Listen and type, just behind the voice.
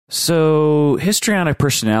So, histrionic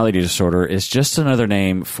personality disorder is just another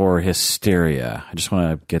name for hysteria. I just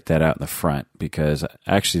want to get that out in the front because I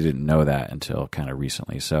actually didn't know that until kind of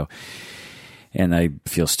recently. And I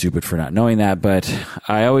feel stupid for not knowing that, but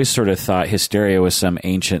I always sort of thought hysteria was some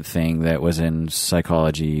ancient thing that was in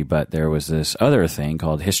psychology, but there was this other thing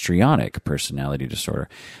called histrionic personality disorder.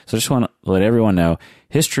 So I just want to let everyone know,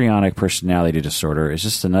 histrionic personality disorder is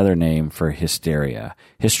just another name for hysteria.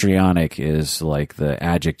 Histrionic is like the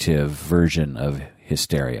adjective version of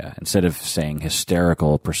hysteria. Instead of saying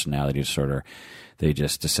hysterical personality disorder, they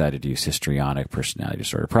just decided to use histrionic personality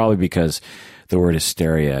disorder, probably because the word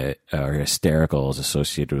hysteria or hysterical is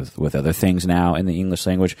associated with other things now in the English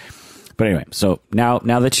language. But anyway, so now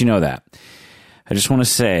that you know that, I just want to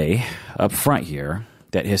say up front here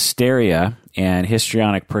that hysteria and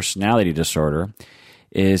histrionic personality disorder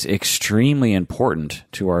is extremely important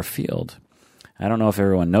to our field. I don't know if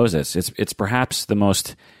everyone knows this. It's perhaps the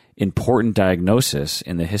most important diagnosis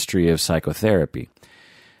in the history of psychotherapy.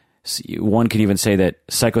 One could even say that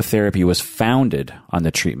psychotherapy was founded on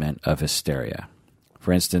the treatment of hysteria.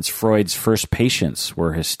 For instance, Freud's first patients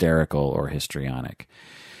were hysterical or histrionic.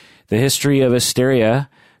 The history of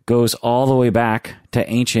hysteria goes all the way back to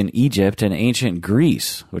ancient Egypt and ancient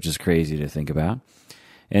Greece, which is crazy to think about.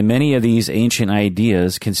 And many of these ancient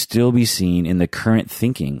ideas can still be seen in the current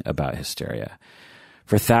thinking about hysteria.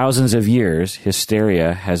 For thousands of years,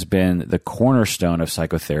 hysteria has been the cornerstone of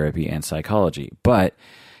psychotherapy and psychology, but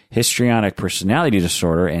histrionic personality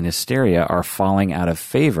disorder and hysteria are falling out of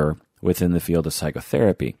favor within the field of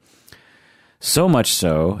psychotherapy. So much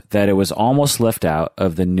so that it was almost left out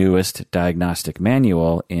of the newest diagnostic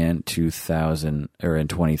manual in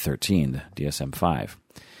 2013, the DSM-5.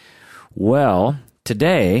 Well,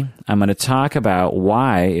 today I'm going to talk about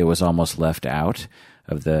why it was almost left out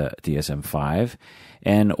of the DSM-5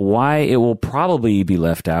 and why it will probably be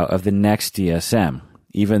left out of the next DSM,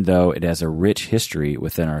 even though it has a rich history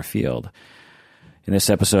within our field. In this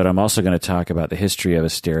episode, I'm also going to talk about the history of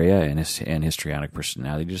hysteria and histrionic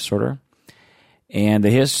personality disorder. And the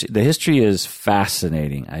history is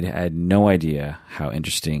fascinating. I had no idea how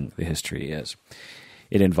interesting the history is.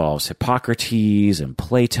 It involves Hippocrates and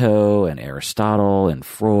Plato and Aristotle and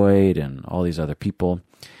Freud and all these other people.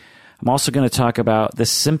 I'm also going to talk about the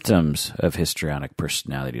symptoms of histrionic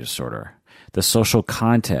personality disorder, the social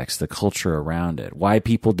context, the culture around it, why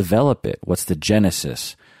people develop it, what's the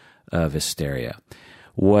genesis of hysteria,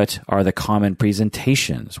 what are the common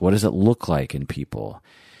presentations, what does it look like in people,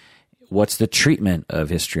 what's the treatment of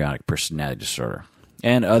histrionic personality disorder,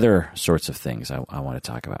 and other sorts of things I want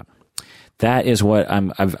to talk about. That is what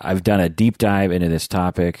I've done a deep dive into this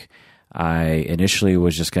topic. I initially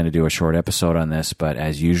was just going to do a short episode on this, but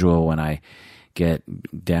as usual, when I get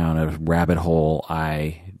down a rabbit hole,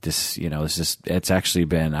 it's actually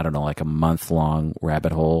been, I don't know, like a month-long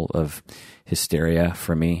rabbit hole of hysteria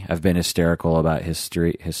for me. I've been hysterical about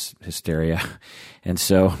hysteria. And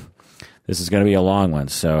so this is going to be a long one,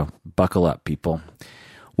 so buckle up, people.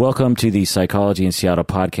 Welcome to the Psychology in Seattle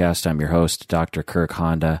podcast. I'm your host, Dr. Kirk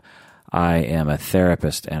Honda. I am a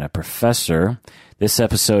therapist and a professor. This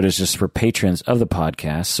episode is just for patrons of the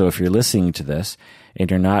podcast, so if you're listening to this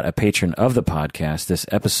and you're not a patron of the podcast, this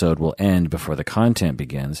episode will end before the content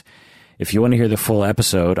begins. If you want to hear the full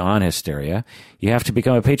episode on hysteria, you have to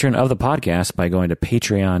become a patron of the podcast by going to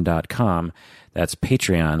patreon.com. That's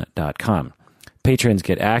patreon.com. Patrons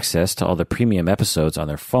get access to all the premium episodes on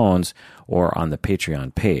their phones or on the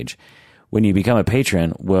Patreon page. When you become a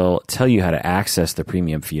patron, we'll tell you how to access the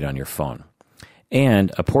premium feed on your phone.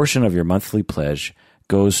 And a portion of your monthly pledge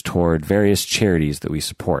goes toward various charities that we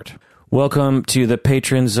support. Welcome to the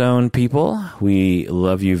Patron Zone, people. We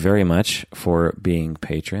love you very much for being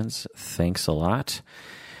patrons. Thanks a lot.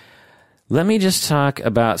 Let me just talk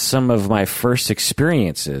about some of my first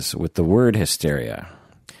experiences with the word hysteria.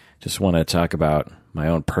 Just want to talk about my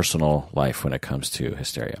own personal life when it comes to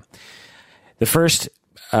hysteria. The first,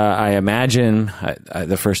 I imagine,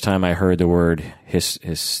 the first time I heard the word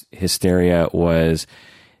hysteria was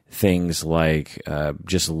things like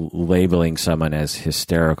just labeling someone as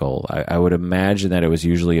hysterical. I would imagine that it was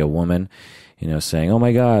usually a woman, saying, "Oh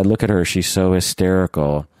my God, look at her, she's so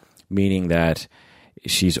hysterical," meaning that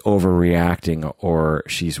she's overreacting or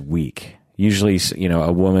she's weak. Usually,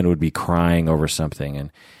 a woman would be crying over something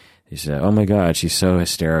and he said, "Oh my God, she's so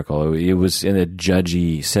hysterical." It was said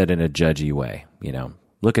in a judgy way,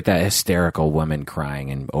 Look at that hysterical woman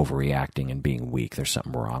crying and overreacting and being weak. There's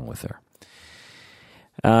something wrong with her.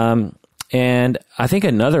 And I think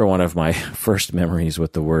another one of my first memories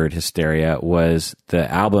with the word hysteria was the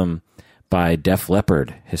album by Def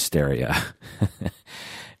Leppard, Hysteria.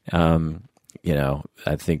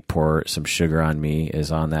 I think Pour Some Sugar on Me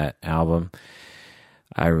is on that album.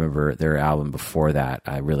 I remember their album before that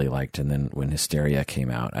I really liked, and then when Hysteria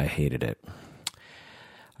came out, I hated it.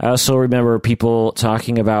 I also remember people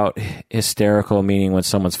talking about hysterical, meaning when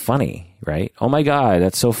someone's funny, right? Oh my God,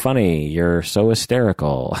 that's so funny. You're so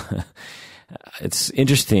hysterical. It's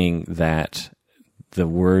interesting that the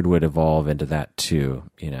word would evolve into that too.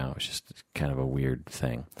 It's just kind of a weird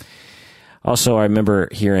thing. Also, I remember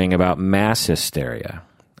hearing about mass hysteria.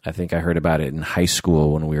 I think I heard about it in high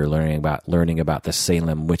school when we were learning about the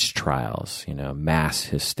Salem witch trials, mass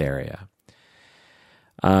hysteria.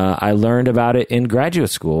 I learned about it in graduate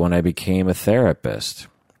school when I became a therapist.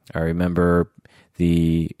 I remember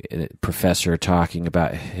the professor talking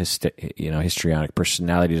about histrionic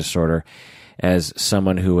personality disorder as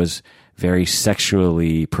someone who was very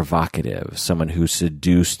sexually provocative, someone who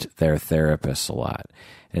seduced their therapists a lot.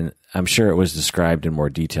 And I'm sure it was described in more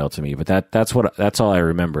detail to me, but that's all I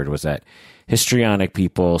remembered was that histrionic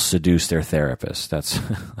people seduce their therapists.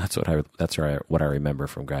 That's what I remember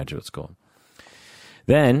from graduate school.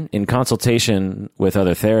 Then, in consultation with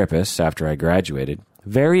other therapists after I graduated,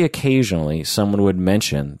 very occasionally someone would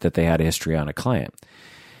mention that they had a histrionic client.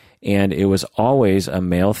 And it was always a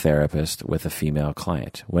male therapist with a female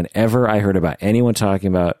client. Whenever I heard about anyone talking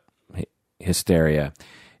about hysteria,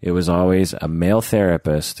 it was always a male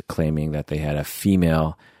therapist claiming that they had a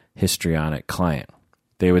female histrionic client.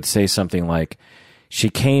 They would say something like, "She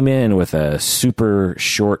came in with a super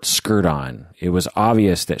short skirt on. It was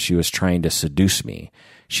obvious that she was trying to seduce me.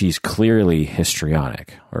 She's clearly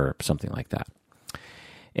histrionic," or something like that.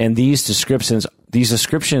 And these descriptions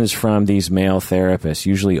from these male therapists,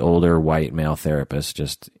 usually older white male therapists,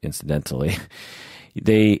 just incidentally,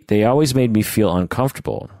 they always made me feel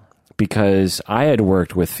uncomfortable because I had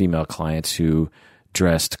worked with female clients who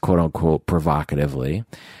dressed quote unquote provocatively,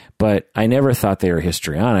 but I never thought they were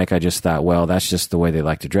histrionic. I just thought, well, that's just the way they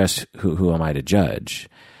like to dress. Who am I to judge?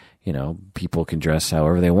 People can dress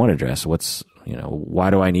however they want to dress. Why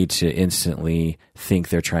do I need to instantly think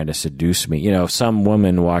they're trying to seduce me? If some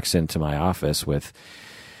woman walks into my office with,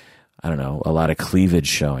 I don't know, a lot of cleavage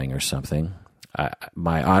showing or something,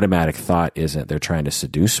 my automatic thought isn't they're trying to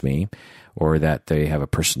seduce me or that they have a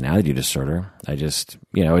personality disorder. I just,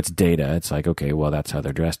 it's data. It's like, okay, well, that's how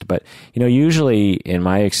they're dressed. But, usually in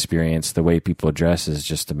my experience, the way people dress is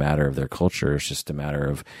just a matter of their culture. It's just a matter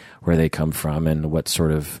of where they come from and what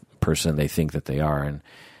sort of person they think that they are, and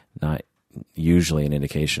not usually an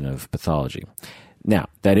indication of pathology. Now,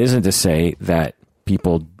 that isn't to say that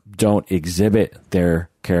people don't exhibit their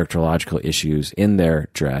characterological issues in their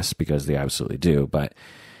dress, because they absolutely do, but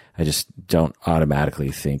I just don't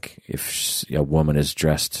automatically think if a woman is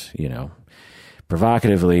dressed,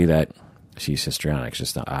 provocatively, that she's histrionic. It's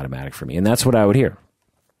just not automatic for me. And that's what I would hear.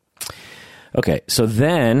 Okay, so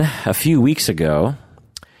then a few weeks ago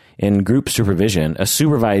in group supervision, a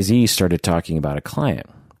supervisee started talking about a client.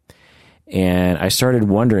 And I started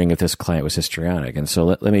wondering if this client was histrionic. And so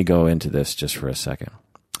let me go into this just for a second.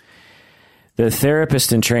 The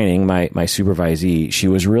therapist in training, my supervisee, she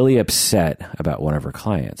was really upset about one of her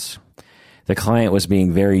clients. The client was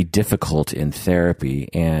being very difficult in therapy,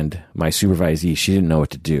 and my supervisee, she didn't know what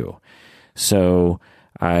to do. So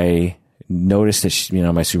I noticed that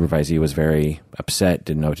my supervisee was very upset,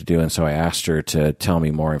 didn't know what to do, and so I asked her to tell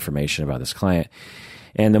me more information about this client.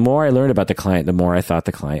 And the more I learned about the client, the more I thought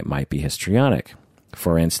the client might be histrionic.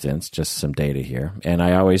 For instance, just some data here. And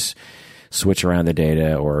I always switch around the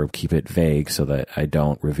data or keep it vague so that I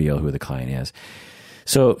don't reveal who the client is.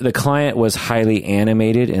 So the client was highly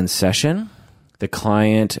animated in session. The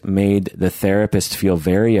client made the therapist feel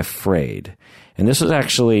very afraid. And this was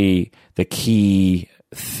actually the key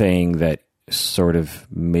thing that sort of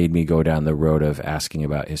made me go down the road of asking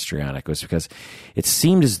about histrionic, was because it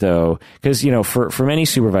seemed as though, because, for many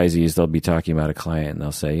supervisees, they'll be talking about a client and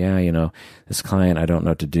they'll say, yeah, this client, I don't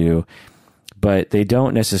know what to do. But they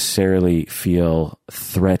don't necessarily feel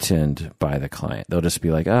threatened by the client. They'll just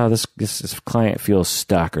be like, oh, this client feels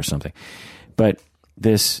stuck or something. But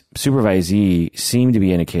this supervisee seemed to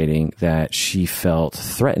be indicating that she felt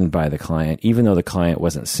threatened by the client, even though the client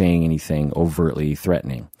wasn't saying anything overtly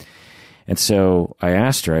threatening. And so I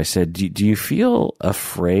asked her, I said, do you feel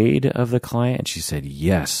afraid of the client? And she said,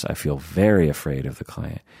 yes, I feel very afraid of the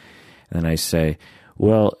client. And then I say,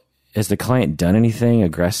 well, has the client done anything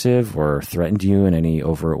aggressive or threatened you in any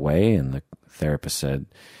overt way? And the therapist said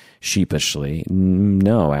sheepishly,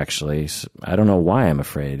 no, actually, I don't know why I'm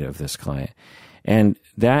afraid of this client. And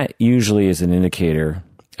that usually is an indicator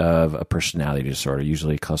of a personality disorder,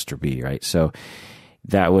 usually cluster B, right? So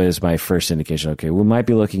that was my first indication. Okay, we might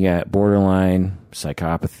be looking at borderline,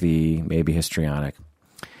 psychopathy, maybe histrionic.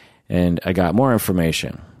 And I got more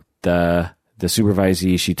information. The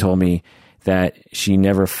supervisee, she told me that she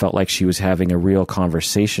never felt like she was having a real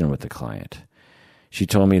conversation with the client. She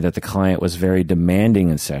told me that the client was very demanding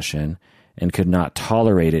in session and could not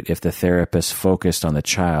tolerate it if the therapist focused on the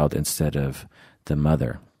child instead of the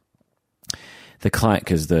mother. The client,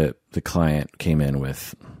 because the client came in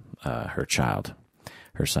with her child,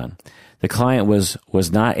 her son. The client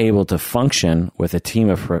was not able to function with a team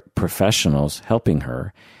of professionals helping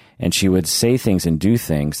her, and she would say things and do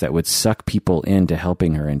things that would suck people into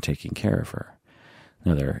helping her and taking care of her.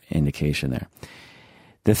 Another indication there.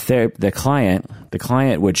 The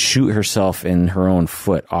client would shoot herself in her own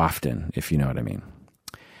foot often, if you know what I mean.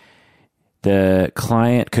 The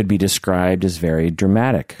client could be described as very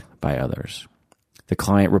dramatic by others. The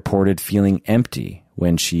client reported feeling empty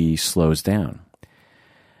when she slows down.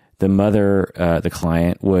 The mother, the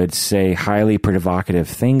client, would say highly provocative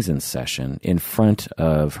things in session in front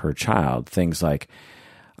of her child. Things like,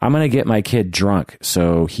 "I'm going to get my kid drunk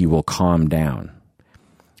so he will calm down."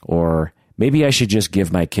 Or, "Maybe I should just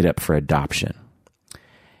give my kid up for adoption."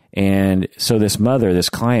 And so this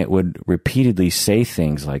client would repeatedly say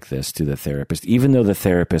things like this to the therapist, even though the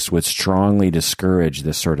therapist would strongly discourage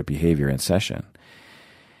this sort of behavior in session.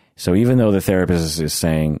 So even though the therapist is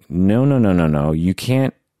saying, no, you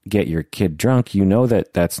can't get your kid drunk, you know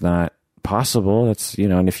that that's not possible. That's,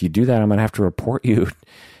 and if you do that, I'm going to have to report you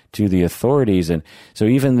to the authorities. And so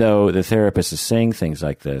even though the therapist is saying things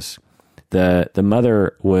like this, the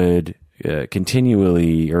mother would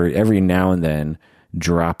continually or every now and then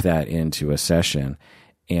drop that into a session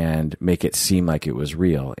and make it seem like it was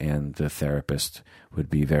real. And the therapist would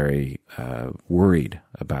be very worried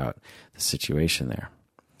about the situation there.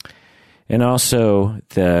 And also,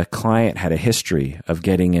 the client had a history of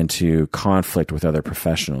getting into conflict with other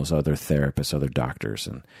professionals, other therapists, other doctors,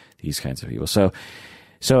 and these kinds of people. So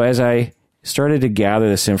as I started to gather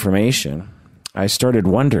this information, I started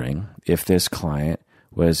wondering if this client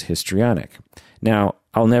was histrionic. Now,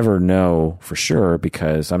 I'll never know for sure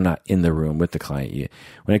because I'm not in the room with the client.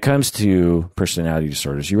 When it comes to personality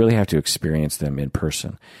disorders, you really have to experience them in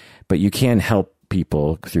person. But you can help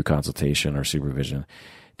people through consultation or supervision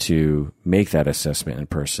to make that assessment in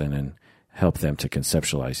person and help them to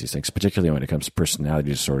conceptualize these things, particularly when it comes to personality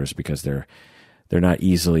disorders, because they're not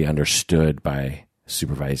easily understood by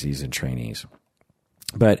supervisees and trainees.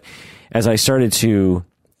 But as I started to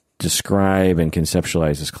describe and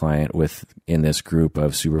conceptualize this client in this group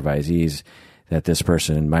of supervisees that this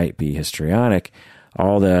person might be histrionic,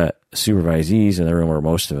 all the supervisees in the room, or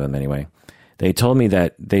most of them anyway, they told me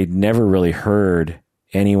that they'd never really heard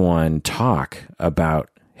anyone talk about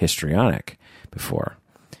histrionic before.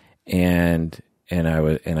 And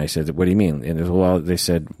I said, "What do you mean?" And they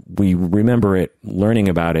said, "We remember learning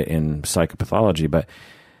about it in psychopathology, but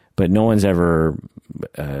no one's ever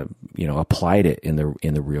applied it in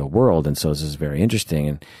the real world, and so this is very interesting."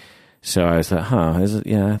 And so I thought,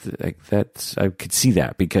 I could see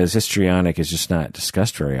that, because histrionic is just not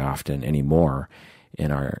discussed very often anymore in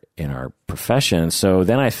our profession. So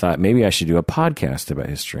then I thought maybe I should do a podcast about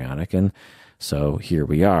histrionic, and so here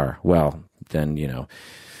we are. Well, then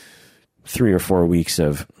 3 or 4 weeks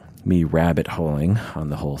of me rabbit holing on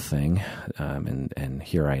the whole thing, and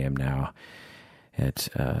here I am now at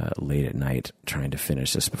late at night trying to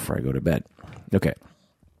finish this before I go to bed. Okay,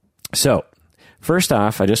 so first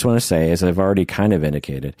off, I just want to say, as I've already kind of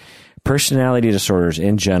indicated, personality disorders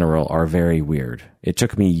in general are very weird. It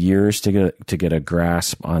took me years to get a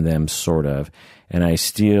grasp on them, sort of, and I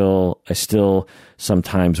still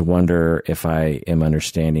sometimes wonder if I am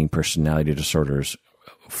understanding personality disorders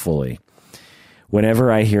fully.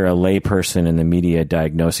 Whenever I hear a layperson in the media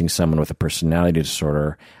diagnosing someone with a personality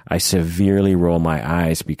disorder, I severely roll my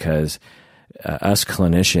eyes, because us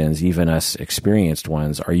clinicians, even us experienced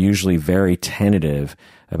ones, are usually very tentative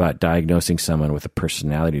about diagnosing someone with a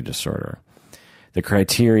personality disorder. The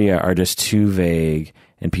criteria are just too vague,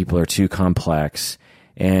 and people are too complex,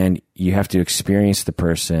 and you have to experience the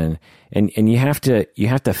person, and you have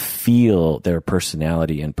to feel their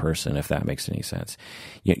personality in person, if that makes any sense.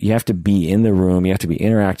 You have to be in the room, you have to be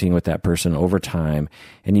interacting with that person over time,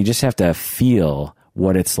 and you just have to feel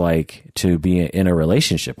what it's like to be in a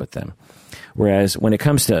relationship with them. Whereas when it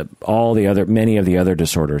comes to many of the other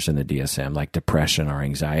disorders in the DSM, like depression or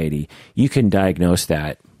anxiety, you can diagnose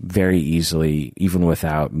that very easily, even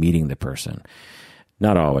without meeting the person.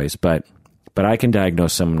 Not always, but I can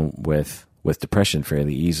diagnose someone with depression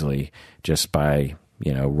fairly easily just by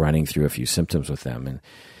running through a few symptoms with them.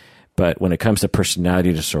 But when it comes to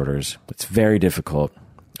personality disorders, it's very difficult.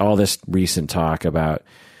 All this recent talk about,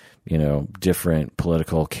 different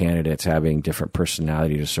political candidates having different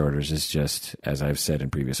personality disorders is just, as I've said in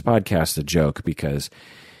previous podcasts, a joke, because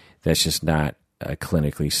that's just not a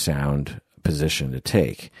clinically sound position to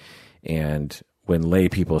take. And when lay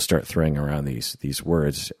people start throwing around these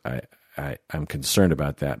words, I'm concerned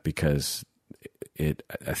about that, because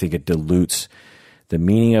I think it dilutes the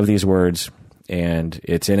meaning of these words, and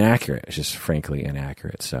it's inaccurate. It's just frankly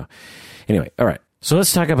inaccurate. So anyway, all right. So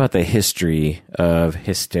let's talk about the history of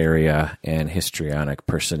hysteria and histrionic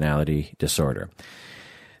personality disorder.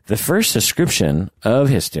 The first description of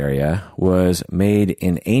hysteria was made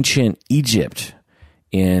in ancient Egypt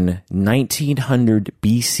in 1900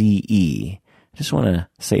 BCE. I just want to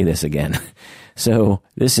say this again. So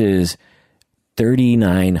this is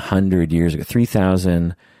 3,900 years ago,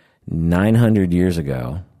 3,900 years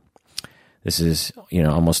ago. This is,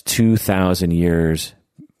 almost 2,000 years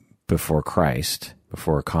before Christ,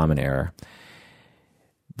 before Common Era.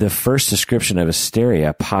 The first description of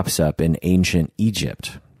hysteria pops up in ancient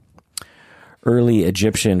Egypt. Early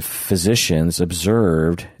Egyptian physicians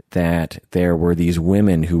observed that there were these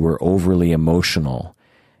women who were overly emotional,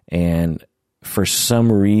 and for some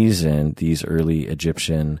reason, these early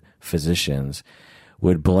Egyptian physicians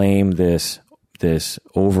would blame this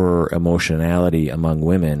over emotionality among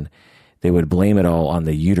women. They would blame it all on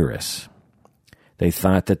the uterus. They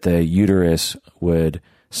thought that the uterus would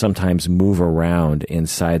sometimes move around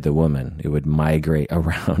inside the woman. It would migrate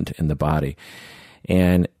around in the body.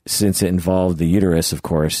 And since it involved the uterus, of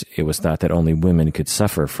course, it was thought that only women could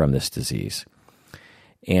suffer from this disease.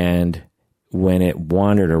 And when it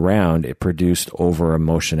wandered around, it produced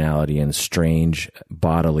over-emotionality and strange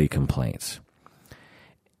bodily complaints.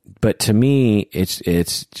 But to me,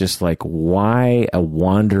 it's just like, why a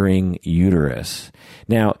wandering uterus?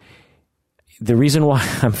 Now, the reason why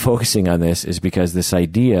I'm focusing on this is because this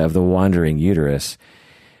idea of the wandering uterus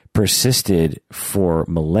persisted for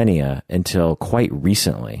millennia until quite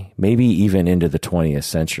recently, maybe even into the 20th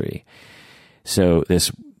century. So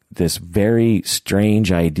this very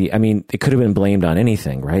strange idea, it could have been blamed on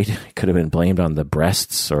anything, right? It could have been blamed on the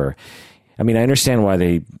breasts, I understand why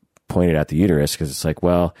they pointed out the uterus, because it's like,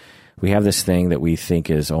 well, we have this thing that we think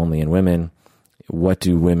is only in women. What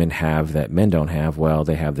do women have that men don't have? Well,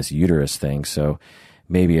 they have this uterus thing, so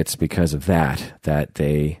maybe it's because of that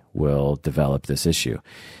they will develop this issue.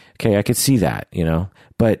 Okay, I could see that,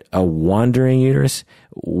 but a wandering uterus,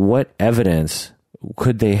 what evidence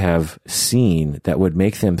could they have seen that would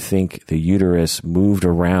make them think the uterus moved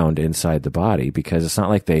around inside the body? Because it's not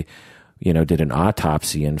like they, did an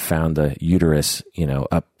autopsy and found the uterus,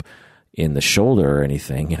 up in the shoulder or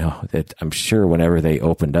anything, that I'm sure whenever they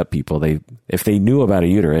opened up people, if they knew about a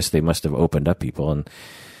uterus, they must have opened up people and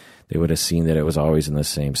they would have seen that it was always in the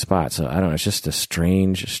same spot. So I don't know, it's just a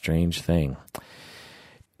strange thing.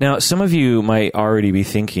 Now, some of you might already be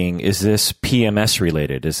thinking, is this PMS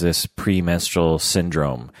related? Is this premenstrual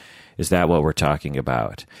syndrome? Is that what we're talking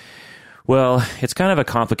about? Well, it's kind of a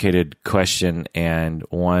complicated question, and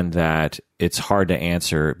one that it's hard to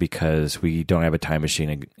answer because we don't have a time machine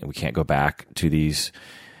and we can't go back to these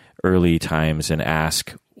early times and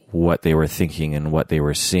ask what they were thinking and what they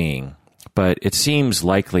were seeing. But it seems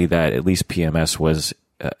likely that at least PMS was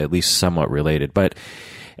at least somewhat related. But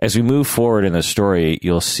as we move forward in the story,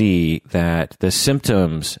 you'll see that the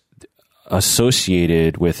symptoms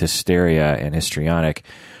associated with hysteria and histrionic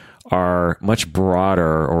are much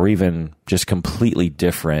broader or even just completely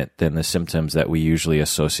different than the symptoms that we usually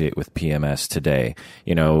associate with PMS today.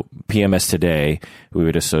 PMS today, we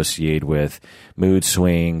would associate with mood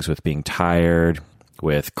swings, with being tired,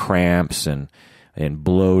 with cramps and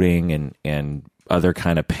bloating and other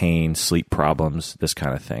kind of pain, sleep problems, this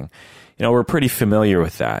kind of thing. We're pretty familiar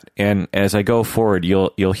with that. And as I go forward,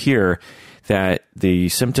 you'll hear that the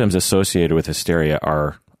symptoms associated with hysteria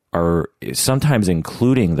are sometimes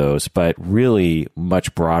including those, but really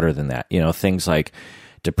much broader than that. Things like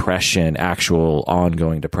depression, actual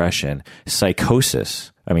ongoing depression,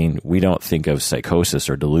 psychosis. We don't think of psychosis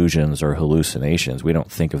or delusions or hallucinations. We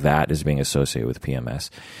don't think of that as being associated with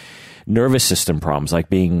PMS. Nervous system problems like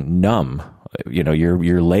being numb,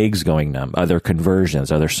 your legs going numb, other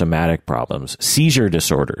conversions, other somatic problems, seizure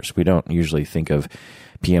disorders. We don't usually think of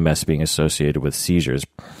PMS being associated with seizures.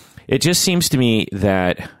 It just seems to me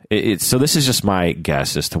that so this is just my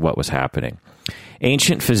guess as to what was happening.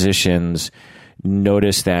 Ancient physicians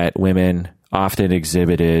noticed that women often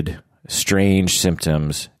exhibited strange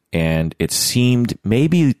symptoms, and it seemed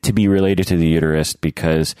maybe to be related to the uterus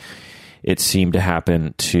because it seemed to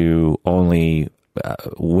happen to only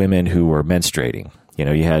women who were menstruating.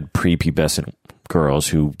 You had prepubescent girls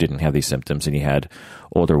who didn't have these symptoms, and you had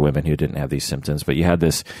older women who didn't have these symptoms. But you had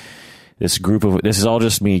this group of, this is all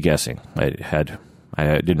just me guessing. I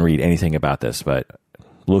didn't read anything about this, but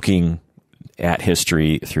looking at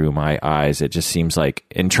history through my eyes, it just seems like,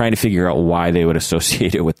 and trying to figure out why they would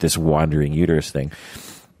associate it with this wandering uterus thing.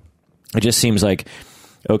 It just seems like,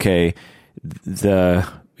 okay, the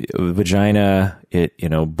vagina,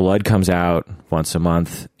 blood comes out once a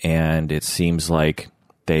month, and it seems like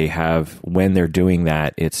they have, when they're doing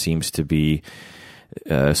that, it seems to be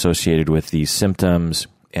associated with these symptoms.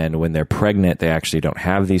 And when they're pregnant, they actually don't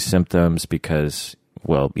have these symptoms because,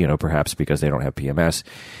 perhaps because they don't have PMS.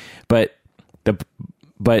 But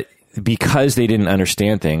because they didn't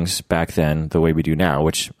understand things back then the way we do now,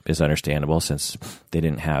 which is understandable since they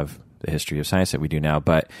didn't have the history of science that we do now,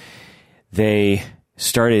 but they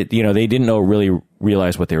started, they didn't really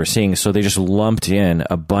realize what they were seeing. So they just lumped in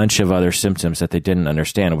a bunch of other symptoms that they didn't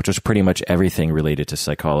understand, which was pretty much everything related to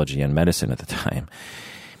psychology and medicine at the time.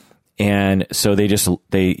 And so they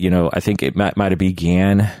I think it might have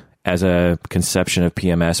began as a conception of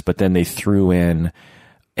PMS, but then they threw in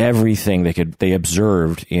everything they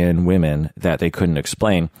observed in women that they couldn't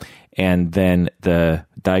explain. And then the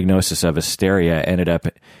diagnosis of hysteria ended up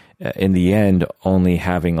in the end only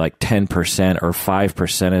having like 10% or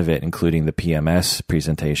 5% of it, including the PMS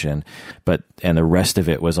presentation, and the rest of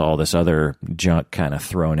it was all this other junk kind of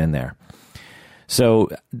thrown in there. So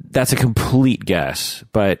that's a complete guess,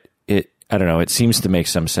 but I don't know, it seems to make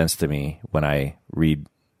some sense to me when I read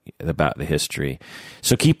about the history.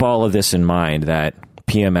 So keep all of this in mind, that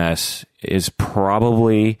PMS is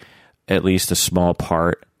probably at least a small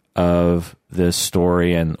part of this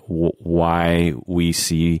story and why we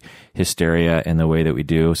see hysteria in the way that we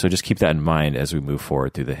do. So just keep that in mind as we move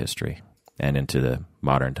forward through the history and into the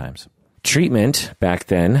modern times. Treatment back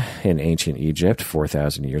then in ancient Egypt,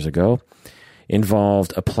 4,000 years ago,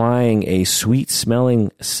 involved applying a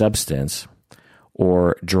sweet-smelling substance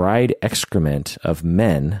or dried excrement of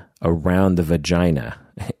men around the vagina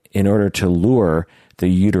in order to lure the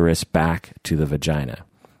uterus back to the vagina.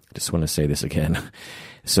 I just want to say this again.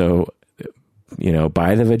 So,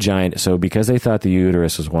 by the vagina. So because they thought the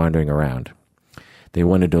uterus was wandering around, they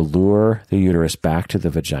wanted to lure the uterus back to the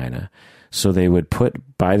vagina. So they would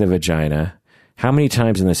put by the vagina. How many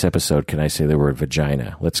times in this episode can I say the word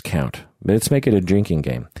vagina? Let's count. Let's make it a drinking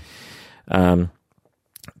game.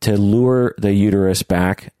 To lure the uterus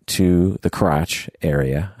back to the crotch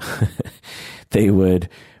area, they would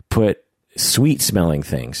put sweet-smelling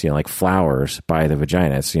things, like flowers by the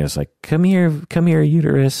vagina. It's like, come here,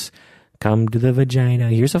 uterus, come to the vagina.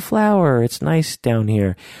 Here's a flower. It's nice down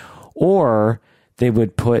here. Or they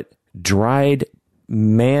would put dried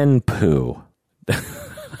man poo.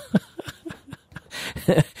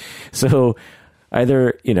 So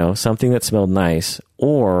either, something that smelled nice,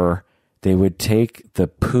 or they would take the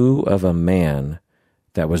poo of a man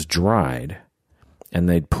that was dried and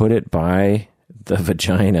they'd put it by the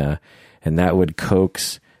vagina, and that would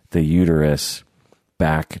coax the uterus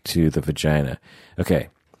back to the vagina. Okay.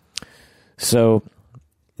 So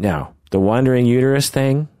now the wandering uterus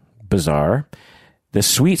thing, bizarre. The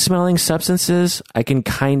sweet smelling substances, I can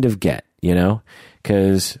kind of get,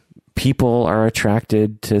 because people are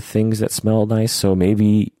attracted to things that smell nice. So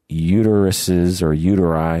maybe uteruses or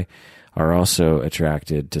uteri are also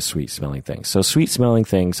attracted to sweet smelling things. So sweet smelling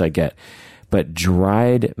things I get, but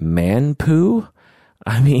dried man poo,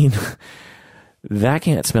 I mean, that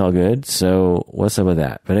can't smell good. So what's up with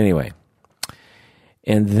that? But anyway,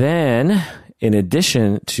 and then in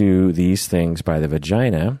addition to these things by the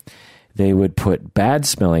vagina, they would put bad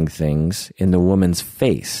smelling things in the woman's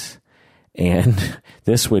face, and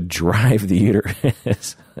this would drive the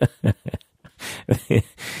uterus.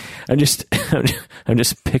 I'm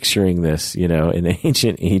just picturing this, in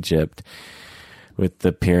ancient Egypt with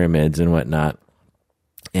the pyramids and whatnot.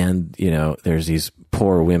 And, there's these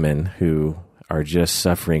poor women who are just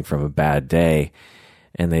suffering from a bad day,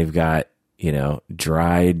 and they've got,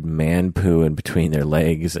 dried man poo in between their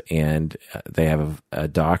legs, and they have a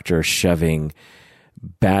doctor shoving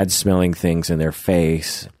bad smelling things in their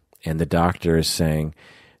face, and the doctor is saying,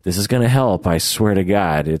 "This is going to help. I swear to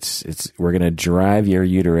God, we're going to drive your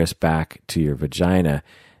uterus back to your vagina,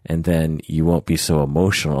 and then you won't be so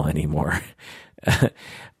emotional anymore."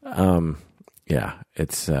 Yeah,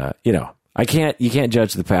 it's you can't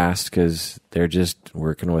judge the past because they're just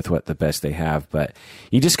working with the best they have. But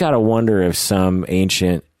you just got to wonder if some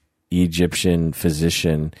ancient Egyptian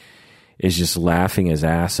physician is just laughing his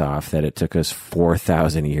ass off that it took us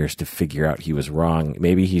 4,000 years to figure out he was wrong.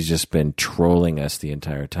 Maybe he's just been trolling us the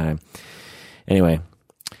entire time. Anyway,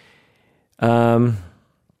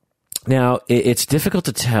 Now, it's difficult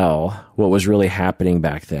to tell what was really happening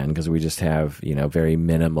back then because we just have, very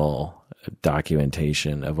minimal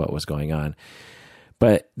documentation of what was going on.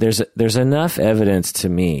 But there's enough evidence to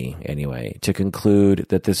me, anyway, to conclude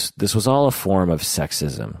that this was all a form of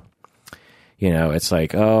sexism. It's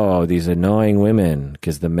like, oh, these annoying women,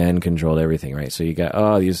 because the men controlled everything, right? So you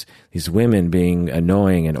got, these women being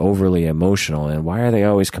annoying and overly emotional, and why are they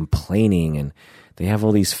always complaining? And they have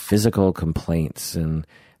all these physical complaints, and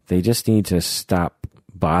they just need to stop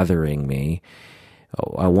bothering me.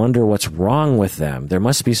 I wonder what's wrong with them. There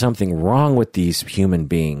must be something wrong with these human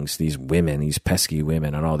beings, these women, these pesky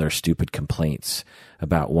women, and all their stupid complaints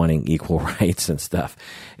about wanting equal rights and stuff.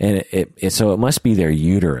 And so it must be their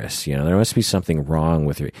uterus. There must be something wrong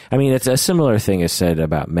with it. I mean, it's a similar thing is said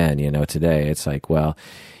about men. Today it's like, well,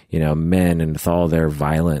 men and with all their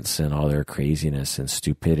violence and all their craziness and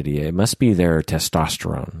stupidity, it must be their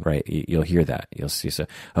testosterone, right? You'll hear that. You'll see,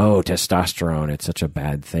 testosterone, it's such a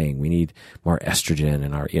bad thing. We need more estrogen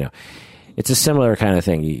in our, it's a similar kind of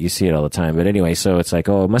thing. You see it all the time. But anyway, so it's like,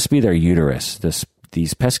 it must be their uterus,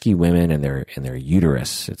 these pesky women and their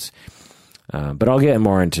uterus. But I'll get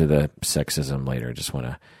more into the sexism later. Just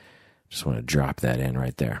want to drop that in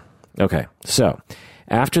right there. Okay. So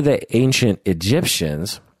after the ancient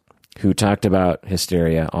Egyptians, who talked about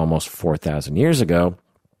hysteria almost 4,000 years ago,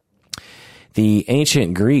 the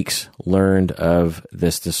ancient Greeks learned of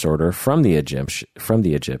this disorder from the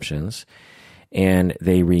Egyptians, and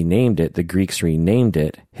they renamed it, the Greeks renamed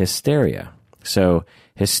it hysteria. So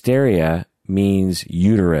hysteria means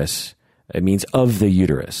uterus. It means of the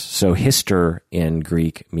uterus. So hyster in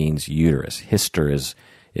Greek means uterus. Hyster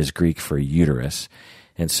is Greek for uterus.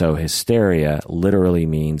 And so hysteria literally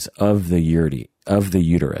means of the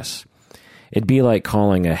uterus. It'd be like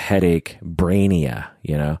calling a headache brainia,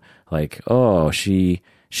 like,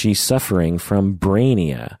 she's suffering from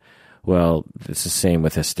brainia. Well, it's the same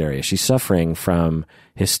with hysteria. She's suffering from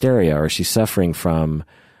hysteria, or she's suffering from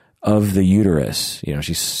of the uterus.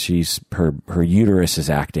 Her uterus is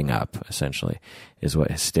acting up, essentially, is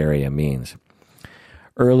what hysteria means.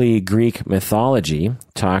 Early Greek mythology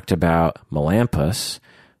talked about Melampus,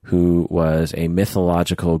 who was a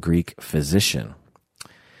mythological Greek physician.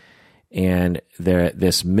 And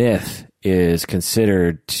this myth is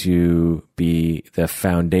considered to be the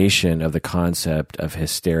foundation of the concept of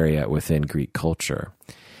hysteria within Greek culture.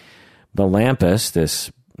 Melampus,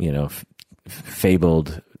 this,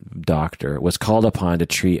 fabled doctor, was called upon to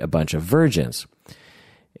treat a bunch of virgins.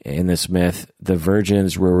 In this myth, the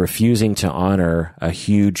virgins were refusing to honor a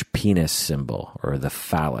huge penis symbol, or the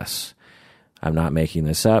phallus. I'm not making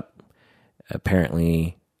this up.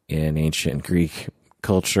 Apparently, in ancient Greek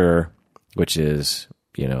culture, which is,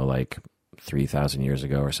 like 3,000 years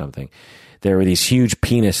ago or something, there were these huge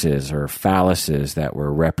penises or phalluses that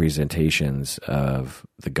were representations of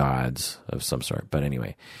the gods of some sort. But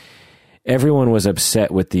anyway, everyone was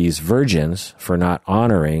upset with these virgins for not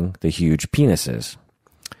honoring the huge penises.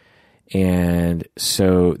 And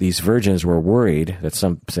so these virgins were worried that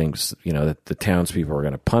some things, that the townspeople were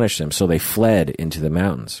going to punish them. So they fled into the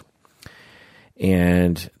mountains.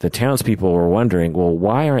 And the townspeople were wondering, well,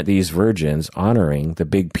 why aren't these virgins honoring the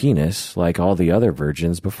big penis like all the other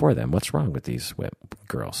virgins before them? What's wrong with these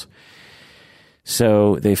girls?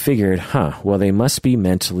 So they figured, well, they must be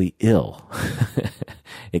mentally ill.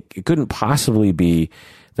 It couldn't possibly be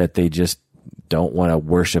that they just don't want to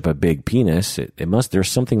worship a big penis.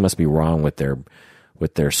 Something must be wrong with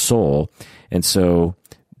their soul. And so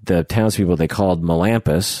the townspeople, they called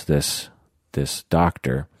Melampus, this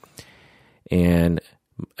doctor, and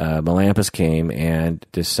Melampus came and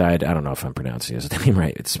decided, I don't know if I'm pronouncing his name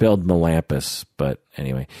right. It's spelled Melampus, but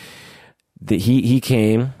anyway, he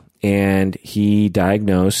came and he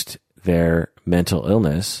diagnosed their mental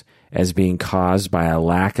illness as being caused by a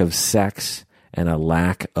lack of sex and a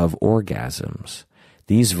lack of orgasms.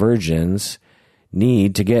 These virgins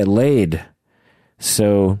need to get laid.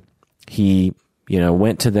 So he,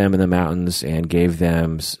 went to them in the mountains and gave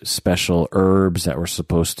them special herbs that were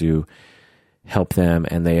supposed to help them,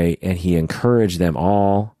 and he encouraged them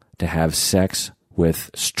all to have sex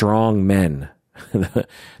with strong men.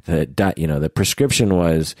 The prescription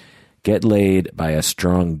was get laid by a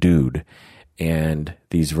strong dude, and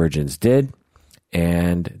these virgins did,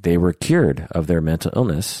 and they were cured of their mental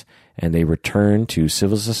illness, and they returned to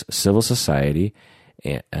civil society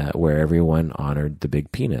where everyone honored the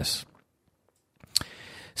big penis.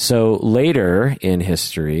 So later in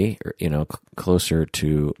history, closer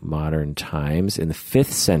to modern times, in the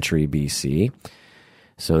 5th century BC,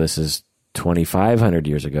 so this is 2,500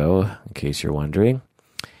 years ago, in case you're wondering,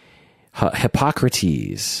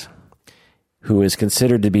 Hippocrates, who is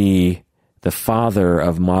considered to be the father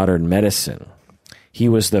of modern medicine. He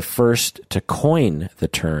was the first to coin the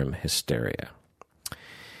term hysteria.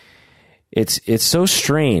 It's so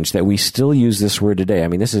strange that we still use this word today. I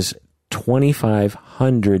mean, this is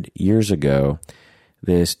 2,500 years ago.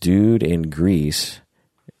 This dude in Greece,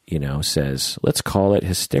 says, let's call it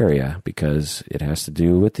hysteria because it has to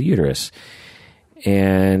do with the uterus.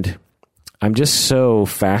 And I'm just so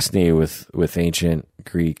fascinated with ancient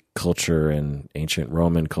Greek culture and ancient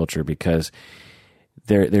Roman culture because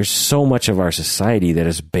there's so much of our society that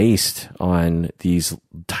is based on these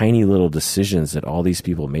tiny little decisions that all these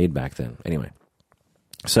people made back then. Anyway,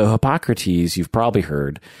 so Hippocrates, you've probably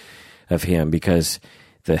heard of him because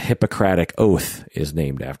the Hippocratic Oath is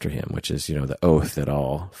named after him, which is, the oath that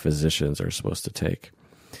all physicians are supposed to take.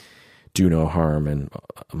 Do no harm, and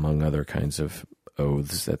among other kinds of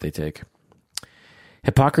oaths that they take.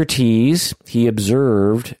 Hippocrates, he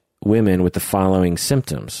observed women with the following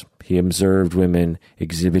symptoms. He observed women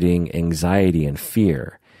exhibiting anxiety and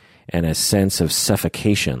fear and a sense of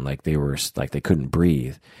suffocation, like they couldn't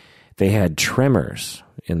breathe. They had tremors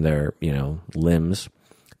in their, limbs.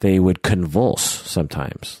 They would convulse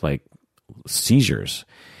sometimes, like seizures,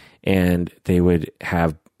 and they would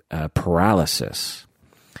have paralysis.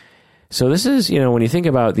 So this is, when you think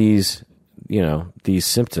about these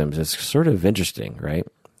symptoms, it's sort of interesting, right?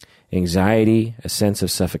 Anxiety, a sense of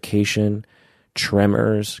suffocation,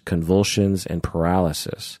 tremors, convulsions, and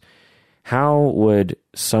paralysis. How would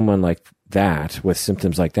someone like that, with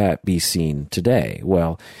symptoms like that, be seen today?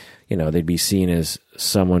 Well, they'd be seen as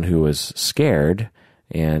someone who was scared,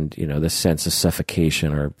 and the sense of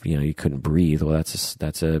suffocation, or you couldn't breathe. Well,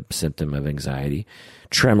 that's a symptom of anxiety.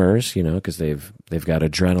 Tremors, because they've got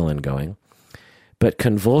adrenaline going. But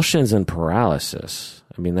convulsions and paralysis,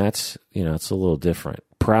 I mean, that's it's a little different.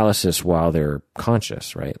 Paralysis while they're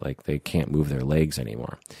conscious, right? Like they can't move their legs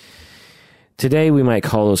anymore. Today we might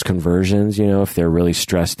call those conversions. If they're really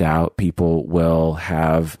stressed out, people will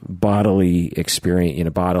have bodily experience,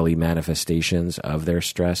 bodily manifestations of their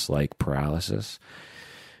stress, like paralysis.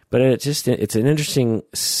 But it's an interesting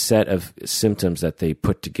set of symptoms that they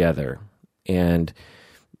put together, and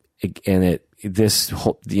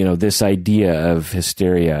this idea of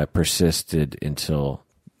hysteria persisted until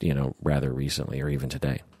rather recently, or even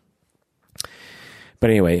today. But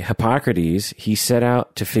anyway, Hippocrates, he set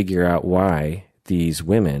out to figure out why these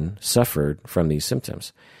women suffered from these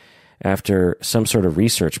symptoms. After some sort of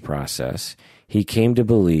research process, he came to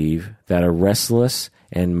believe that a restless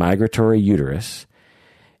and migratory uterus,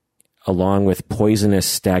 along with poisonous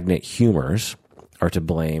stagnant humors, are to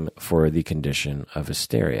blame for the condition of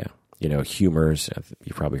hysteria. Humors,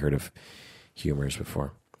 you've probably heard of humors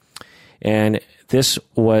before. And this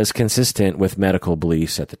was consistent with medical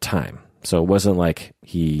beliefs at the time. So it wasn't like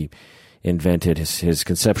he invented his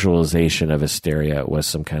conceptualization of hysteria was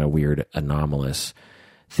some kind of weird anomalous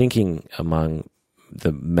thinking among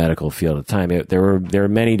the medical field at the time. There were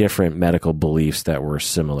many different medical beliefs that were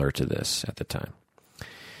similar to this at the time.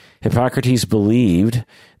 Hippocrates believed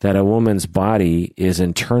that a woman's body is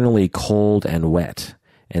internally cold and wet,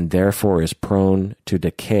 and therefore is prone to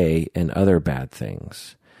decay and other bad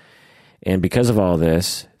things. And because of all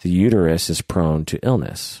this, the uterus is prone to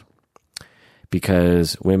illness,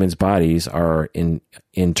 because women's bodies are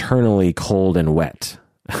internally cold and wet.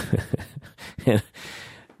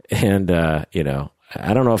 and I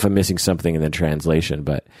don't know if I'm missing something in the translation,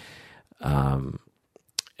 but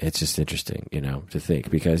it's just interesting, to think,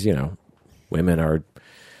 because, women are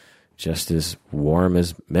just as warm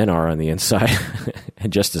as men are on the inside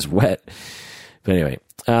and just as wet. But anyway,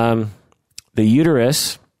 the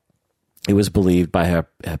uterus, it was believed by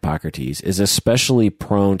Hippocrates, is especially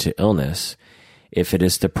prone to illness if it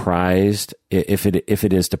is deprived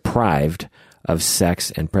of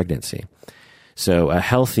sex and pregnancy. So a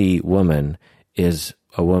healthy woman is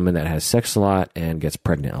a woman that has sex a lot and gets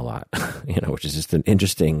pregnant a lot, which is just an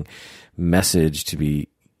interesting message to be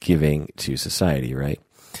giving to society, right?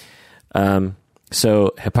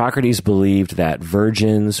 So Hippocrates believed that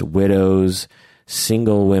virgins, widows,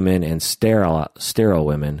 single women, and sterile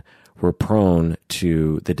women were prone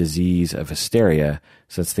to the disease of hysteria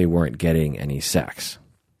since they weren't getting any sex.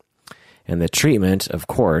 And the treatment, of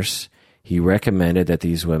course, he recommended that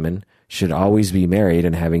these women should always be married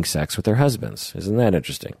and having sex with their husbands. Isn't that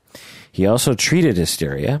interesting? He also treated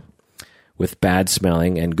hysteria with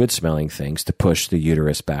bad-smelling and good-smelling things to push the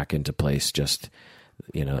uterus back into place, just,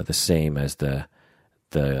 the same as the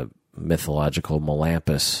mythological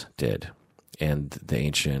Melampus did and the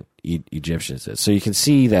ancient Egyptians did. So you can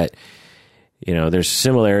see that, there's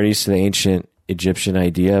similarities to the ancient Egyptian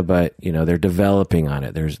idea, but they're developing on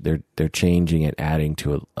it. They're changing it, adding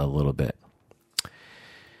to it a little bit.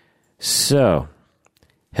 So,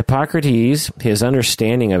 Hippocrates, his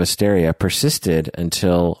understanding of hysteria persisted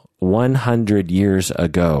until 100 years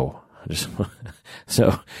ago.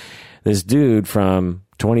 So, this dude from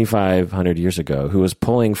 2,500 years ago who was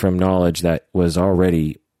pulling from knowledge that was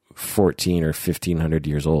already 14 or 1,500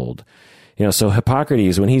 years old. So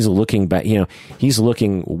Hippocrates, when he's looking back, he's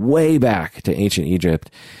looking way back to ancient Egypt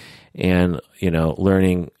and,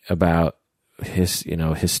 learning about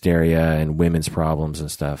hysteria and women's problems and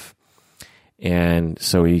stuff. And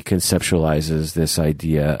so he conceptualizes this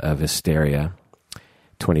idea of hysteria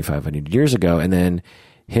 2,500 years ago. And then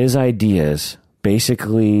his ideas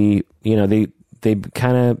basically, they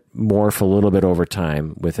kind of morph a little bit over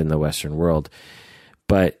time within the Western world,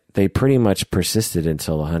 but they pretty much persisted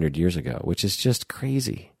until 100 years ago, which is just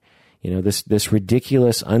crazy. This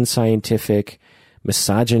ridiculous, unscientific,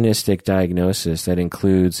 misogynistic diagnosis that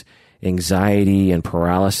includes anxiety and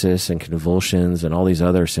paralysis and convulsions and all these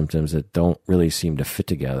other symptoms that don't really seem to fit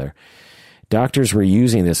together. Doctors were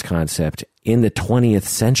using this concept in the 20th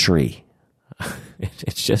century.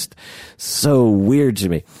 It's just so weird to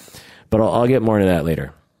me. But I'll get more into that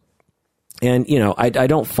later. And, I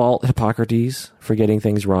don't fault Hippocrates for getting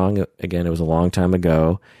things wrong. Again, it was a long time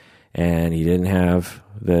ago, and he didn't have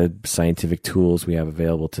the scientific tools we have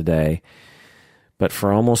available today. But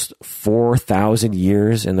for almost 4,000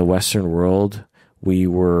 years in the Western world, we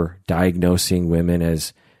were diagnosing women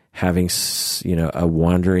as having, a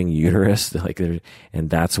wandering uterus, and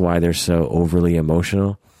that's why they're so overly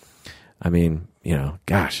emotional. I mean,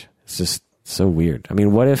 gosh, it's just so weird. I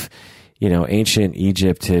mean, what if, ancient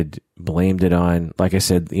Egypt had blamed it on, like I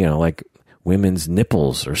said, like women's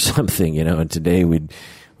nipples or something, and today we'd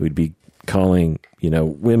be calling,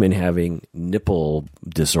 women having nipple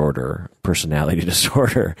disorder, personality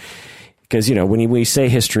disorder. Because, when we say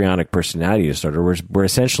histrionic personality disorder, we're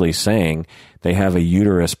essentially saying they have a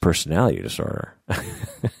uterus personality disorder.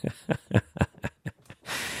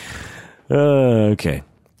 Okay.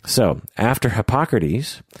 So after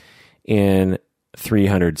Hippocrates in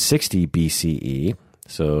 360 BCE,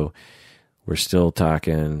 so we're still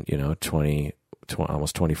talking,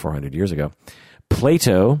 almost 2,400 years ago,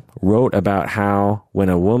 Plato wrote about how when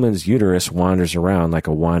a woman's uterus wanders around like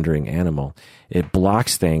a wandering animal, it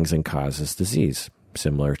blocks things and causes disease,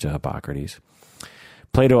 similar to Hippocrates.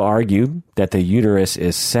 Plato argued that the uterus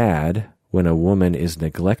is sad when a woman is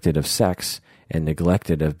neglected of sex and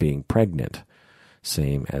neglected of being pregnant,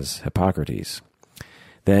 same as Hippocrates.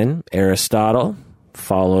 Then Aristotle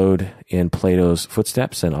followed in Plato's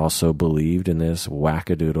footsteps and also believed in this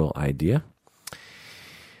wackadoodle idea.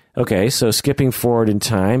 Okay, so skipping forward in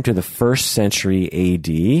time to the 1st century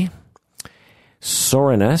AD,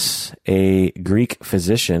 Soranus, a Greek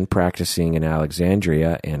physician practicing in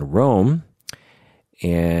Alexandria and Rome,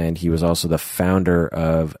 and he was also the founder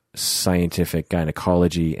of scientific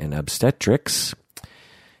gynecology and obstetrics,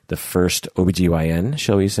 the first OBGYN,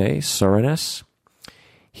 shall we say, Soranus.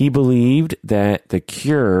 He believed that the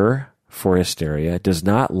cure for hysteria does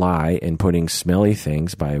not lie in putting smelly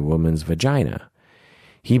things by a woman's vagina.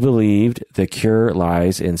 He believed the cure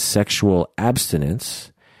lies in sexual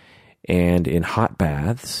abstinence and in hot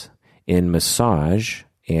baths, in massage,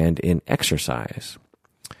 and in exercise.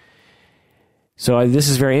 So this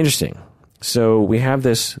is very interesting. So we have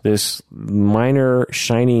this minor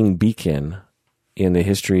shining beacon in the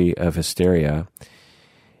history of hysteria,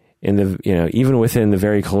 in the even within the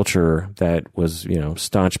very culture that was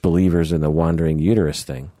staunch believers in the wandering uterus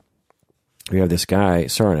thing. We have this guy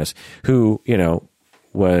Soranus who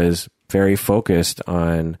was very focused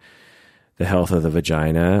on the health of the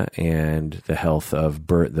vagina and the health of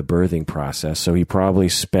the birthing process. So he probably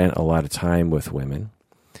spent a lot of time with women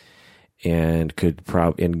and could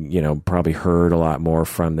probably heard a lot more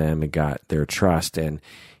from them and got their trust. And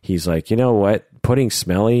he's like, what? Putting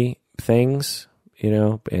smelly things,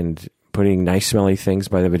 and putting nice smelly things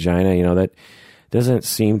by the vagina, that doesn't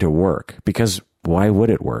seem to work, because why would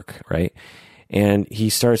it work, right? And he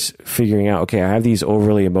starts figuring out, okay, I have these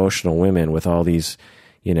overly emotional women with all these,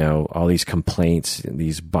 all these complaints,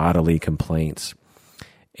 these bodily complaints.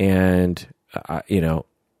 And,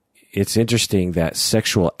 it's interesting that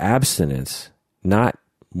sexual abstinence, not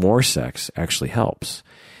more sex, actually helps.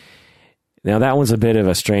 Now, that one's a bit of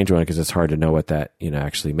a strange one because it's hard to know what that,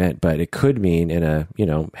 actually meant. But it could mean in a,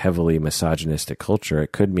 heavily misogynistic culture,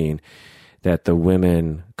 it could mean that the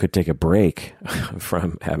women could take a break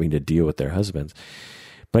from having to deal with their husbands.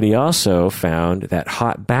 But he also found that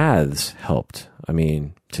hot baths helped. I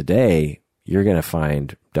mean, today, you're going to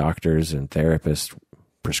find doctors and therapists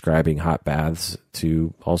prescribing hot baths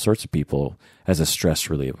to all sorts of people as a stress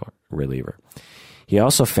reliever. He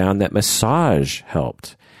also found that massage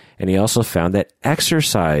helped, and he also found that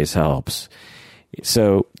exercise helps.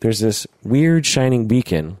 So there's this weird shining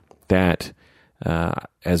beacon that,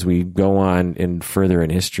 as we go on further in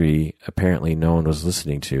history, apparently no one was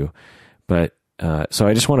listening to. But so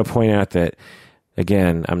I just want to point out that,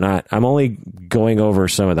 again, I'm only going over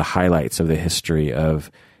some of the highlights of the history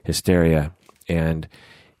of hysteria. And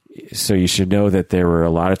so you should know that there were a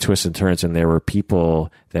lot of twists and turns, and there were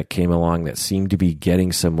people that came along that seemed to be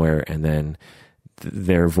getting somewhere, and then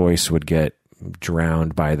their voice would get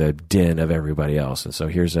drowned by the din of everybody else. And so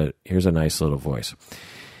here's a nice little voice.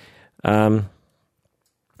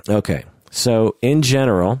 Okay. So in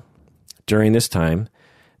general, during this time,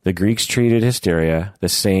 the Greeks treated hysteria the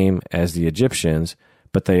same as the Egyptians,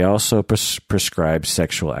 but they also prescribed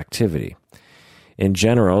sexual activity. In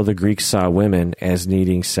general, the Greeks saw women as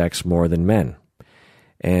needing sex more than men.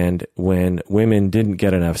 And when women didn't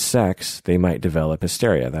get enough sex, they might develop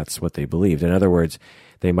hysteria. That's what they believed. In other words,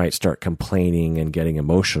 they might start complaining and getting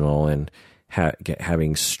emotional and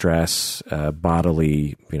having stress,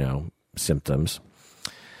 bodily, symptoms.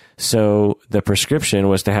 So the prescription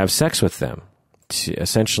was to have sex with them.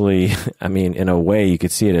 Essentially, in a way, you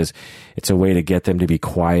could see it as it's a way to get them to be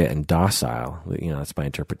quiet and docile. That's my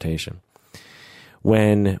interpretation.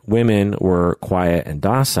 When women were quiet and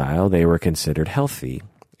docile, they were considered healthy,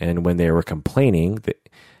 and when they were complaining,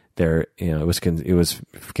 it was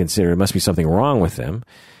considered there must be something wrong with them.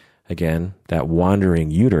 Again, that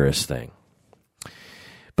wandering uterus thing.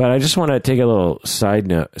 But I just want to take a little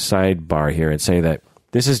sidebar here and say that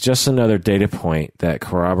this is just another data point that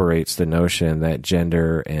corroborates the notion that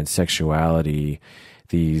gender and sexuality,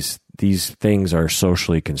 these things are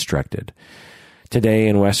socially constructed. Today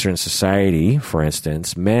in Western society, for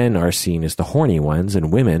instance, men are seen as the horny ones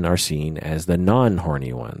and women are seen as the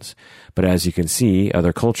non-horny ones. But as you can see,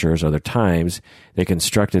 other cultures, other times, they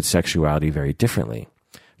constructed sexuality very differently.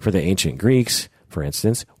 For the ancient Greeks, for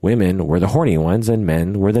instance, women were the horny ones and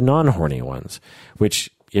men were the non-horny ones,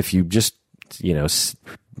 which if you just,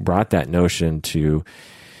 brought that notion to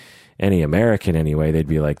any American anyway, they'd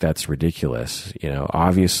be like, that's ridiculous.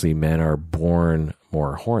 Obviously men are born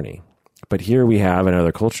more horny. But here we have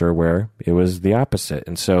another culture where it was the opposite.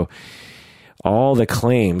 And so all the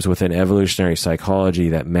claims within evolutionary psychology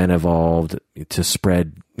that men evolved to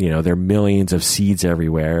spread, their millions of seeds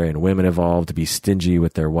everywhere and women evolved to be stingy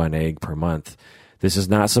with their one egg per month, this is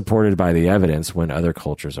not supported by the evidence when other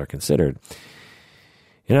cultures are considered.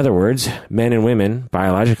 In other words, men and women,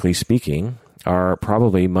 biologically speaking, are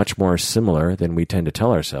probably much more similar than we tend to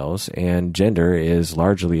tell ourselves, and gender is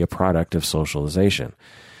largely a product of socialization.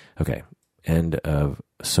 Okay. End of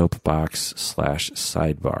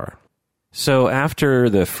soapbox/sidebar. So after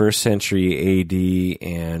the 1st century AD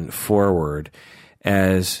and forward,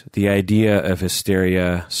 as the idea of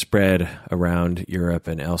hysteria spread around Europe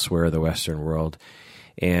and elsewhere the Western world,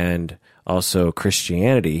 and also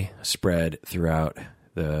Christianity spread throughout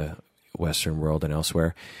the Western world and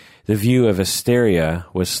elsewhere, the view of hysteria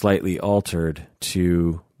was slightly altered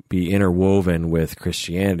to be interwoven with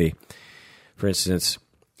Christianity. For instance,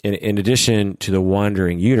 in addition to the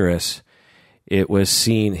wandering uterus,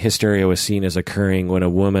 hysteria was seen as occurring when a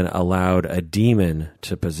woman allowed a demon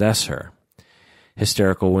to possess her.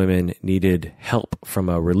 Hysterical women needed help from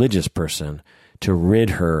a religious person to rid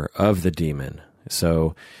her of the demon.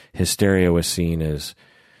 So hysteria was seen as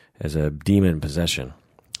a demon possession.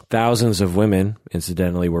 Thousands of women,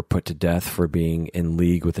 incidentally, were put to death for being in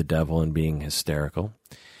league with the devil and being hysterical.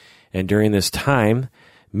 And during this time,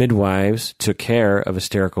 midwives took care of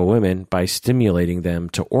hysterical women by stimulating them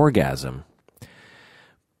to orgasm.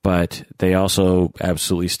 But they also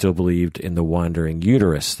absolutely still believed in the wandering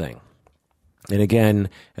uterus thing. And again,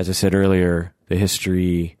 as I said earlier, the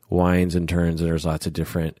history winds and turns, and there's lots of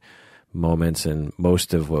different moments, and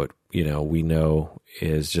most of what we know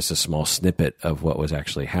is just a small snippet of what was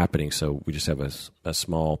actually happening. So we just have a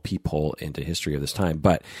small peephole into history of this time.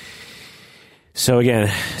 But so again,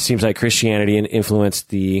 it seems like Christianity influenced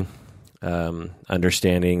the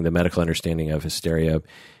understanding, the medical understanding of hysteria,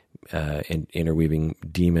 and interweaving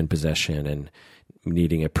demon possession and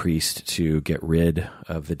needing a priest to get rid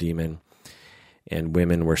of the demon. And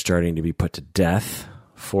women were starting to be put to death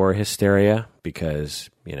for hysteria because,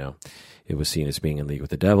 it was seen as being in league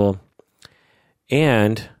with the devil.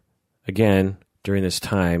 And again, during this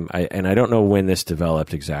time, I don't know when this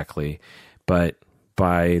developed exactly, but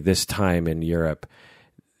by this time in Europe,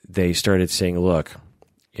 they started saying, look,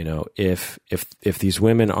 if these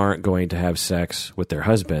women aren't going to have sex with their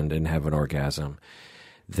husband and have an orgasm,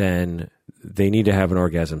 then they need to have an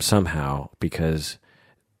orgasm somehow, because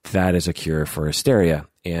that is a cure for hysteria.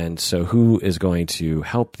 And so who is going to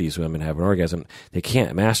help these women have an orgasm? They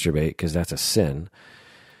can't masturbate because that's a sin.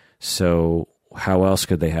 So how else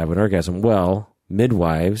could they have an orgasm? Well,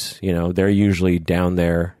 midwives, they're usually down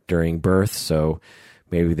there during birth, so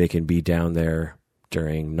maybe they can be down there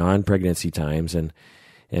during non-pregnancy times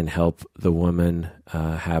and help the woman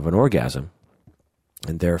have an orgasm.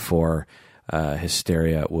 And therefore,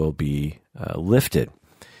 hysteria will be lifted.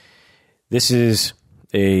 This is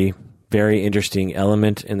a very interesting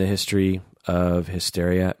element in the history of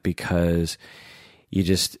hysteria, because you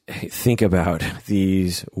just think about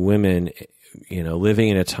these women, living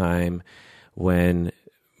in a time when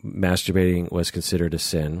masturbating was considered a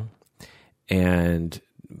sin, and,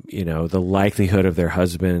 the likelihood of their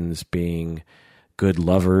husbands being good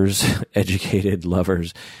lovers, educated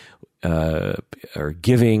lovers, or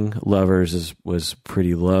giving lovers was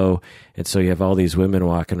pretty low. And so you have all these women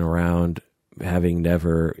walking around having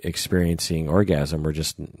never experiencing orgasm, or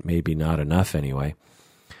just maybe not enough anyway.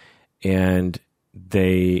 And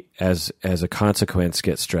they, as a consequence,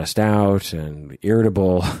 get stressed out and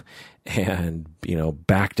irritable and,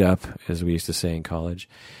 backed up, as we used to say in college.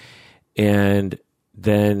 And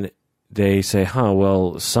then they say,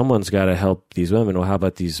 well, someone's got to help these women. Well, how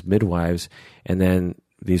about these midwives? And then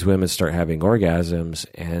these women start having orgasms,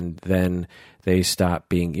 and then they stop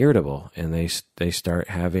being irritable, and they start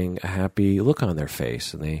having a happy look on their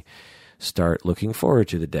face, and they start looking forward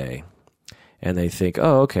to the day. And they think,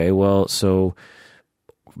 oh, okay, well, so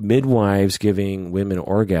midwives giving women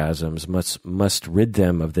orgasms must rid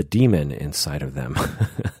them of the demon inside of them,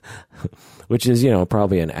 which is,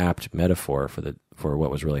 probably an apt metaphor for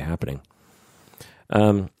what was really happening.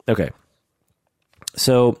 Okay.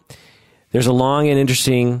 So there's a long and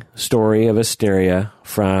interesting story of hysteria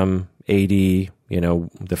from AD,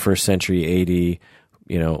 the first century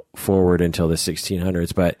AD, forward until the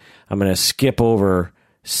 1600s. But I'm going to skip over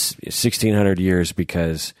 1600 years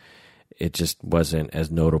because it just wasn't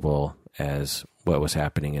as notable as what was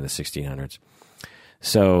happening in the 1600s.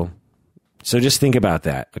 So just think about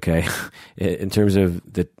that, okay? In terms of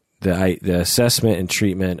the assessment and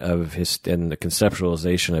treatment of and the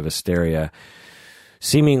conceptualization of hysteria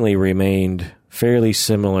seemingly remained fairly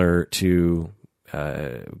similar to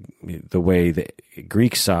the way the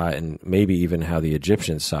Greeks saw it, and maybe even how the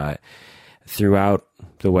Egyptians saw it throughout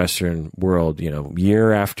the Western world.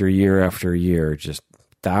 Year after year after year, just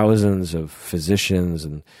thousands of physicians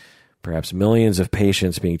and perhaps millions of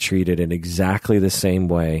patients being treated in exactly the same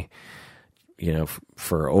way,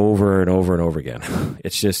 for over and over and over again.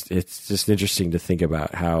 It's just interesting to think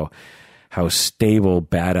about how stable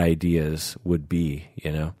bad ideas would be,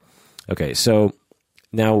 Okay, so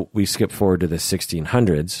now we skip forward to the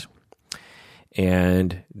 1600s,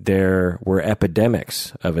 and there were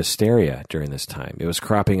epidemics of hysteria during this time. It was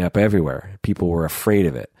cropping up everywhere. People were afraid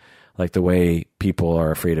of it, like the way people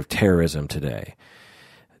are afraid of terrorism today.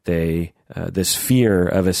 This fear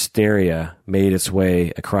of hysteria made its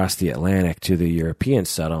way across the Atlantic to the European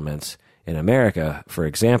settlements in America. For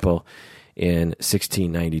example, in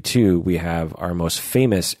 1692, we have our most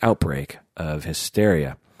famous outbreak of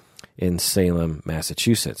hysteria in Salem,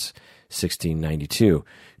 Massachusetts, 1692.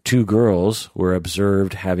 2 girls were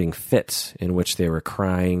observed having fits in which they were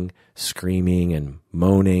crying, screaming, and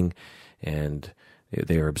moaning, and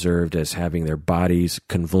they were observed as having their bodies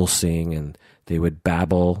convulsing, and they would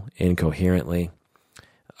babble incoherently.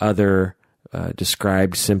 Other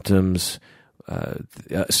described symptoms.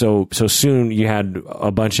 So soon you had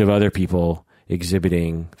a bunch of other people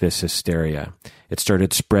exhibiting this hysteria. It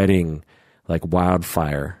started spreading like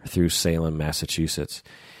wildfire through Salem, Massachusetts.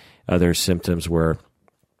 Other symptoms were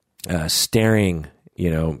staring,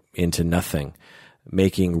 into nothing,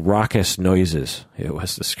 making raucous noises. It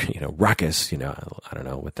was this, raucous, I don't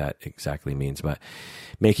know what that exactly means, but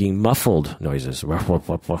making muffled noises,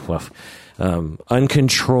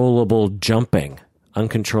 uncontrollable jumping.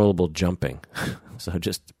 So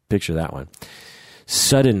just picture that one.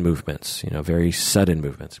 Sudden movements, very sudden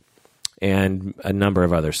movements, and a number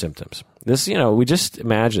of other symptoms. This, we just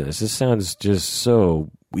imagine this. This sounds just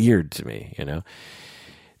so weird to me,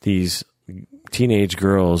 These teenage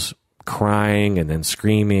girls crying and then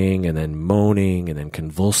screaming and then moaning and then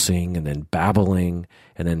convulsing and then babbling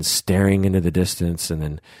and then staring into the distance and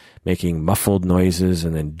then making muffled noises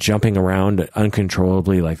and then jumping around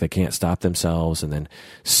uncontrollably like they can't stop themselves, and then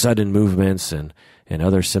sudden movements and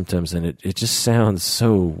other symptoms. And it just sounds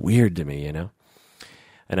so weird to me,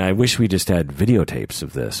 And I wish we just had videotapes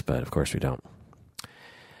of this, but of course we don't.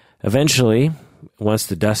 Eventually, once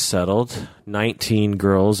the dust settled, 19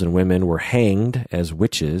 girls and women were hanged as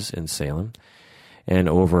witches in Salem, and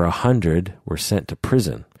over 100 were sent to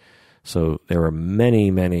prison. So there were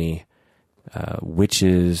many, many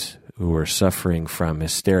witches who were suffering from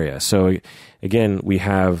hysteria. So again, we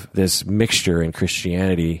have this mixture in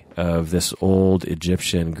Christianity of this old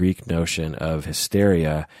Egyptian Greek notion of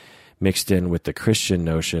hysteria mixed in with the Christian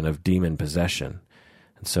notion of demon possession.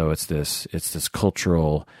 And so it's this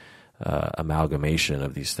cultural amalgamation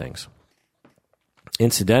of these things.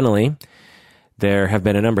 Incidentally, there have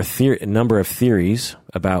been a number of theories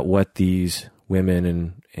about what these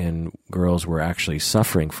women and girls were actually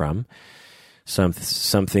suffering from. Some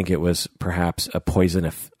think it was perhaps a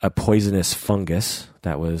poisonous fungus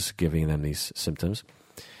that was giving them these symptoms.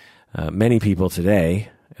 Many people today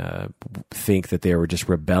think that they were just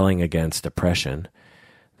rebelling against oppression,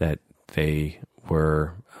 that they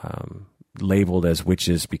were labeled as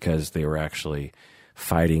witches because they were actually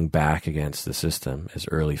fighting back against the system as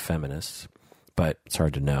early feminists, but it's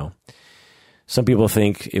hard to know. Some people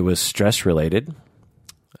think it was stress-related.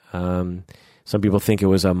 Some people think it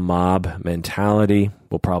was a mob mentality.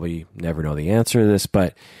 We'll probably never know the answer to this,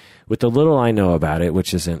 but with the little I know about it,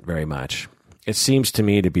 which isn't very much, it seems to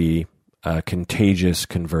me to be a contagious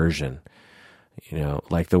conversion. You know,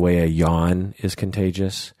 like the way a yawn is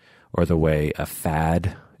contagious, or the way a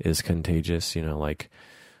fad is contagious, you know, like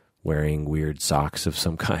wearing weird socks of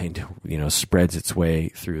some kind, you know, spreads its way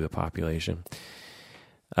through the population.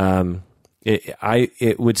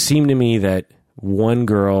 It would seem to me that one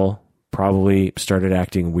girl probably started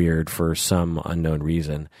acting weird for some unknown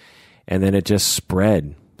reason, and then it just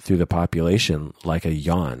spread through the population like a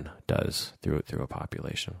yawn does through a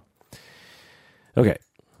population. Okay,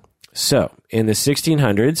 so in the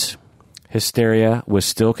 1600s, hysteria was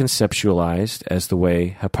still conceptualized as the way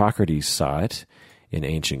Hippocrates saw it in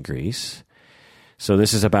ancient Greece. So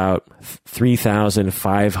this is about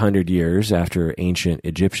 3,500 years after ancient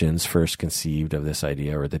Egyptians first conceived of this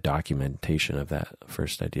idea, or the documentation of that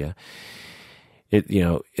first idea. In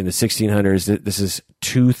the 1600s, this is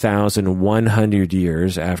 2,100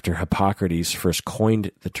 years after Hippocrates first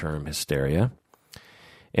coined the term hysteria.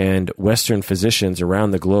 And Western physicians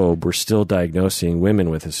around the globe were still diagnosing women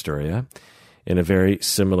with hysteria in a very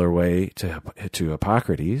similar way to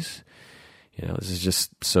Hippocrates. You know, this is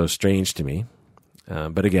just so strange to me.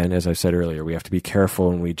 But again, as I said earlier, we have to be careful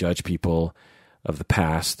when we judge people of the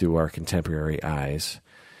past through our contemporary eyes.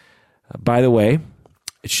 By the way,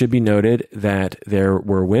 it should be noted that there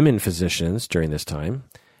were women physicians during this time,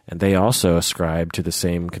 and they also ascribed to the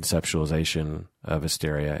same conceptualization of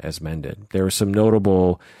hysteria as men did. There were some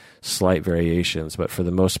notable slight variations, but for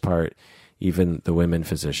the most part, even the women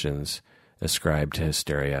physicians ascribed to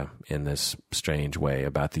hysteria in this strange way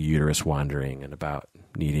about the uterus wandering and about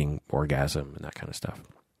needing orgasm and that kind of stuff.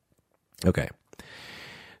 Okay.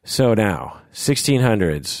 So now,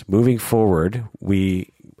 1600s, moving forward,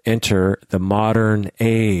 we enter the modern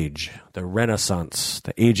age, the Renaissance,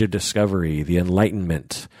 the age of discovery, the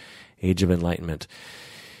Enlightenment, age of enlightenment.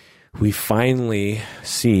 We finally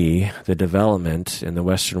see the development in the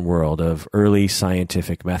Western world of early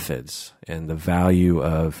scientific methods and the value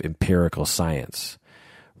of empirical science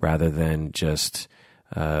rather than just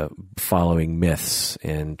following myths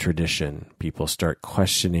and tradition. People start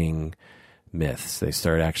questioning myths. They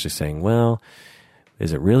start actually saying, well,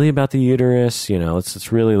 is it really about the uterus? You know,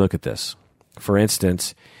 let's really look at this. For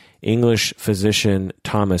instance, English physician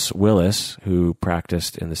Thomas Willis, who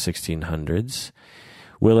practiced in the 1600s,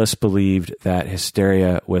 Willis believed that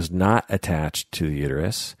hysteria was not attached to the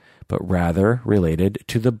uterus, but rather related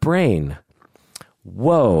to the brain.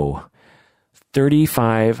 Whoa!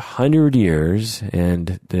 3,500 years,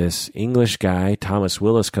 and this English guy, Thomas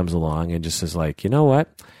Willis, comes along and just is like, you know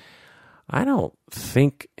what? I don't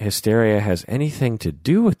think hysteria has anything to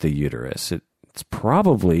do with the uterus. It's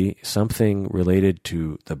probably something related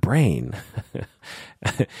to the brain.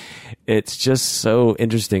 It's just so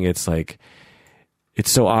interesting. It's like,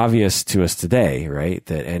 it's so obvious to us today, right,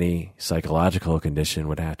 that any psychological condition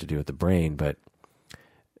would have to do with the brain, but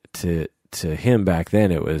to him back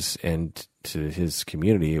then it was, and to his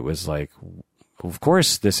community, it was like, of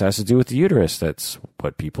course, this has to do with the uterus. That's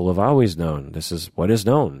what people have always known. This is what is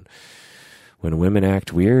known. When women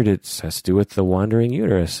act weird, it has to do with the wandering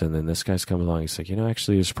uterus. And then this guy's come along. He's like,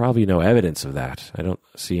 actually, there's probably no evidence of that. I don't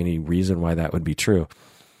see any reason why that would be true.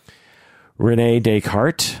 René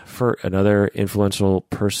Descartes, for another influential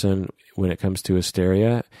person when it comes to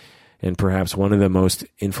hysteria, and perhaps one of the most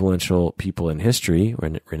influential people in history,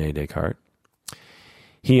 René Descartes,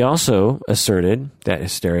 he also asserted that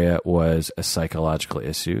hysteria was a psychological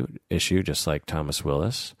issue, just like Thomas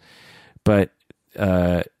Willis. But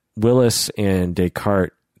Willis and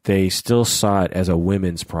Descartes, they still saw it as a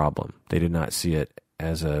women's problem. They did not see it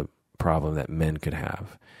as a problem that men could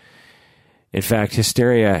have. In fact,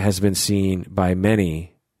 hysteria has been seen by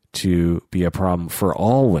many to be a problem for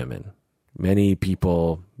all women. Many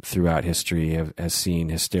people throughout history have seen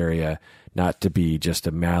hysteria not to be just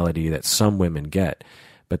a malady that some women get,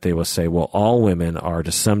 but they will say, well, all women are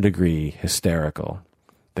to some degree hysterical.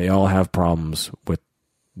 They all have problems with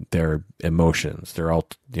their emotions. They're all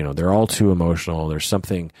too emotional. There's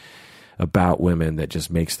something about women that just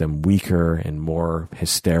makes them weaker and more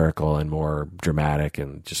hysterical and more dramatic,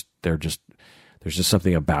 and there's just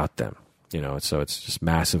something about them, so it's just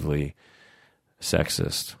massively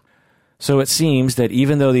sexist. So it seems that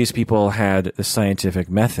even though these people had the scientific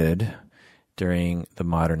method during the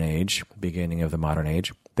modern age, beginning of the modern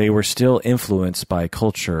age, they were still influenced by the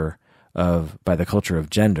culture of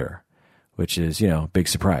gender, which is, big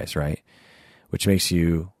surprise, right? Which makes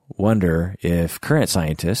you wonder if current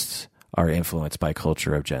scientists are influenced by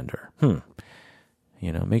culture of gender.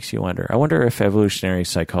 Makes you wonder. I wonder if evolutionary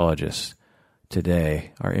psychologists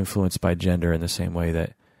today are influenced by gender in the same way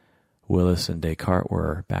that Willis and Descartes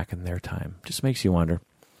were back in their time. Just makes you wonder.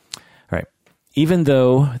 All right. Even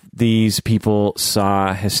though these people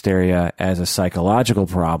saw hysteria as a psychological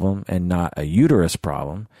problem and not a uterus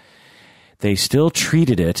problem, they still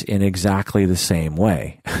treated it in exactly the same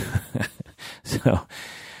way. So,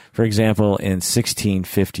 for example, in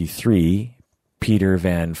 1653, Peter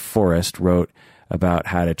Van Forest wrote about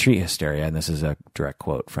how to treat hysteria, and this is a direct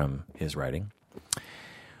quote from his writing.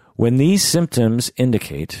 When these symptoms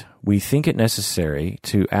indicate, we think it necessary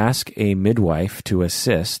to ask a midwife to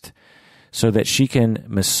assist so that she can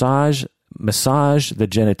massage the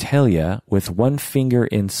genitalia with one finger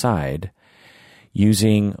inside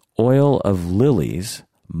using oil of lilies,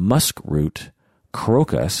 musk root,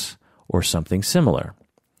 crocus, or something similar.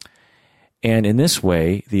 And in this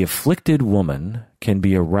way, the afflicted woman can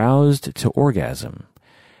be aroused to orgasm.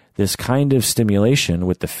 This kind of stimulation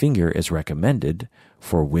with the finger is recommended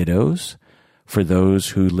for widows, for those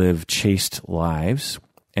who live chaste lives,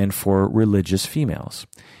 and for religious females.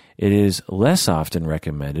 It is less often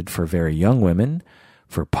recommended for very young women,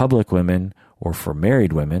 for public women, or for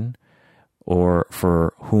married women, or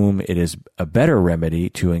for whom it is a better remedy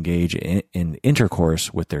to engage in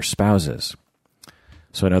intercourse with their spouses.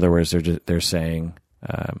 So in other words, they're saying,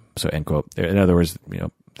 so end quote. In other words,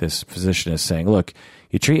 this physician is saying, look,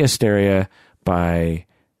 you treat hysteria by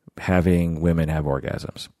having women have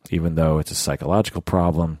orgasms. Even though it's a psychological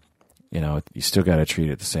problem, you still got to treat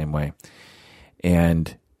it the same way.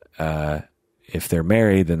 And if they're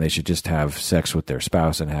married, then they should just have sex with their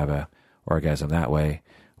spouse and have a orgasm that way,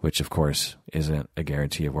 which of course isn't a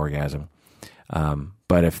guarantee of orgasm.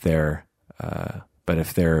 But if they're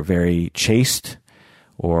very chaste,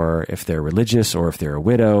 or if they're religious, or if they're a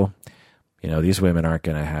widow, these women aren't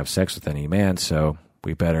going to have sex with any man, so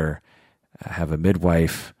we better have a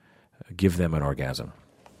midwife give them an orgasm.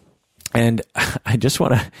 And I just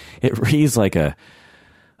want to, it reads like a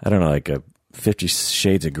 50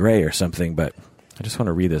 Shades of Grey or something, but I just want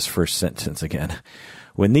to read this first sentence again.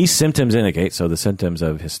 When these symptoms indicate, so the symptoms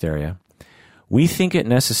of hysteria, we think it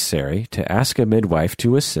necessary to ask a midwife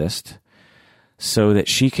to assist so that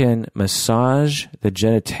she can massage the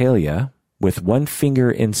genitalia with one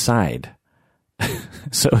finger inside.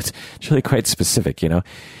 So it's really quite specific, You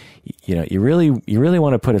really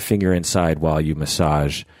want to put a finger inside while you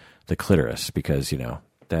massage the clitoris, because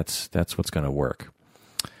that's what's going to work.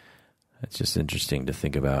 It's just interesting to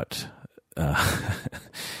think about.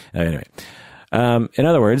 Anyway, in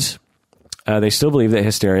other words, they still believe that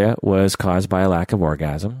hysteria was caused by a lack of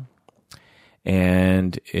orgasm.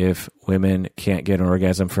 And if women can't get an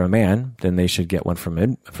orgasm from a man, then they should get one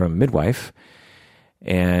from a midwife.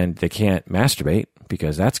 And they can't masturbate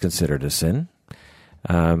because that's considered a sin.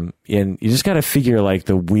 And you just got to figure like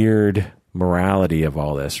the weird morality of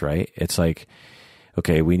all this, right? It's like,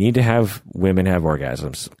 okay, we need to have women have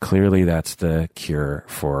orgasms. Clearly that's the cure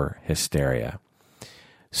for hysteria.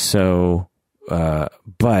 So,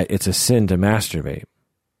 but it's a sin to masturbate.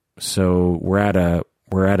 So we're at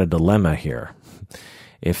a dilemma here.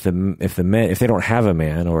 If they don't have a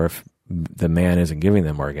man, or if the man isn't giving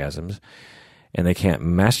them orgasms and they can't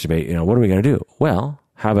masturbate, what are we going to do? Well,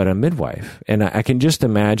 how about a midwife? And I can just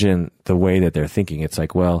imagine the way that they're thinking. It's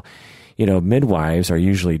like, well, midwives are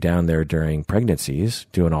usually down there during pregnancies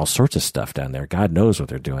doing all sorts of stuff down there. God knows what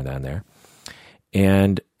they're doing down there.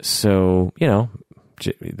 And so,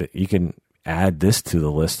 you can add this to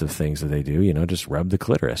the list of things that they do, just rub the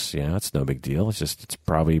clitoris, it's no big deal. It's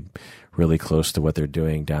probably really close to what they're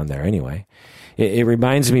doing down there anyway. It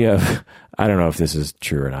reminds me of, I don't know if this is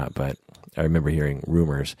true or not, but I remember hearing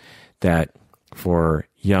rumors that for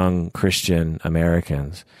young Christian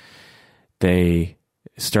Americans, they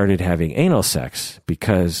started having anal sex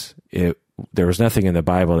because there was nothing in the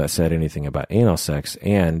Bible that said anything about anal sex,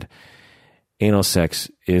 and anal sex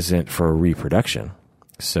isn't for reproduction.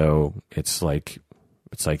 So it's like,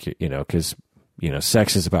 because,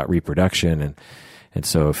 sex is about reproduction. And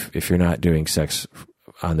so if you're not doing sex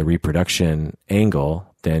on the reproduction angle,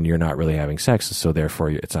 then you're not really having sex. So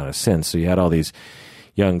therefore it's not a sin. So you had all these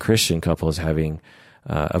young Christian couples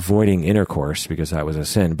avoiding intercourse because that was a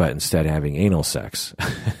sin, but instead having anal sex.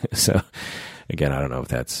 So again, I don't know if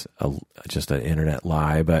that's just an internet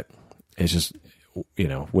lie, but it's just,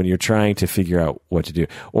 when you're trying to figure out what to do,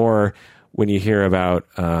 or when you hear about,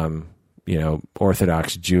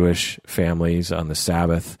 Orthodox Jewish families on the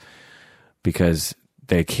Sabbath, because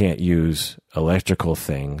they can't use electrical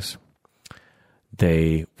things,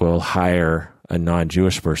 they will hire a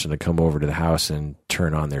non-Jewish person to come over to the house and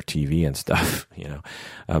turn on their TV and stuff.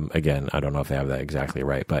 Again, I don't know if they have that exactly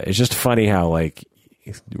right, but it's just funny how like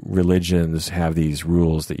religions have these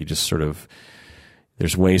rules that you just sort of,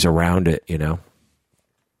 there's ways around it,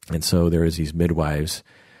 And so there is these midwives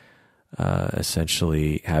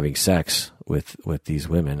essentially having sex with these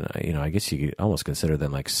women. I guess you could almost consider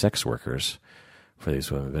them like sex workers for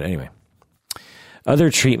these women. But anyway,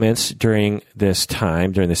 other treatments during this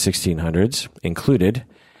time, during the 1600s, included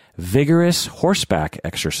vigorous horseback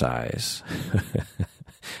exercise.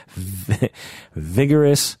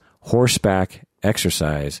 Vigorous horseback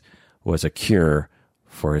exercise was a cure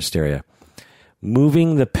for hysteria.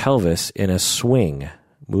 Moving the pelvis in a swing,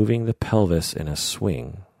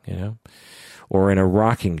 or in a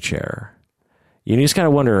rocking chair. You just kind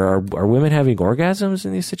of wonder, are women having orgasms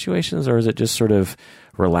in these situations, or is it just sort of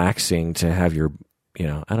relaxing to have your,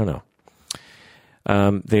 I don't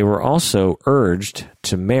know. They were also urged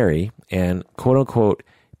to marry and, quote unquote,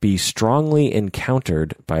 be strongly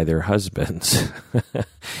encountered by their husbands.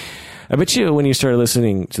 I bet you when you started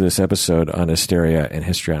listening to this episode on hysteria and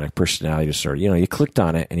histrionic personality disorder, you clicked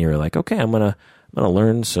on it and you were like, okay, I'm gonna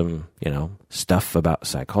learn some, stuff about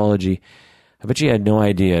psychology. I bet you had no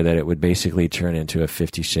idea that it would basically turn into a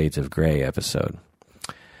 50 Shades of Grey episode.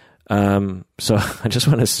 So I just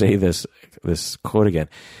want to say this quote again.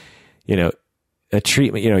 A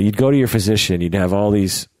treatment, you'd go to your physician, you'd have all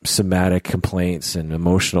these somatic complaints and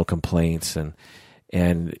emotional complaints,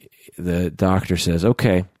 and the doctor says,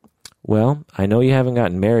 okay, well, I know you haven't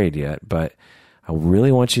gotten married yet, but I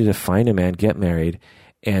really want you to find a man, get married,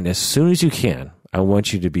 and as soon as you can, I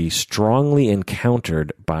want you to be strongly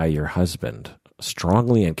encountered by your husband.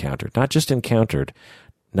 Strongly encountered. Not just encountered,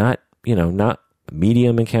 not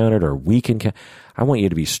medium encountered or weak encountered. I want you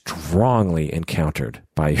to be strongly encountered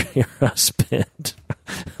by your husband.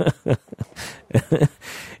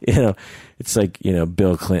 It's like,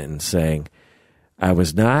 Bill Clinton saying, I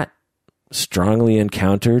was not strongly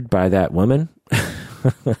encountered by that woman.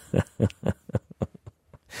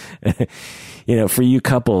 For you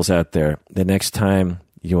couples out there, the next time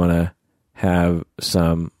you want to have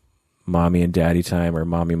some mommy and daddy time, or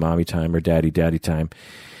mommy time, or daddy time,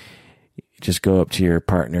 just go up to your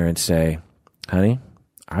partner and say, honey,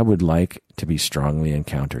 I would like to be strongly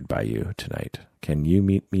encountered by you tonight. Can you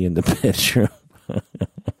meet me in the bedroom?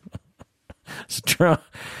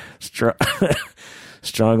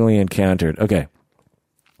 Strongly encountered. Okay.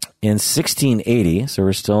 In 1680, so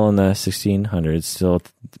we're still in the 1600s, still at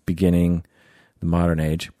the beginning, the modern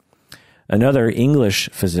age, another English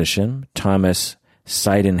physician, Thomas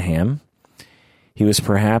Sydenham, he was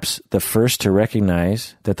perhaps the first to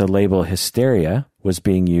recognize that the label hysteria was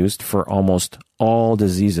being used for almost all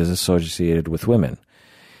diseases associated with women.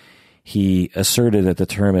 He asserted that the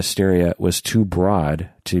term hysteria was too broad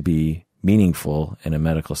to be meaningful in a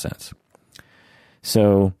medical sense.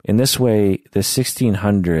 So in this way, the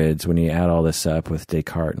 1600s, when you add all this up with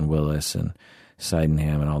Descartes and Willis and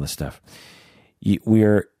Sydenham and all this stuff,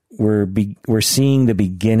 we're seeing the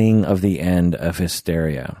beginning of the end of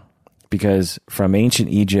hysteria. Because from ancient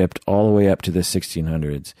Egypt all the way up to the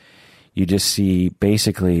 1600s, you just see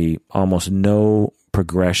basically almost no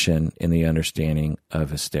progression in the understanding of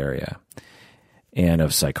hysteria and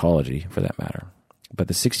of psychology, for that matter. But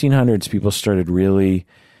the 1600s, people started really,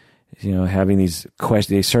 having these questions.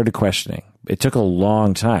 They started questioning. It took a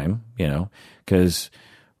long time, because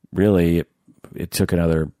really it took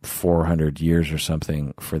another 400 years or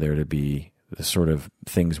something for there to be the sort of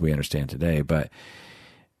things we understand today. But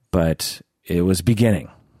it was beginning.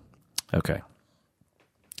 Okay.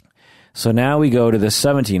 So now we go to the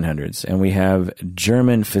 1700s, and we have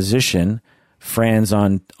German physician Franz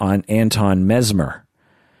Anton Mesmer.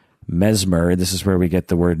 Mesmer, this is where we get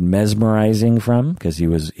the word mesmerizing from, because he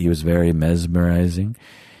was very mesmerizing.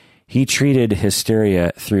 He treated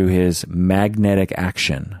hysteria through his magnetic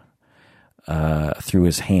action, through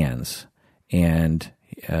his hands, and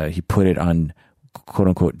he put it on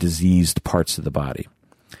quote-unquote diseased parts of the body.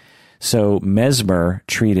 So Mesmer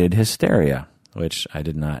treated hysteria, which I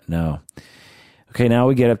did not know. Okay, now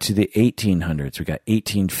we get up to the 1800s. We got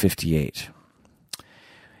 1858.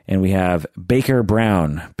 And we have Baker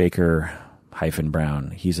Brown,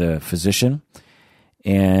 Baker-Brown. He's a physician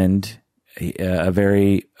and a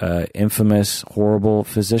very infamous, horrible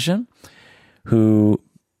physician who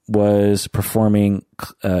was performing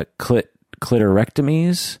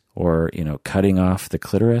clitorectomies, or, cutting off the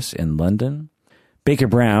clitoris in London. Baker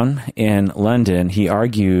Brown in London, he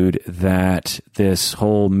argued that this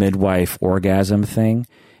whole midwife orgasm thing,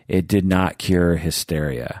 it did not cure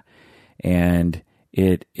hysteria. And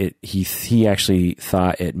he actually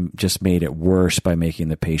thought it just made it worse by making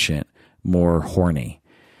the patient more horny.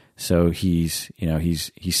 So he's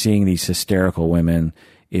seeing these hysterical women,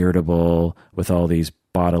 irritable with all these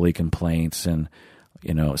bodily complaints and,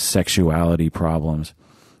 sexuality problems.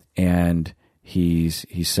 And he's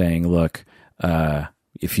saying, look,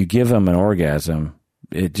 if you give them an orgasm,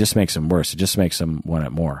 it just makes them worse. It just makes them want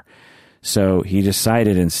it more. So he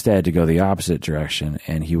decided instead to go the opposite direction,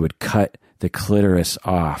 and he would cut the clitoris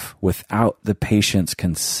off without the patient's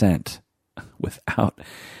consent. Without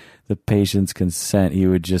the patient's consent, he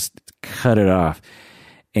would just cut it off.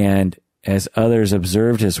 And as others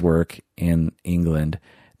observed his work in England,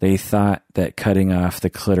 they thought that cutting off the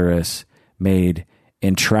clitoris made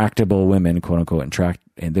intractable women, quote unquote,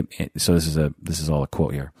 so this is all a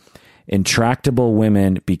quote here. Intractable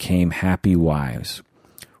women became happy wives.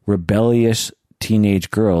 Rebellious teenage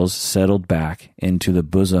girls settled back into the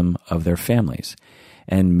bosom of their families,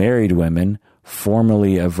 and married women,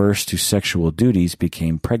 formerly averse to sexual duties,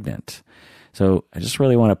 became pregnant. So I just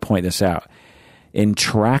really want to point this out.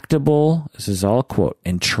 This is all a quote,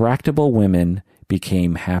 intractable women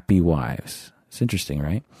became happy wives. It's interesting,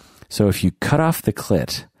 right? So if you cut off the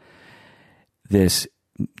clit, this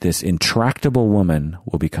intractable woman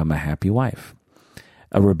will become a happy wife.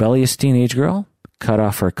 A rebellious teenage girl, cut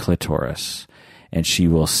off her clitoris, and she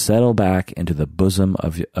will settle back into the bosom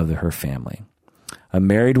of her family. A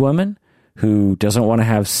married woman who doesn't want to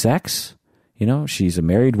have sex, she's a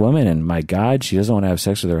married woman, and my God, she doesn't want to have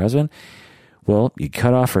sex with her husband. Well, you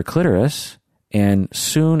cut off her clitoris, and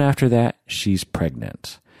soon after that, she's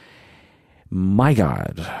pregnant. My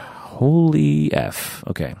God, holy F.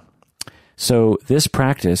 Okay. So this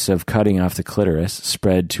practice of cutting off the clitoris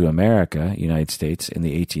spread to America, United States, in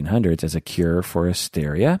the 1800s as a cure for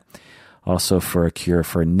hysteria, also for a cure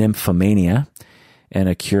for nymphomania, and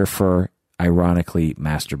a cure for, ironically,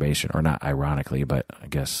 masturbation. Or not ironically, but I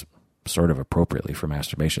guess sort of appropriately for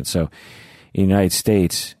masturbation. So in the United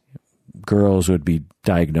States, girls would be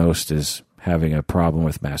diagnosed as having a problem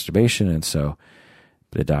with masturbation, and so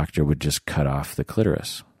the doctor would just cut off the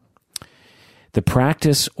clitoris. The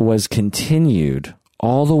practice was continued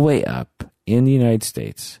all the way up in the United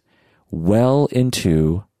States, well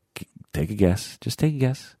into, take a guess, just take a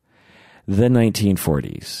guess, the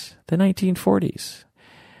 1940s. The 1940s.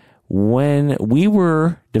 When we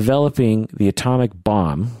were developing the atomic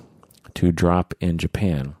bomb to drop in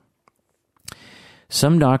Japan,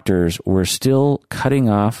 some doctors were still cutting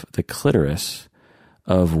off the clitoris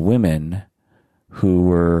of women who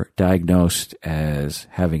were diagnosed as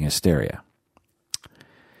having hysteria.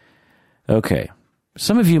 Okay,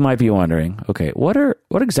 some of you might be wondering, okay,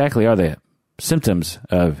 what exactly are the symptoms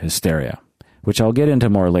of hysteria? Which I'll get into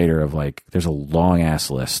more later of, like, there's a long ass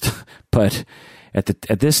list. But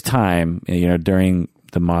at this time, during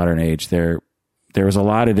the modern age, there was a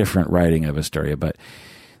lot of different writing of hysteria, but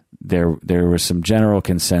there was some general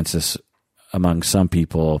consensus among some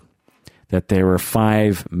people that there were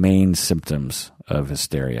 5 main symptoms of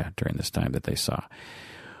hysteria during this time that they saw.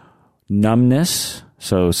 Numbness,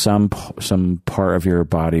 so some part of your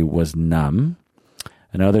body was numb.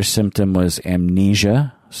 Another symptom was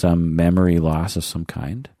amnesia, some memory loss of some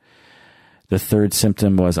kind. The third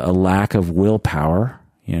symptom was a lack of willpower.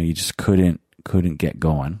 You just couldn't get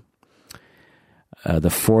going. The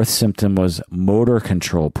fourth symptom was motor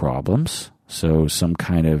control problems. So some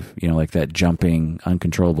kind of, like that jumping,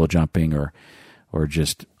 uncontrollable jumping, or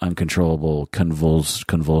just uncontrollable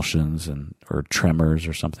convulsions or tremors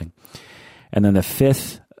or something. And then the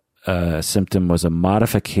fifth symptom was a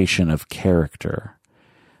modification of character.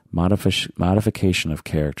 Modification of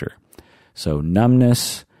character. So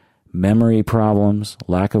numbness, memory problems,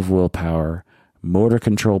 lack of willpower, motor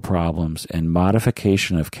control problems, and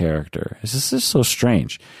modification of character. This is so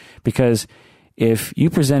strange because if you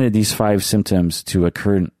presented these 5 symptoms to a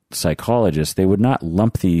current psychologist, they would not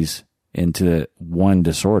lump these into one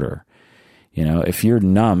disorder. You know, if you're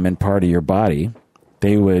numb in part of your body,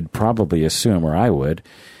 they would probably assume, or I would,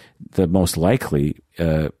 the most likely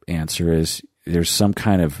answer is there's some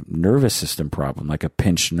kind of nervous system problem, like a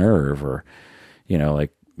pinched nerve, or, you know,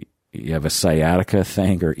 like you have a sciatica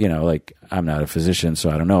thing, or, you know, like, I'm not a physician, so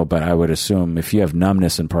I don't know, but I would assume if you have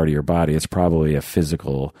numbness in part of your body, it's probably a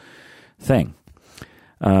physical thing.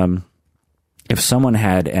 If someone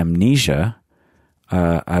had amnesia,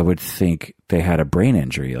 I would think they had a brain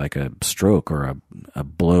injury, like a stroke or a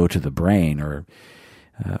blow to the brain, or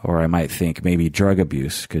I might think maybe drug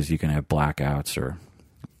abuse, because you can have blackouts or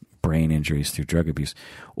brain injuries through drug abuse.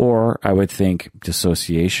 Or I would think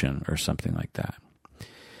dissociation or something like that.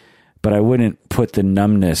 But I wouldn't put the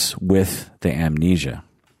numbness with the amnesia.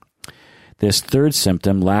 This third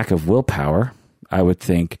symptom, lack of willpower, I would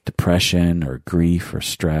think depression or grief or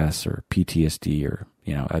stress or PTSD, or,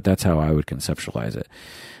 you know, that's how I would conceptualize it.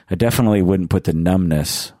 I definitely wouldn't put the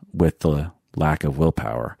numbness with the lack of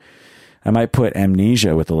willpower. I might put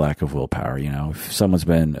amnesia with the lack of willpower. You know, if someone's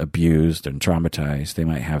been abused and traumatized, they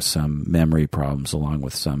might have some memory problems along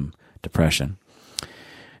with some depression.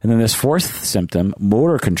 And then this fourth symptom,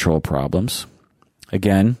 motor control problems.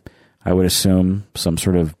 Again, I would assume some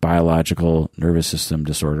sort of biological nervous system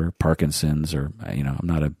disorder, Parkinson's, or, you know, I'm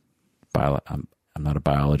not a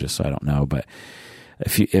biologist, so I don't know. But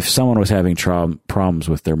if someone was having problems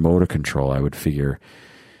with their motor control, I would figure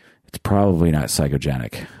it's probably not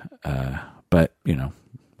psychogenic. But, you know,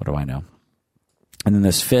 what do I know? And then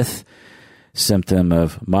this fifth symptom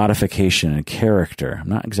of modification in character. I'm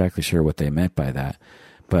not exactly sure what they meant by that,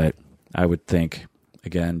 but I would think,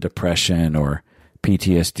 again, depression or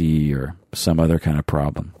PTSD or some other kind of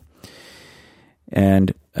problem.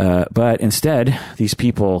 And but instead, these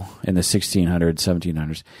people in the 1600s,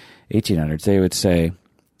 1700s, 1800s, they would say,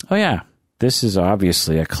 oh yeah, this is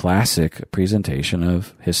obviously a classic presentation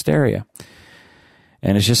of hysteria.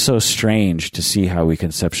 And it's just so strange to see how we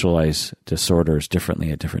conceptualize disorders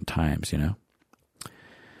differently at different times, you know?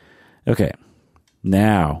 Okay,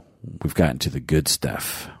 now we've gotten to the good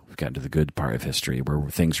stuff. We've gotten to the good part of history where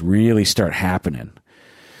things really start happening.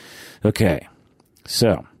 Okay,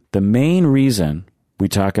 so the main reason we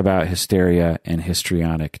talk about hysteria and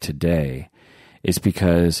histrionic today is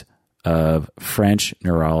because of French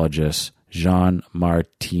neurologist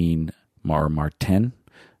Martin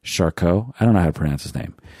Charcot. I don't know how to pronounce his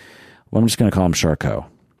name. Well, I'm just going to call him Charcot.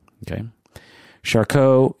 Okay.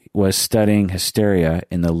 Charcot was studying hysteria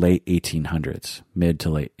in the late 1800s, mid to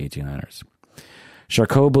late 1800s.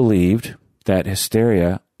 Charcot believed that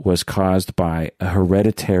hysteria was caused by a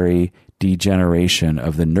hereditary degeneration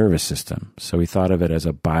of the nervous system. So he thought of it as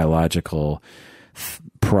a biological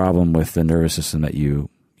problem with the nervous system that you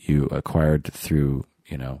acquired through,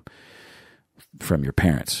 you know, from your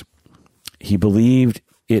parents. He believed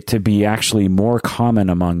it to be actually more common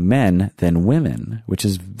among men than women, which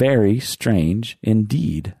is very strange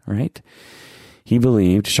indeed, right?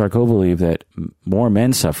 Charcot believed that more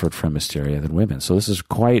men suffered from hysteria than women. So this is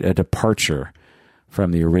quite a departure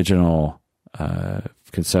from the original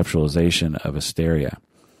conceptualization of hysteria.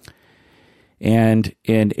 And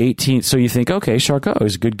so you think, okay, Charcot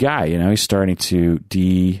is a good guy. You know, he's starting to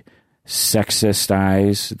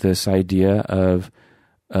de-sexistize this idea of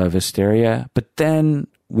hysteria. But then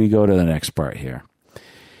we go to the next part here.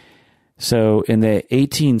 So in the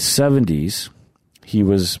 1870s, he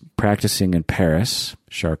was practicing in Paris,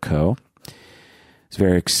 Charcot. It's a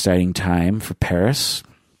very exciting time for Paris.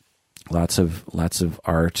 Lots of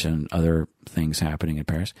art and other things happening in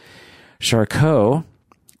Paris. Charcot,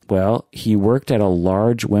 well, he worked at a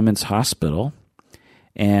large women's hospital,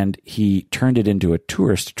 and he turned it into a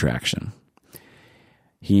tourist attraction.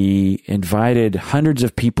 He invited hundreds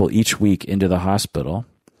of people each week into the hospital,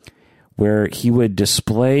 where he would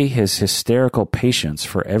display his hysterical patients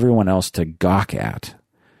for everyone else to gawk at.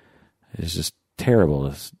 It's just terrible.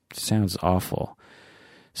 It sounds awful.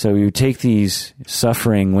 So he would take these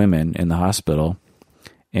suffering women in the hospital,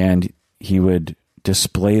 and he would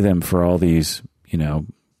display them for all these, you know,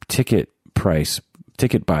 ticket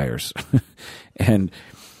buyers, and,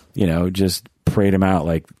 you know, just parade them out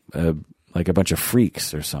like a bunch of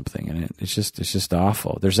freaks or something. And it's just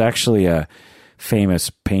awful. There's actually a famous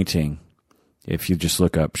painting. If you just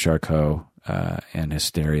look up Charcot and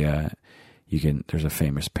hysteria, there's a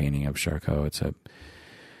famous painting of Charcot.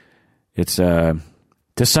 It's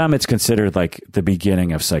to some, it's considered like the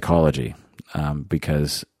beginning of psychology,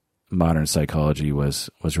 because modern psychology was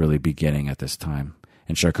really beginning at this time,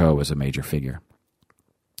 and Charcot was a major figure.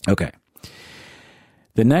 Okay.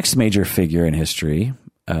 The next major figure in history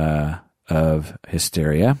of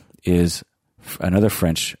hysteria is another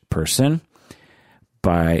French person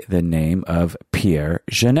by the name of Pierre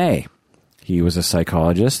Janet. He was a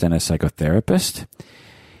psychologist and a psychotherapist.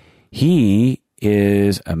 He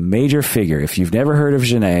is a major figure. If you've never heard of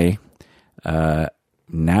Janet, now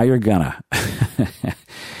you're gonna.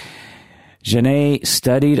 Janet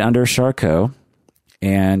studied under Charcot,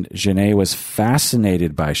 and Janet was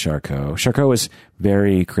fascinated by Charcot. Charcot was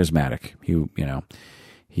very charismatic.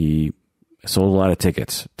 He sold a lot of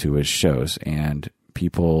tickets to his shows, and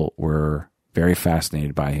people were very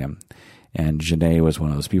fascinated by him. And Janet was one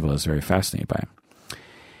of those people that was very fascinated by him.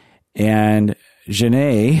 And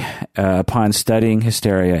Janet, upon studying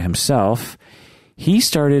hysteria himself, he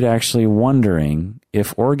started actually wondering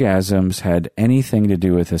if orgasms had anything to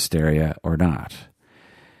do with hysteria or not.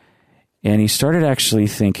 And he started actually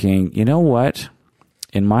thinking, you know what?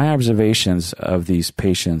 In my observations of these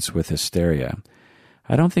patients with hysteria,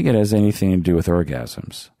 I don't think it has anything to do with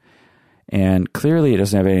orgasms. And clearly it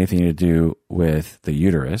doesn't have anything to do with the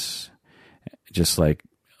uterus, just like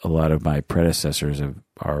a lot of my predecessors have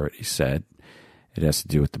already said. It has to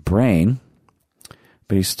do with the brain.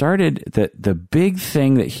 But he started the big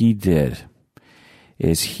thing that he did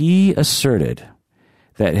is he asserted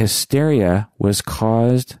that hysteria was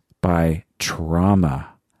caused by trauma.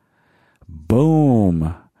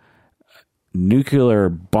 Boom. Nuclear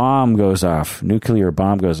bomb goes off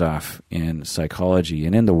in psychology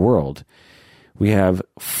and in the world. We have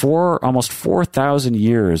almost 4,000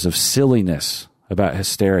 years of silliness about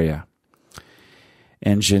hysteria.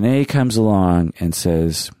 And Janet comes along and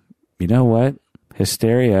says, you know what?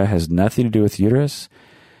 Hysteria has nothing to do with uterus,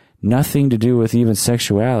 nothing to do with even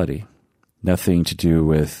sexuality, nothing to do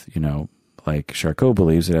with, like Charcot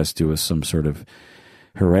believes it has to do with some sort of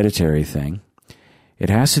hereditary thing. It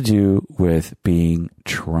has to do with being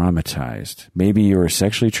traumatized. Maybe you were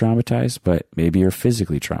sexually traumatized, but maybe you're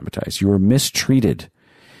physically traumatized. You were mistreated,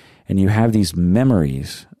 and you have these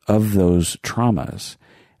memories of those traumas,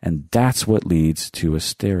 and that's what leads to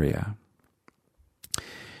hysteria.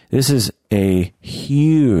 This is a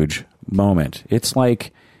huge moment. It's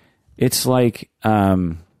like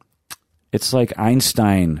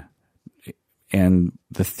Einstein and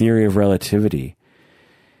the theory of relativity.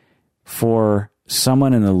 For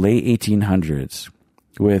someone in the late 1800s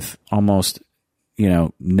with almost,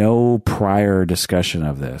 no prior discussion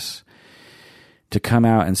of this, to come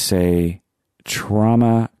out and say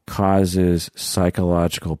trauma causes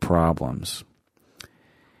psychological problems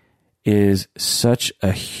is such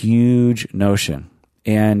a huge notion.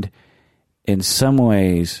 And in some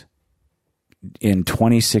ways, in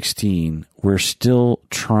 2016, we're still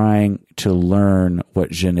trying to learn what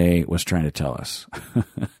Janet was trying to tell us.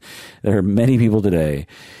 There are many people today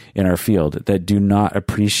in our field that do not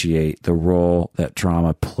appreciate the role that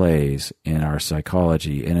trauma plays in our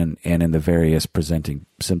psychology and in the various presenting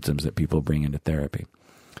symptoms that people bring into therapy.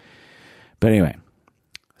 But anyway,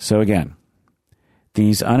 so again,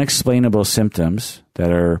 these unexplainable symptoms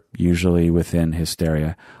that are usually within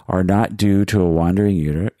hysteria are not due to a wandering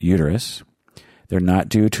uterus. They're not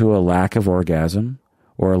due to a lack of orgasm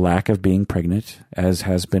or a lack of being pregnant, as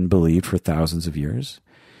has been believed for thousands of years.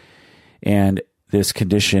 And this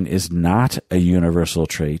condition is not a universal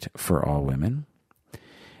trait for all women.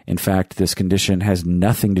 In fact, this condition has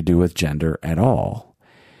nothing to do with gender at all.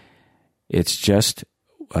 It's just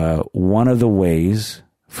one of the ways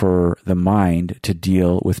for the mind to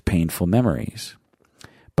deal with painful memories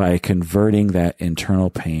by converting that internal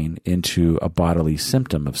pain into a bodily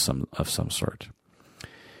symptom of some sort.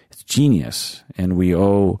 It's genius, and we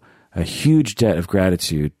owe a huge debt of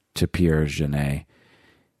gratitude to Pierre Janet.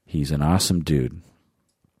 He's an awesome dude.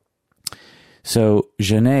 So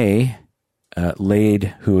Janet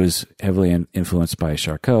who was heavily influenced by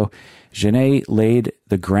Charcot, Janet laid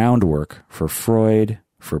the groundwork for Freud,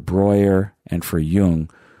 for Breuer, and for Jung,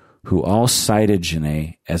 who all cited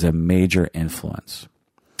Janet as a major influence.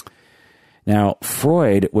 Now,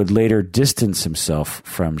 Freud would later distance himself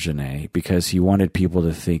from Janet because he wanted people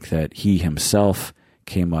to think that he himself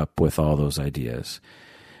came up with all those ideas.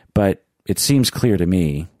 But it seems clear to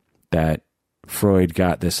me that Freud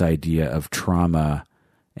got this idea of trauma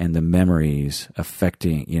and the memories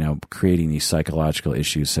affecting, creating these psychological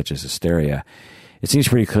issues such as hysteria. It seems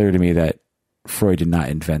pretty clear to me that Freud did not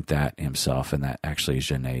invent that himself, and that actually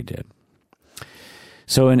Janet did.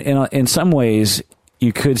 So in some ways,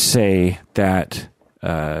 you could say that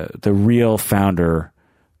the real founder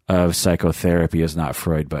of psychotherapy is not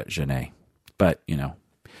Freud, but Janet. But,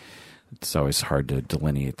 It's always hard to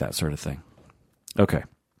delineate that sort of thing. Okay.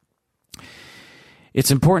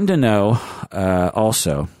 It's important to know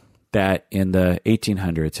also that in the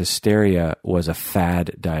 1800s, hysteria was a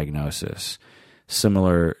fad diagnosis,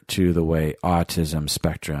 similar to the way autism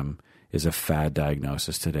spectrum is a fad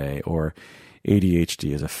diagnosis today, or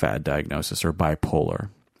ADHD is a fad diagnosis, or bipolar.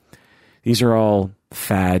 These are all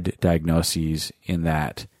fad diagnoses in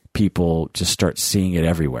that people just start seeing it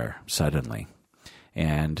everywhere suddenly.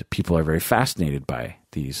 And people are very fascinated by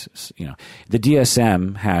these. The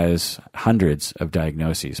DSM has hundreds of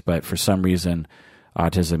diagnoses, but for some reason,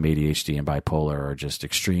 autism, ADHD, and bipolar are just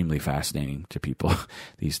extremely fascinating to people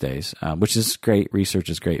these days, which is great. Research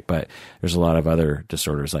is great, but there's a lot of other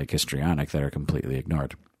disorders like histrionic that are completely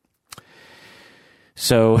ignored.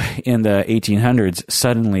 So in the 1800s,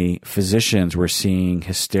 suddenly physicians were seeing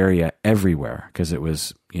hysteria everywhere because it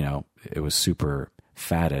was super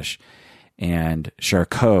faddish. And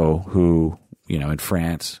Charcot, who, in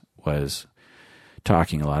France was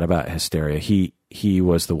talking a lot about hysteria, he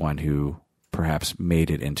was the one who perhaps made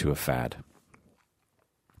it into a fad.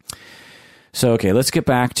 So, okay, let's get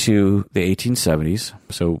back to the 1870s.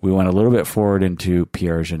 So we went a little bit forward into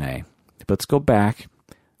Pierre Genet. Let's go back.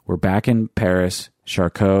 We're back in Paris.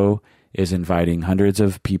 Charcot is inviting hundreds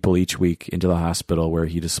of people each week into the hospital where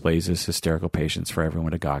he displays his hysterical patients for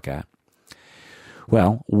everyone to gawk at.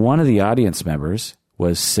 Well, one of the audience members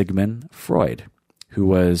was Sigmund Freud, who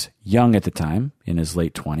was young at the time, in his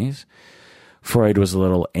late 20s. Freud was a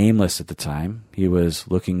little aimless at the time. He was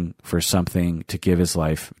looking for something to give his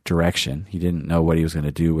life direction. He didn't know what he was going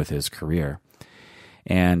to do with his career.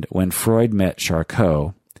 And when Freud met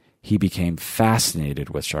Charcot, he became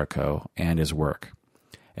fascinated with Charcot and his work.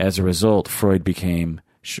 As a result, Freud became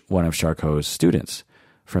one of Charcot's students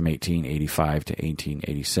from 1885 to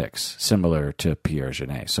 1886, similar to Pierre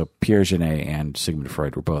Genet. So Pierre Genet and Sigmund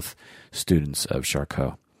Freud were both students of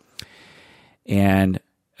Charcot. And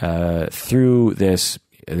through this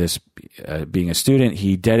being a student,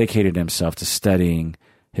 he dedicated himself to studying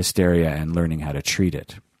hysteria and learning how to treat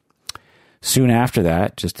it. Soon after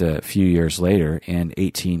that, just a few years later, in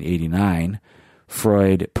 1889,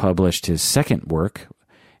 Freud published his second work,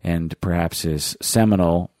 and perhaps his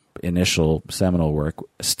initial seminal work,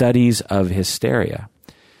 Studies of Hysteria.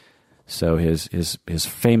 So his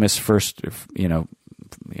famous first,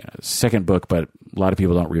 second book, but a lot of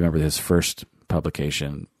people don't remember his first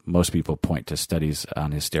publication. Most people point to Studies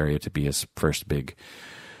on Hysteria to be his first big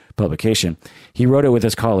publication. He wrote it with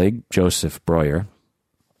his colleague, Joseph Breuer.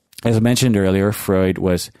 As I mentioned earlier, Freud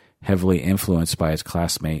was heavily influenced by his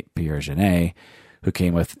classmate, Pierre Genet, who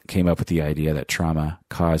came up with the idea that trauma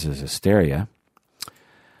causes hysteria.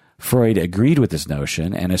 Freud agreed with this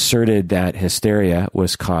notion and asserted that hysteria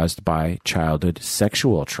was caused by childhood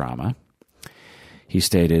sexual trauma. He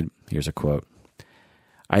stated, here's a quote,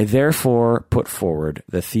 "I therefore put forward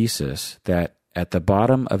the thesis that at the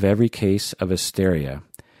bottom of every case of hysteria,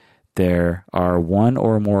 there are one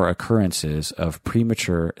or more occurrences of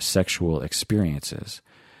premature sexual experiences,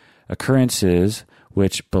 occurrences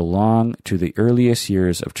which belong to the earliest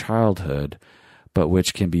years of childhood, but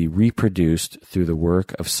which can be reproduced through the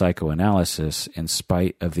work of psychoanalysis in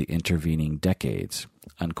spite of the intervening decades,"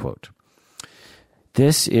 unquote.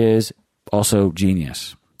 This is also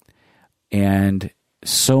genius. And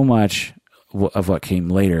so much of what came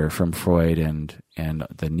later from Freud and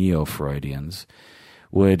the neo-Freudians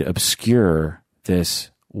would obscure this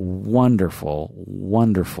wonderful,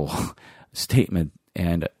 wonderful statement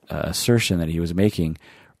and assertion that he was making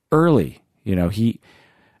early. He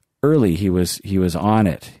was on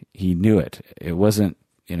it. He knew it. It wasn't,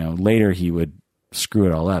 later he would screw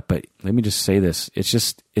it all up. But let me just say this.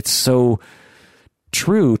 It's so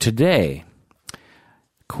true today.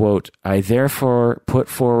 Quote, "I therefore put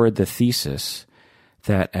forward the thesis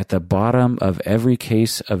that at the bottom of every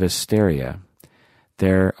case of hysteria,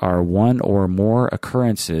 there are one or more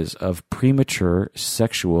occurrences of premature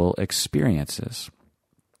sexual experiences,"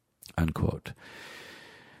 unquote.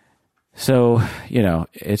 So,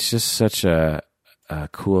 it's just such a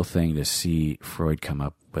cool thing to see Freud come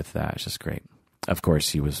up with that. It's just great. Of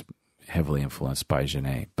course, he was heavily influenced by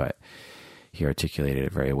Genet, but he articulated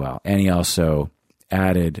it very well. And he also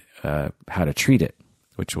added how to treat it,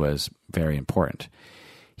 which was very important.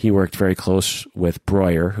 He worked very close with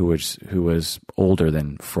Breuer, who was older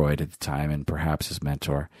than Freud at the time and perhaps his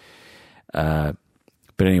mentor. But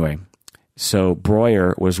anyway, so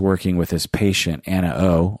Breuer was working with his patient, Anna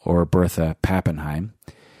O, or Bertha Pappenheim.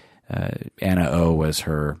 Anna O was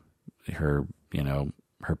her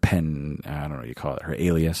pen, I don't know what you call it, her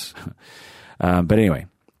alias. But anyway,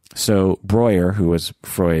 so Breuer, who was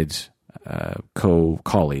Freud's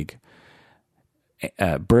colleague,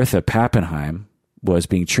 Bertha Pappenheim was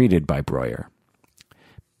being treated by Breuer.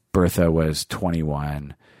 Bertha was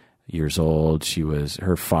 21 years old.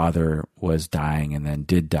 Her father was dying and then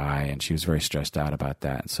did die, and she was very stressed out about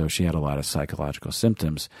that. So she had a lot of psychological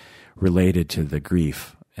symptoms related to the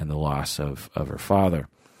grief and the loss of her father.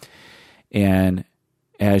 And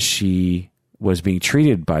as she was being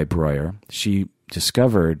treated by Breuer, she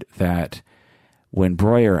discovered that when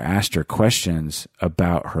Breuer asked her questions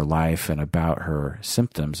about her life and about her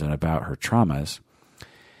symptoms and about her traumas,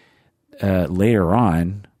 later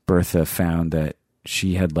on, Bertha found that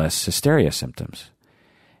she had less hysteria symptoms.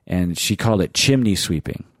 And she called it chimney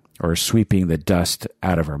sweeping, or sweeping the dust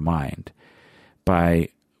out of her mind. By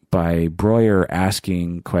Breuer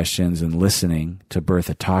asking questions and listening to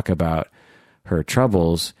Bertha talk about her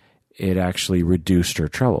troubles, it actually reduced her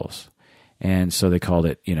troubles. And so they called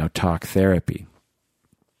it, talk therapy.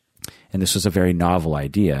 And this was a very novel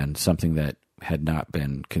idea and something that had not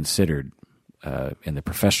been considered in the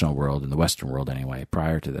professional world, in the Western world anyway,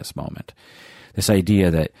 prior to this moment. This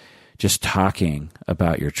idea that just talking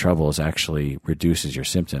about your troubles actually reduces your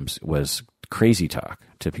symptoms was crazy talk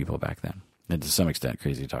to people back then, and to some extent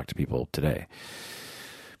crazy talk to people today.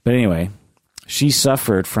 But anyway, she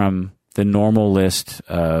suffered from the normal list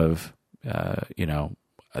of,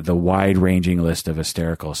 the wide-ranging list of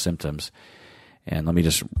hysterical symptoms. And let me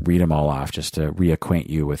just read them all off just to reacquaint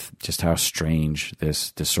you with just how strange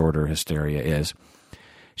this disorder, hysteria, is.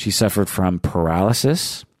 She suffered from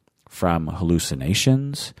paralysis, from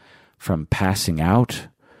hallucinations, from passing out,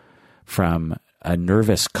 from a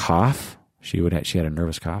nervous cough. She had a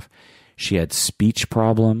nervous cough. She had speech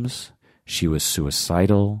problems. She was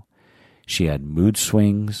suicidal. She had mood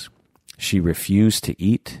swings. She refused to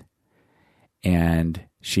eat. And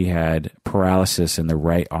she had paralysis in the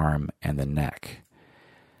right arm and the neck.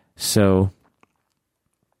 So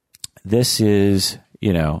this is,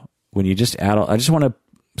 when you just add, I just want to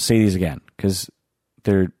say these again, because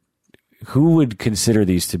who would consider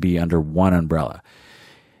these to be under one umbrella?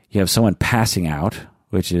 You have someone passing out,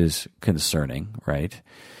 which is concerning, right?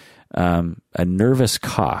 A nervous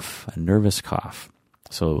cough.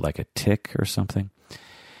 So like a tick or something.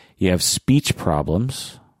 You have speech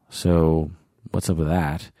problems. So what's up with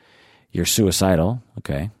that? You're suicidal.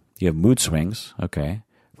 Okay. You have mood swings. Okay.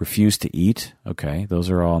 Refuse to eat. Okay. Those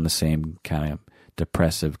are all in the same kind of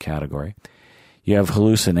depressive category. You have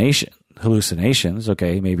hallucinations.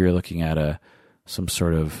 Okay. Maybe you're looking at some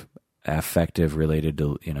sort of affective related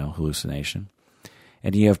to, hallucination.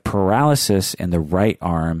 And you have paralysis in the right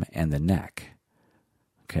arm and the neck.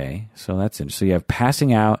 Okay. So that's it. So you have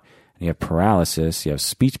passing out, and you have paralysis, you have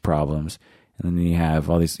speech problems, and then you have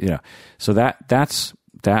all these, so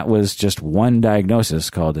that was just one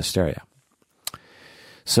diagnosis called hysteria.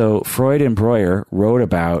 So Freud and Breuer wrote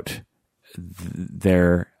about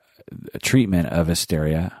their treatment of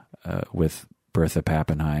hysteria with Bertha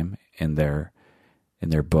Pappenheim in their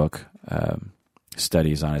book,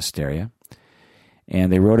 Studies on Hysteria.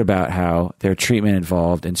 And they wrote about how their treatment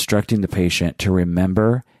involved instructing the patient to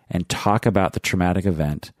remember and talk about the traumatic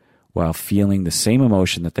event while feeling the same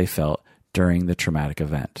emotion that they felt during the traumatic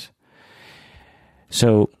event.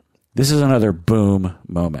 So this is another boom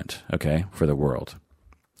moment, okay, for the world.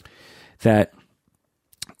 That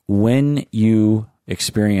when you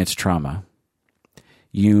experience trauma,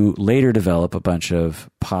 you later develop a bunch of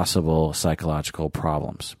possible psychological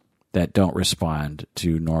problems that don't respond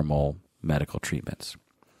to normal medical treatments.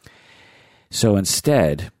 So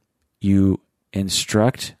instead, you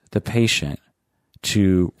instruct the patient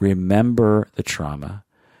to remember the trauma,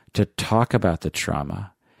 to talk about the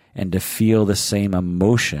trauma, and to feel the same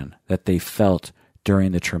emotion that they felt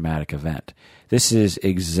during the traumatic event. This is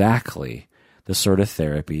exactly the sort of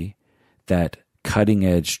therapy that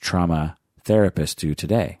cutting-edge trauma therapists do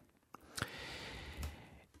today.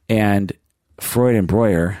 And Freud and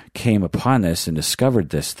Breuer came upon this and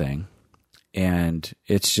discovered this thing, and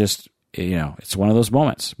it's just, it's one of those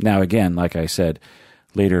moments. Now, again, like I said,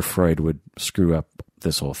 later Freud would screw up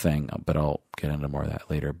this whole thing, but I'll get into more of that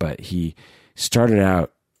later. But he started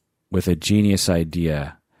out with a genius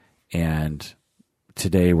idea, and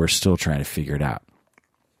today we're still trying to figure it out.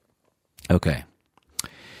 Okay.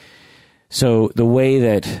 So the way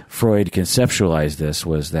that Freud conceptualized this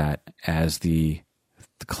was that as the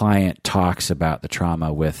client talks about the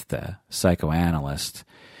trauma with the psychoanalyst,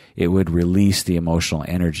 it would release the emotional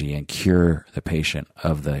energy and cure the patient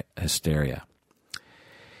of the hysteria.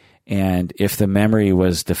 And if the memory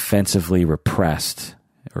was defensively repressed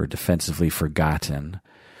or defensively forgotten,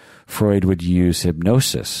 Freud would use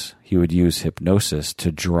hypnosis. He would use hypnosis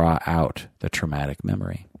to draw out the traumatic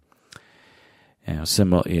memory.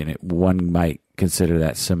 One might consider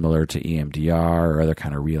that similar to EMDR or other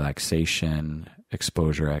kind of relaxation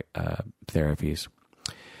exposure therapies.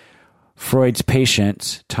 Freud's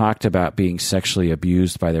patients talked about being sexually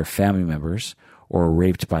abused by their family members or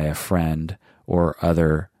raped by a friend or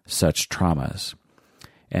other such traumas.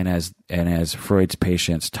 And as Freud's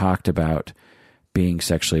patients talked about being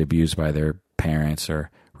sexually abused by their parents or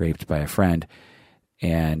raped by a friend,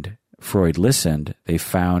 and Freud listened, they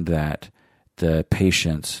found that the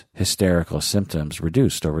patient's hysterical symptoms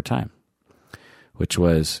reduced over time, which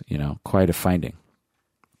was, quite a finding.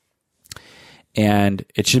 And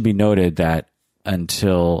it should be noted that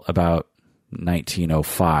until about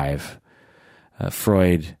 1905,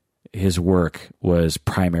 Freud, his work was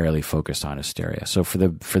primarily focused on hysteria. So for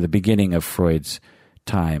the beginning of Freud's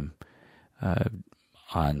time,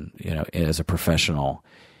 as a professional,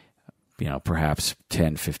 perhaps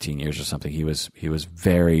 10, 15 years or something, he was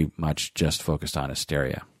very much just focused on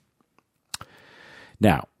hysteria.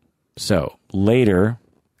 Now, so later,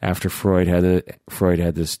 after Freud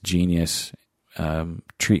had this genius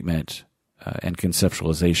treatment and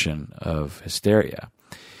conceptualization of hysteria,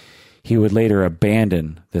 he would later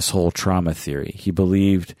abandon this whole trauma theory. He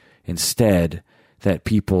believed instead that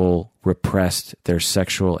people repressed their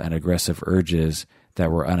sexual and aggressive urges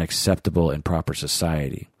that were unacceptable in proper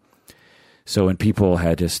society. So when people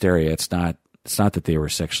had hysteria, it's not that they were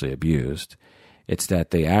sexually abused. It's that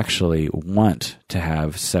they actually want to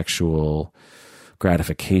have sexual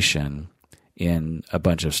gratification in a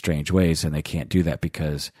bunch of strange ways, and they can't do that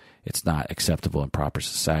because it's not acceptable in proper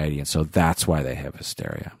society, and so that's why they have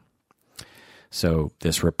hysteria. So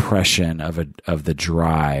this repression of the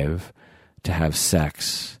drive to have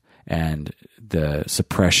sex and the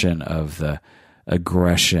suppression of the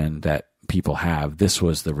aggression that people have, this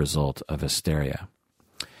was the result of hysteria.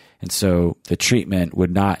 And so the treatment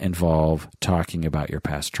would not involve talking about your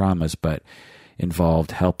past traumas, but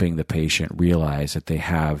involved helping the patient realize that they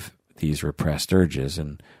have these repressed urges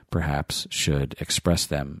and perhaps should express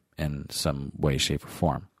them in some way, shape, or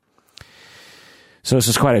form. So this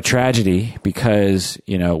is quite a tragedy because,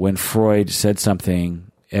 when Freud said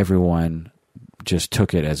something, everyone just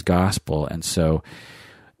took it as gospel. And so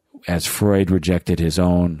as Freud rejected his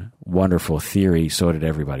own wonderful theory, so did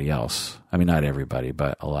everybody else. I mean, not everybody,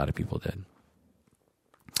 but a lot of people did.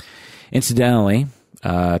 Incidentally,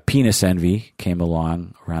 penis envy came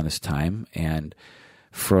along around this time, and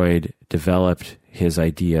Freud developed his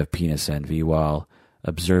idea of penis envy while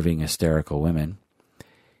observing hysterical women.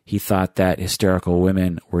 He thought that hysterical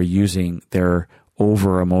women were using their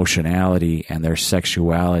over-emotionality and their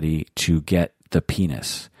sexuality to get the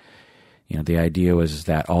penis. The idea was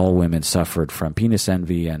that all women suffered from penis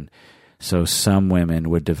envy, and so some women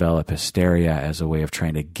would develop hysteria as a way of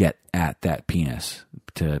trying to get at that penis,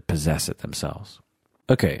 to possess it themselves.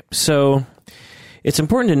 Okay, so it's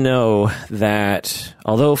important to know that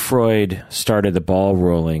although Freud started the ball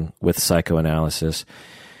rolling with psychoanalysis,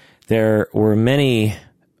 there were many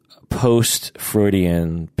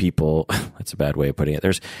post-Freudian people. That's a bad way of putting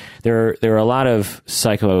it. There are a lot of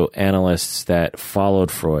psychoanalysts that followed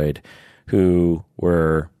Freud who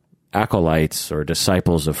were acolytes or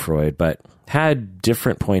disciples of Freud, but had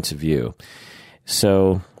different points of view.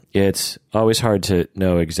 So it's always hard to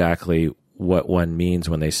know exactly what one means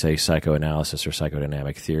when they say psychoanalysis or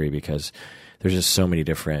psychodynamic theory, because there's just so many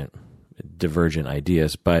different divergent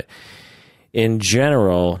ideas. But in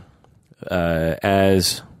general,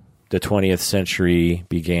 as the 20th century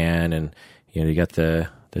began, and you got the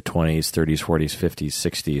 20s, 30s, 40s, 50s,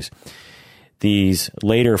 60s, these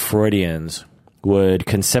later Freudians would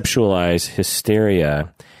conceptualize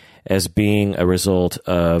hysteria as being a result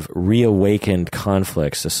of reawakened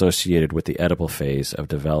conflicts associated with the Oedipal phase of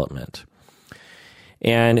development.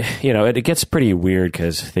 And, it gets pretty weird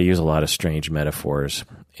because they use a lot of strange metaphors,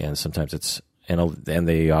 and sometimes and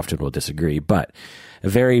they often will disagree. But a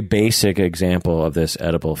very basic example of this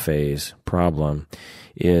Oedipal phase problem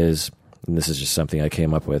is, and this is just something I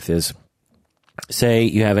came up with, is say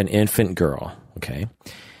you have an infant girl, okay?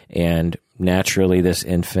 And naturally this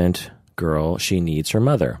infant girl, she needs her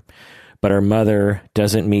mother. But her mother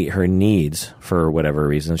doesn't meet her needs for whatever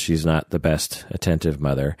reason. She's not the best attentive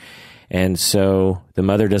mother. And so the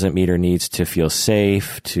mother doesn't meet her needs to feel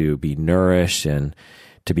safe, to be nourished, and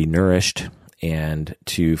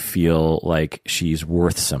to feel like she's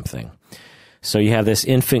worth something. So you have this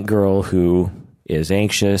infant girl who is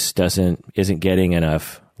anxious, isn't getting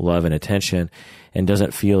enough love and attention, and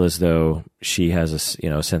doesn't feel as though she has a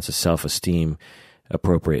sense of self-esteem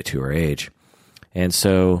appropriate to her age. And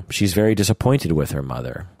so she's very disappointed with her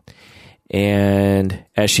mother. And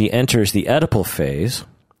as she enters the Oedipal phase,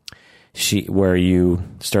 where you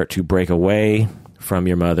start to break away from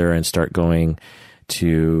your mother and start going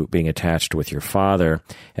to being attached with your father.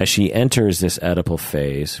 As she enters this Oedipal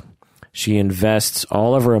phase, she invests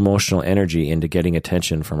all of her emotional energy into getting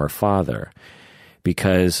attention from her father,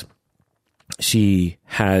 because she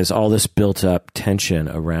has all this built up tension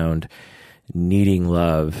around needing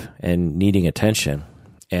love and needing attention.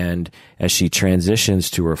 And as she transitions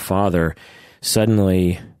to her father,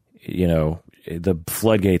 suddenly, the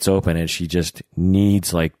floodgates open and she just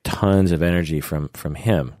needs like tons of energy from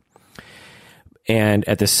him. And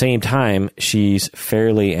at the same time, she's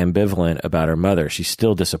fairly ambivalent about her mother. She's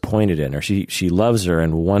still disappointed in her. She loves her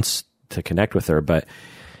and wants to connect with her, but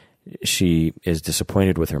she is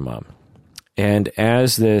disappointed with her mom. And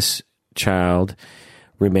as this child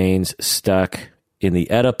remains stuck in the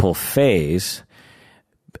Oedipal phase,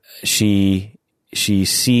 she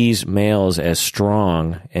sees males as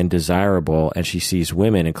strong and desirable, and she sees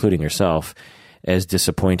women, including herself, as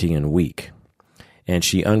disappointing and weak. And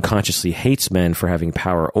she unconsciously hates men for having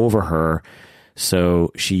power over her,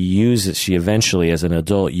 so she eventually, as an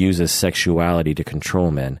adult, uses sexuality to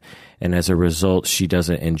control men. And as a result, she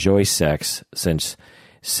doesn't enjoy sex, since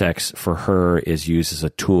sex for her is used as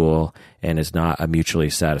a tool and is not a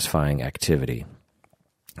mutually satisfying activity.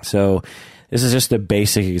 So this is just a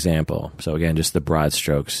basic example. So again, just the broad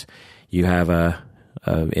strokes. You have a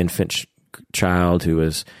infant child who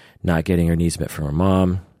is not getting her needs met from her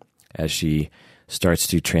mom. As she starts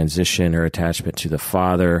to transition her attachment to the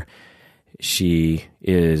father, she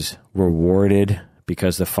is rewarded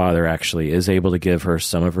because the father actually is able to give her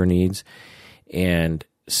some of her needs. And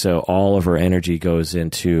so all of her energy goes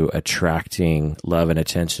into attracting love and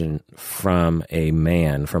attention from a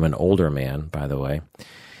man, from an older man, by the way,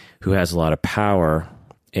 who has a lot of power.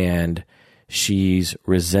 And she's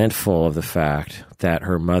resentful of the fact that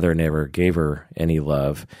her mother never gave her any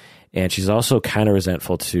love. And she's also kind of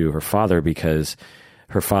resentful to her father because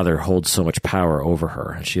her father holds so much power over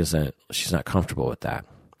her, and she's not comfortable with that.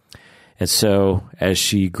 And so as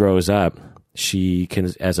she grows up, she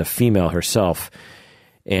can, as a female herself,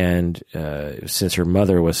 and since her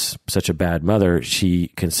mother was such a bad mother, she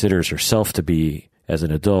considers herself to be, as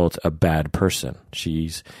an adult, a bad person.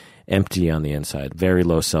 She's empty on the inside, very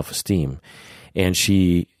low self-esteem. And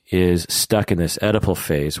she is stuck in this Oedipal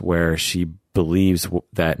phase where she believes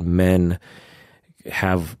that men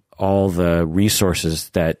have all the resources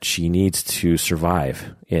that she needs to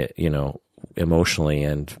survive, emotionally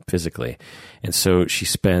and physically. And so she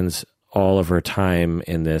spends all of her time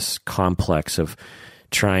in this complex of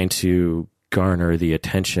trying to garner the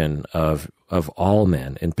attention of all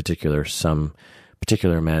men, in particular, some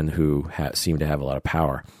particular men who seem to have a lot of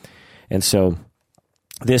power. And so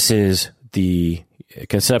this is the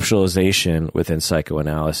conceptualization within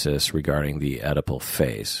psychoanalysis regarding the Oedipal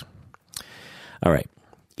phase. All right.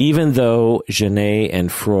 Even though Genet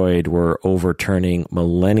and Freud were overturning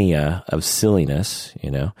millennia of silliness,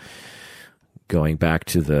 going back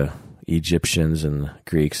to the Egyptians and the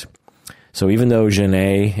Greeks. So even though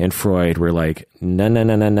Genet and Freud were like,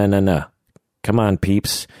 no, come on,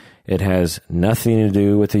 peeps. It has nothing to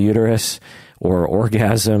do with the uterus or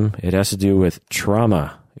orgasm. It has to do with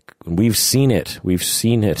trauma. We've seen it. We've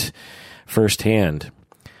seen it firsthand.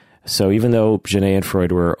 So even though Genet and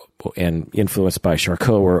Freud were, and influenced by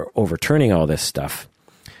Charcot, were overturning all this stuff,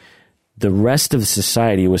 the rest of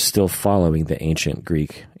society was still following the ancient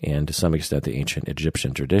Greek and, to some extent, the ancient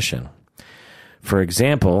Egyptian tradition. For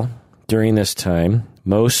example, during this time,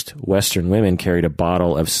 most Western women carried a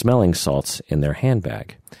bottle of smelling salts in their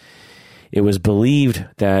handbag. It was believed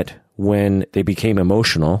that when they became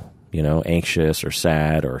emotional, anxious or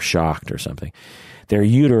sad or shocked or something, their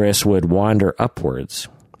uterus would wander upwards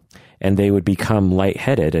and they would become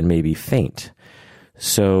lightheaded and maybe faint.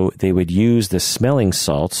 So they would use the smelling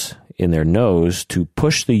salts in their nose to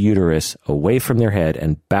push the uterus away from their head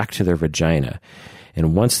and back to their vagina.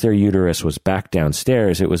 And once their uterus was back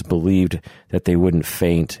downstairs, it was believed that they wouldn't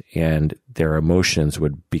faint and their emotions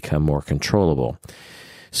would become more controllable.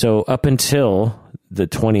 So up until the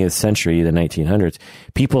 20th century, the 1900s,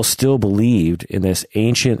 people still believed in this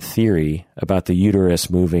ancient theory about the uterus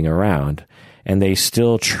moving around, and they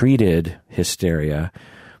still treated hysteria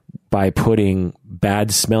by putting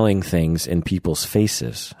bad-smelling things in people's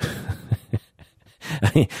faces.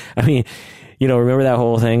 I mean, remember that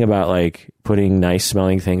whole thing about like putting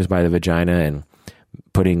nice-smelling things by the vagina and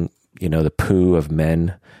putting, the poo of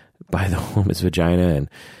men by the woman's vagina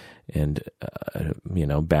and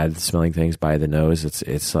bad-smelling things by the nose.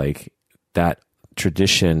 It's like that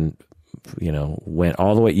tradition, went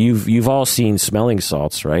all the way. You've all seen smelling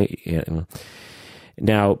salts, right?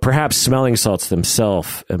 Now, perhaps smelling salts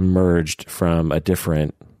themselves emerged from a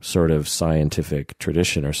different sort of scientific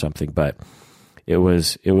tradition or something, but it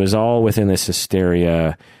was all within this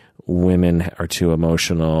hysteria. Women are too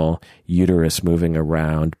emotional, uterus moving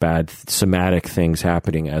around, bad somatic things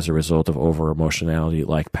happening as a result of over-emotionality,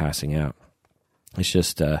 like passing out. It's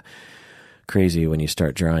just crazy when you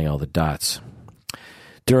start drawing all the dots.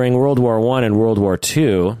 During World War I and World War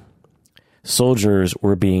II, soldiers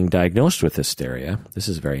were being diagnosed with hysteria. This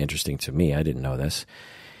is very interesting to me. I didn't know this.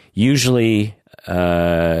 Usually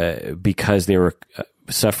because they were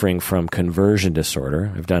suffering from conversion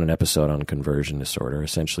disorder. I've done an episode on conversion disorder.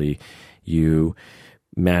 Essentially, you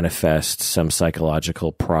manifest some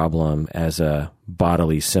psychological problem as a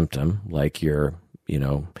bodily symptom, like you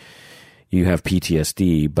have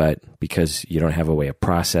PTSD, but because you don't have a way of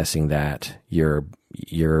processing that, your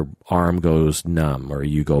arm goes numb or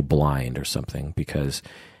you go blind or something because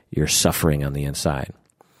you're suffering on the inside.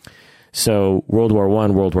 So World War I,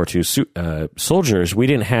 World War II soldiers, we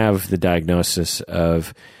didn't have the diagnosis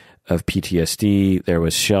of PTSD. There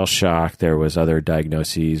was shell shock. There was other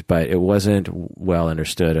diagnoses, but it wasn't well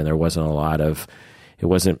understood, and there wasn't it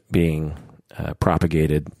wasn't being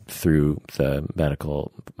propagated through the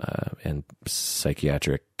medical and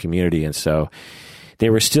psychiatric community. And so they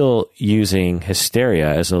were still using hysteria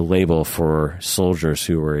as a label for soldiers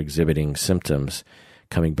who were exhibiting symptoms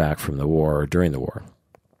coming back from the war or during the war.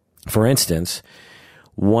 For instance,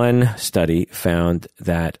 one study found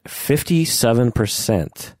that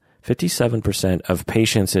 57% of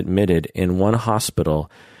patients admitted in one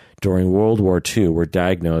hospital during World War II were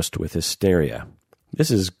diagnosed with hysteria.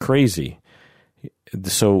 This is crazy.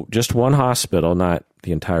 So just one hospital, not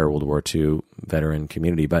the entire World War II veteran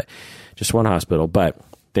community, but just one hospital. But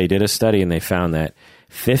they did a study and they found that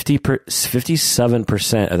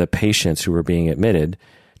 57% of the patients who were being admitted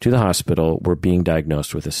to the hospital were being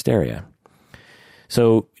diagnosed with hysteria.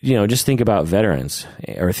 So, just think about veterans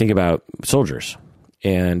or think about soldiers,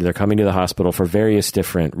 and they're coming to the hospital for various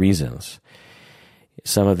different reasons.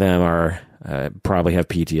 Some of them are probably have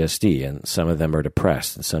PTSD, and some of them are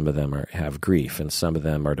depressed, and some of them have grief, and some of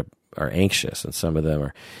them are anxious, and some of them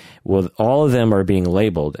are, all of them are being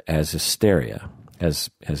labeled as hysteria, as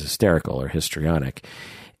hysterical or histrionic.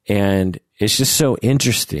 And it's just so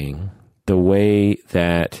interesting the way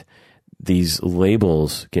that these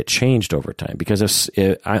labels get changed over time, because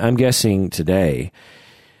I'm guessing today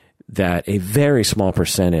that a very small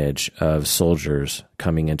percentage of soldiers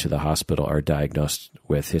coming into the hospital are diagnosed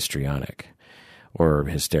with histrionic or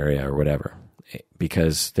hysteria or whatever,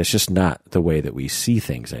 because that's just not the way that we see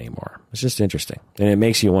things anymore. It's just interesting. And it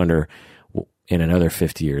makes you wonder in another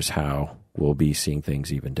 50 years how we'll be seeing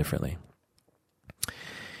things even differently.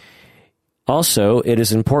 Also, it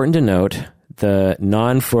is important to note the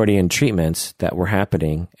non-Freudian treatments that were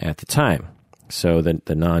happening at the time. So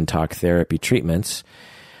the non-talk therapy treatments.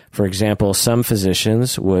 For example, some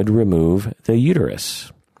physicians would remove the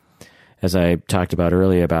uterus. As I talked about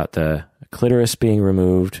earlier about the clitoris being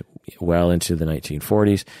removed well into the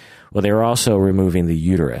 1940s, well, they were also removing the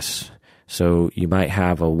uterus. So you might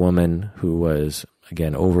have a woman who was,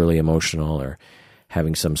 again, overly emotional or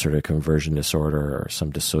having some sort of conversion disorder or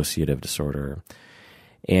some dissociative disorder.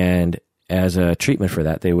 And as a treatment for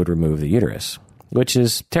that, they would remove the uterus, which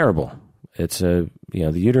is terrible. The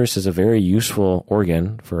uterus is a very useful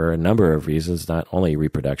organ for a number of reasons, not only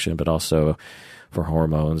reproduction, but also for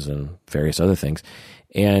hormones and various other things.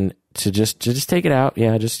 And to just take it out,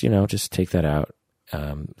 just take that out.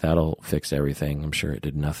 That'll fix everything. I'm sure it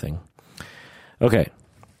did nothing. Okay.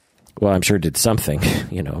 Well, I'm sure it did something,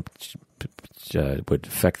 would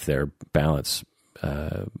affect their balance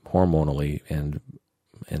hormonally and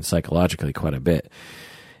psychologically quite a bit.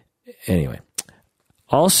 Anyway,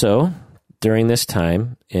 also during this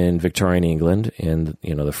time in Victorian England, in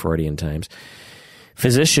the Freudian times,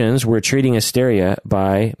 physicians were treating hysteria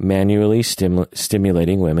by manually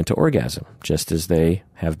stimulating women to orgasm, just as they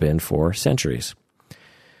have been for centuries.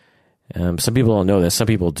 Some people don't know this. Some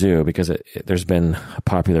people do, because there's been a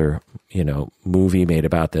popular, movie made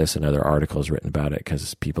about this and other articles written about it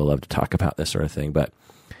because people love to talk about this sort of thing. But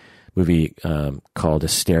movie called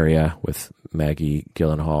Hysteria with Maggie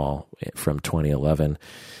Gyllenhaal from 2011.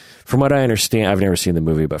 From what I understand, I've never seen the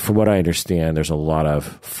movie, but from what I understand, there's a lot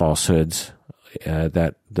of falsehoods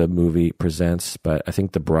that the movie presents. But I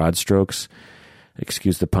think the broad strokes,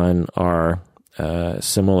 excuse the pun, are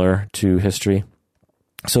similar to history.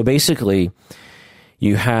 So basically,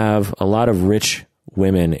 you have a lot of rich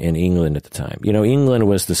women in England at the time. England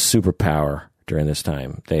was the superpower during this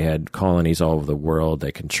time. They had colonies all over the world.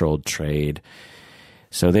 They controlled trade.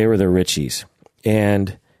 So they were the richies.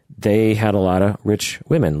 And they had a lot of rich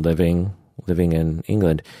women living in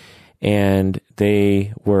England, and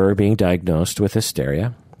they were being diagnosed with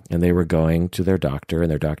hysteria, and they were going to their doctor,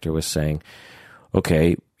 and their doctor was saying,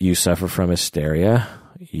 okay, you suffer from hysteria.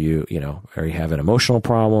 Are you having emotional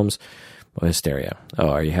problems? Well, hysteria. Oh,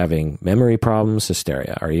 are you having memory problems?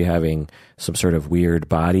 Hysteria. Are you having some sort of weird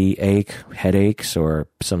body ache, headaches, or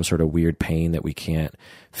some sort of weird pain that we can't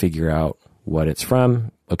figure out what it's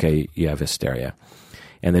from? Okay, you have hysteria.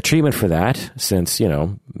 And the treatment for that, since,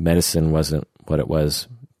 medicine wasn't what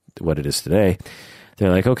it is today,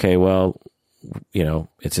 they're like, okay, well,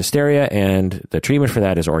 it's hysteria, and the treatment for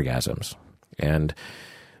that is orgasms. And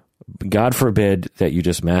God forbid that you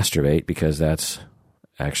just masturbate, because that's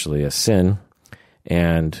actually a sin,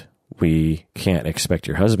 and we can't expect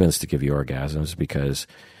your husbands to give you orgasms, because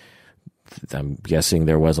I'm guessing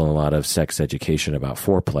there wasn't a lot of sex education about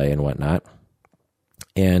foreplay and whatnot.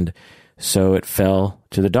 And so it fell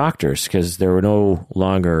to the doctors, because there were no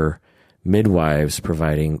longer midwives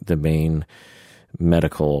providing the main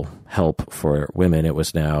medical help for women. It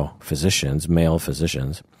was now physicians, male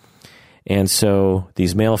physicians. And so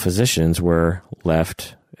these male physicians were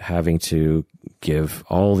left having to give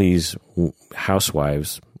all these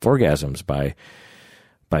housewives orgasms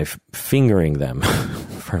by fingering them,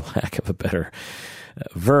 for lack of a better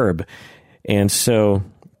verb. And so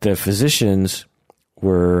the physicians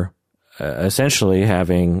were essentially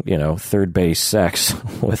having, third base sex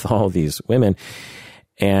with all these women,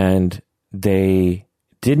 and they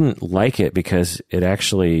didn't like it because it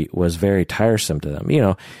actually was very tiresome to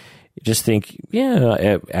them. Just think,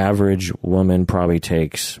 an average woman probably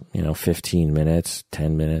takes, 15 minutes,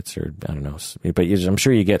 10 minutes, or I don't know. But I'm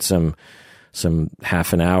sure you get some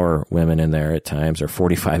half an hour women in there at times, or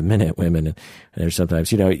 45-minute women. And there's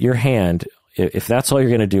sometimes, your hand, if that's all you're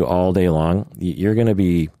going to do all day long, you're going to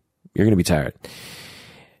be tired.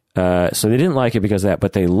 So they didn't like it because of that,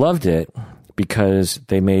 but they loved it because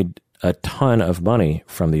they made a ton of money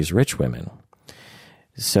from these rich women.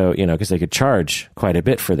 So, because they could charge quite a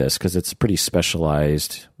bit for this, because it's a pretty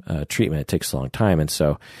specialized treatment. It takes a long time. And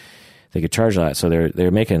so they could charge a lot. So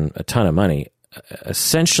they're making a ton of money.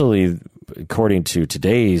 Essentially, according to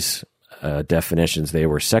today's definitions, they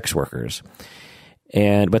were sex workers.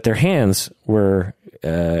 But their hands were,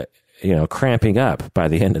 cramping up by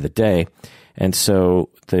the end of the day. And so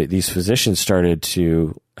these physicians started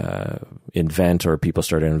to invent, or people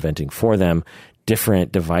started inventing for them,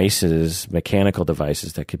 different devices, mechanical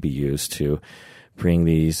devices that could be used to bring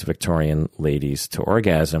these Victorian ladies to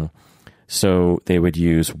orgasm. So they would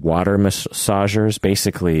use water massagers,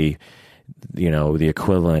 basically, the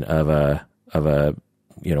equivalent of a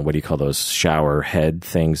what do you call those shower head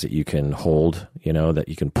things that you can hold, that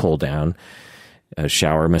you can pull down, a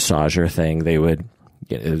shower massager thing. They would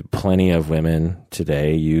plenty of women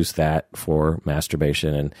today use that for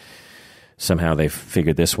masturbation, and somehow they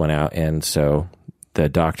figured this one out, and so the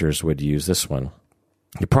doctors would use this one.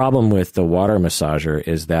 The problem with the water massager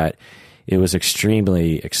is that it was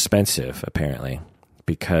extremely expensive, apparently,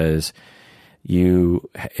 because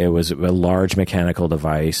it was a large mechanical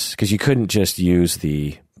device, because you couldn't just use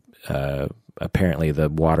apparently the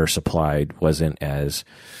water supplied wasn't as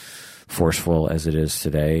forceful as it is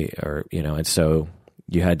today, and so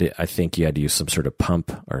I think you had to use some sort of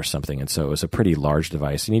pump or something. And so it was a pretty large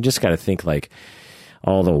device. And you just got to think, like,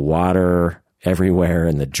 all the water everywhere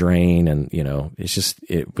and the drain, and,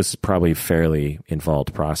 it was probably a fairly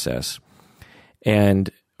involved process. And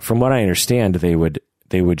from what I understand, they would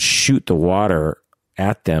shoot the water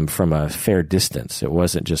at them from a fair distance. It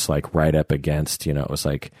wasn't just like right up against, it was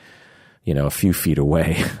like, a few feet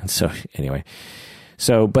away. So anyway,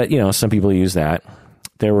 but some people use that.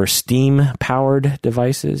 There were steam-powered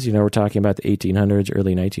devices. We're talking about the 1800s,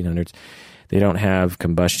 early 1900s. They don't have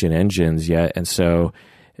combustion engines yet, and so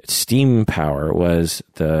steam power was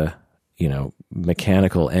the,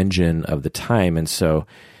 mechanical engine of the time, and so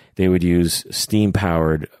they would use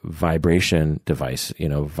steam-powered vibration device,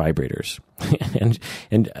 vibrators.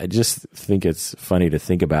 and I just think it's funny to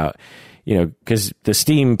think about, because the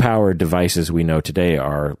steam-powered devices we know today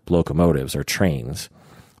are locomotives or trains.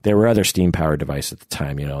 There were other steam-powered devices at the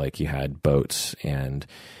time, like you had boats, and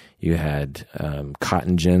you had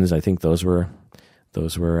cotton gins. I think those were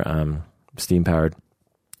steam-powered.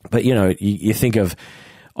 But, you think of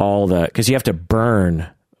all because you have to burn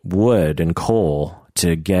wood and coal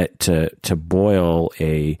to get to boil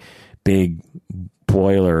a big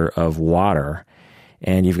boiler of water,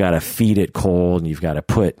 and you've got to feed it cold, and you've got to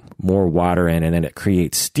put more water in, and then it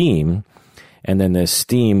creates steam, and then this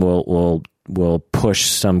steam will push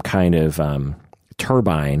some kind of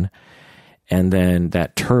turbine, and then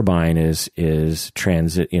that turbine is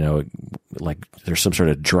transit, like there's some sort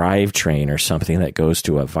of drivetrain or something that goes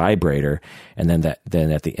to a vibrator, and then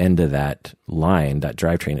at the end of that line, that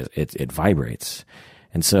drivetrain it vibrates.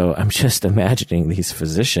 And so I'm just imagining these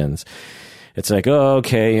physicians. It's like, oh,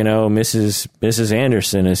 okay, Mrs.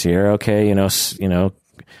 Anderson is here. Okay,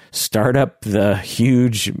 start up the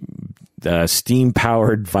huge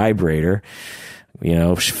steam-powered vibrator.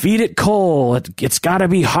 Feed it coal. It's got to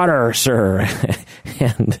be hotter, sir.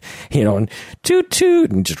 And toot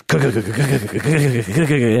toot, and just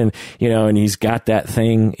and and he's got that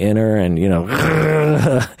thing in her, and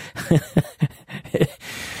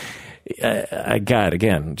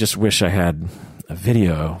again, just wish I had a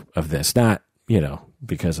video of this, not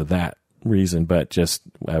because of that reason, but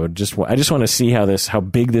I just want to see how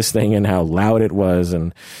big this thing and how loud it was,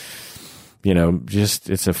 and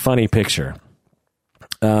it's a funny picture.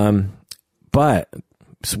 But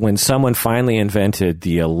when someone finally invented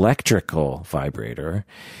the electrical vibrator,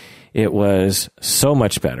 it was so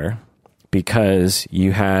much better because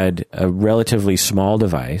you had a relatively small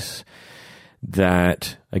device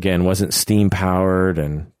that, again, wasn't steam powered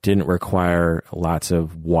and didn't require lots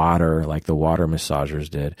of water like the water massagers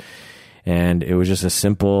did. And it was just a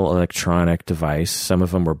simple electronic device. Some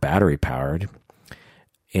of them were battery powered,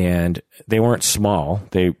 and they weren't small.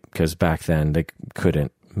 Because back then they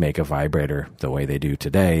couldn't make a vibrator the way they do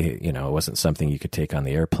today. It wasn't something you could take on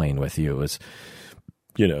the airplane with you. It was,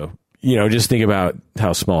 just think about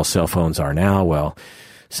how small cell phones are now. Well,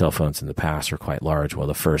 cell phones in the past were quite large. Well,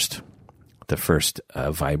 the first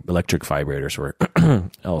electric vibrators were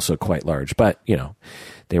also quite large, but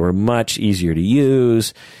they were much easier to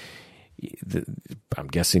use. I'm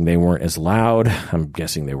guessing they weren't as loud. I'm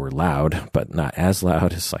guessing they were loud, but not as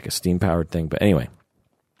loud. It's like a steam powered thing. But anyway,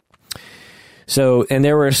 so, and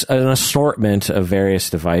there was an assortment of various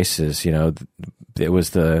devices. It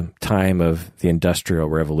was the time of the Industrial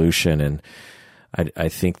Revolution, and I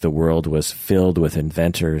think the world was filled with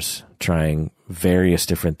inventors trying various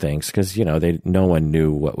different things because, no one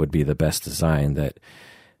knew what would be the best design that,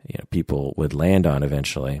 people would land on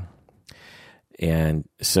eventually. And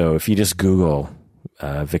so if you just Google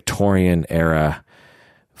Victorian era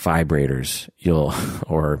vibrators,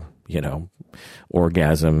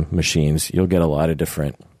 orgasm machines, you'll get a lot of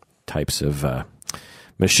different types of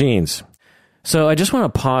machines. So I just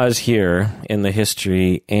want to pause here in the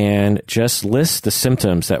history and just list the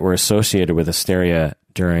symptoms that were associated with hysteria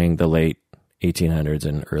during the late 1800s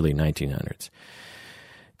and early 1900s.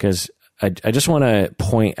 Because I just want to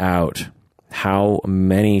point out how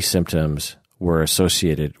many symptoms were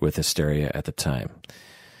associated with hysteria at the time.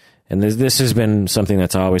 And this has been something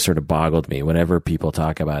that's always sort of boggled me. Whenever people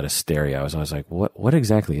talk about hysteria, I was always like, what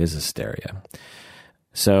exactly is hysteria?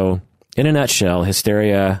 So, in a nutshell,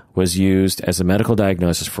 hysteria was used as a medical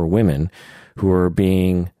diagnosis for women who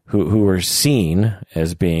were seen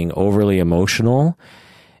as being overly emotional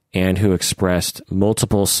and who expressed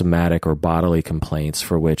multiple somatic or bodily complaints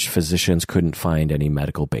for which physicians couldn't find any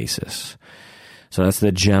medical basis. So that's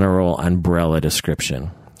the general umbrella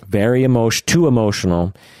description. Too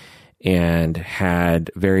emotional, and had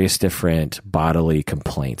various different bodily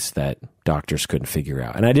complaints that doctors couldn't figure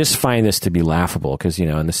out. And I just find this to be laughable because, in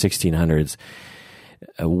the 1600s,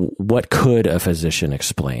 what could a physician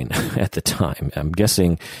explain at the time? I'm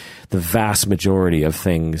guessing the vast majority of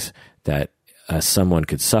things that someone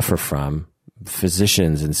could suffer from,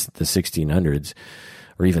 physicians in the 1600s,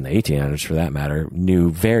 or even the 1800s for that matter, knew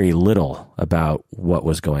very little about what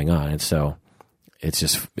was going on. And so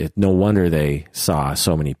it's no wonder they saw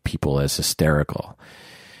so many people as hysterical.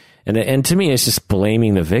 And to me, it's just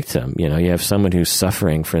blaming the victim. You have someone who's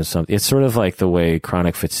suffering from something. It's sort of like the way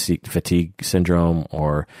chronic fatigue syndrome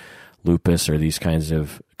or lupus or these kinds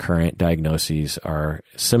of current diagnoses are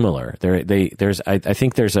similar. I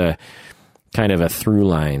think there's a kind of a through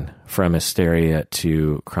line from hysteria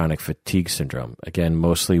to chronic fatigue syndrome. Again,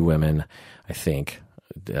 mostly women, I think.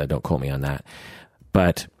 Don't quote me on that.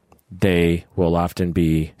 But they will often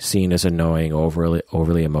be seen as annoying,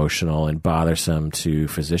 overly emotional, and bothersome to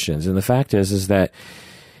physicians. And the fact is that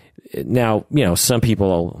now, some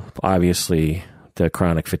people, obviously, the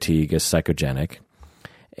chronic fatigue is psychogenic.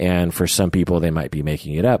 And for some people, they might be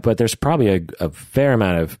making it up. But there's probably a fair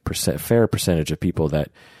percentage of people that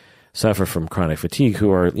suffer from chronic fatigue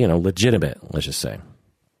who are, legitimate, let's just say.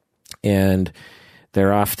 And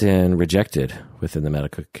they're often rejected within the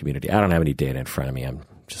medical community. I don't have any data in front of me. I'm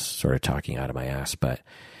just sort of talking out of my ass. But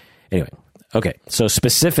anyway, okay. So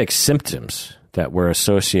specific symptoms that were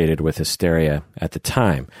associated with hysteria at the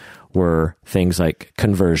time were things like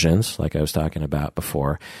conversions, like I was talking about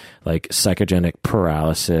before, like psychogenic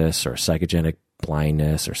paralysis or psychogenic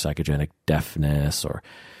blindness or psychogenic deafness or,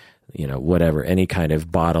 whatever, any kind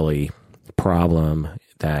of bodily problem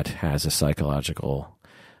that has a psychological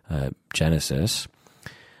genesis.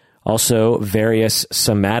 Also, various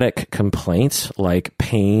somatic complaints like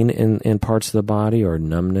pain in parts of the body or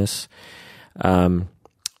numbness,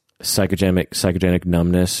 psychogenic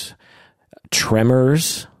numbness,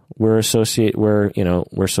 tremors were a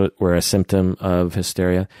symptom of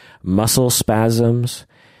hysteria, muscle spasms.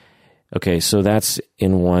 Okay, so that's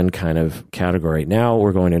in one kind of category. Now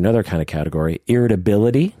we're going to another kind of category,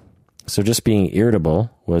 irritability. So just being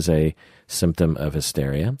irritable was a symptom of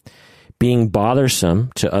hysteria. Being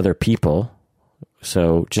bothersome to other people.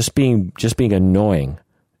 So just being annoying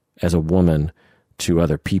as a woman to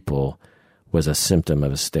other people was a symptom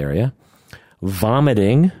of hysteria.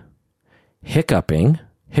 Vomiting, hiccuping.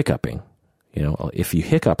 If you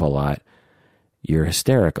hiccup a lot, you're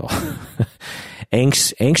hysterical.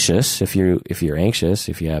 Anxious, if you're anxious,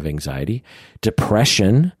 if you have anxiety.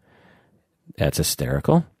 Depression, that's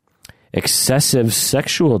hysterical. Excessive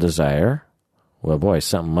sexual desire. Well, boy,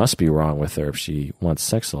 something must be wrong with her if she wants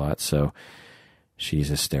sex a lot, so she's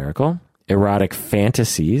hysterical. Erotic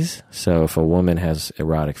fantasies. So if a woman has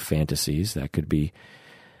erotic fantasies, that could be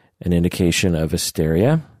an indication of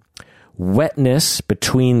hysteria. Wetness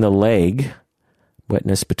between the legs.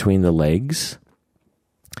 Wetness between the legs,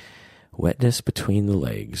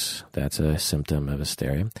 that's a symptom of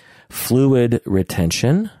hysteria. Fluid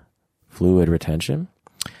retention.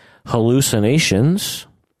 Hallucinations,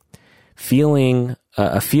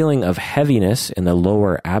 a feeling of heaviness in the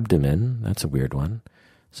lower abdomen. That's a weird one.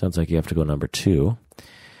 Sounds like you have to go number 2.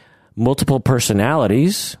 Multiple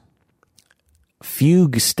personalities.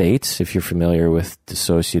 Fugue states, if you're familiar with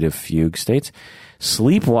dissociative fugue states.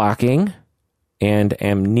 Sleepwalking and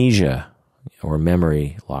amnesia, or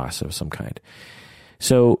memory loss of some kind.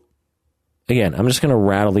 So, again, I'm just going to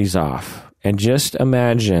rattle these off. And just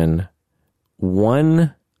imagine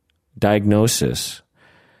one diagnosis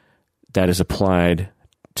that is applied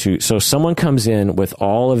to... So someone comes in with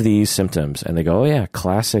all of these symptoms, and they go, oh yeah,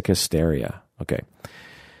 classic hysteria. Okay.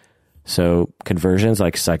 So conversions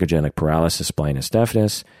like psychogenic paralysis, blindness,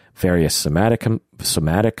 deafness, various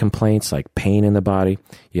somatic complaints like pain in the body.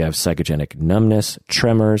 You have psychogenic numbness,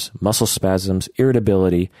 tremors, muscle spasms,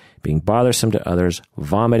 irritability, being bothersome to others,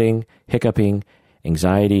 vomiting, hiccuping,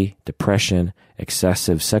 anxiety, depression,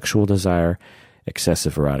 excessive sexual desire,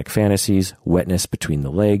 excessive erotic fantasies, wetness between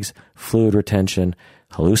the legs, fluid retention,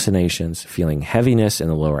 hallucinations, feeling heaviness in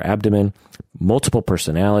the lower abdomen, multiple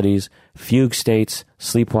personalities, fugue states,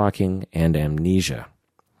 sleepwalking, and amnesia.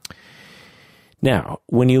 Now,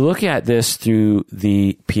 when you look at this through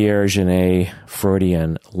the Pierre Genet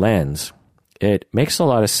Freudian lens, it makes a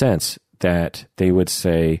lot of sense that they would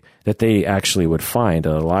say that they actually would find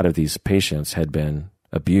that a lot of these patients had been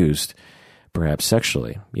abused, perhaps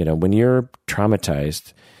sexually. When you're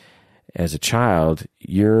traumatized as a child,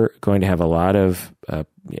 you're going to have a lot of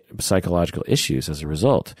psychological issues as a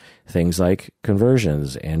result. Things like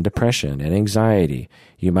conversions and depression and anxiety.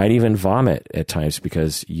 You might even vomit at times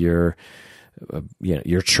because you're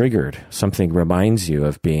triggered. Something reminds you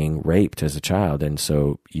of being raped as a child, and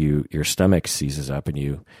so your stomach seizes up and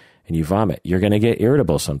you vomit. You're going to get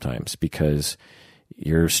irritable sometimes because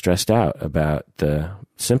you're stressed out about the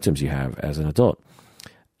symptoms you have as an adult.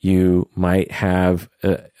 You might have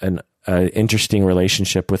an interesting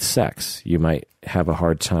relationship with sex. You might have a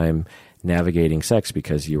hard time navigating sex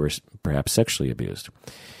because you were perhaps sexually abused.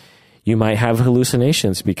 You might have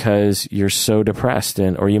hallucinations because you're so depressed,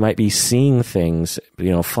 or you might be seeing things,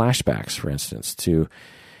 flashbacks, for instance.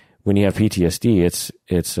 When you have PTSD,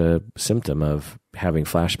 it's a symptom of having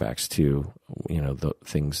flashbacks to, the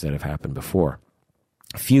things that have happened before.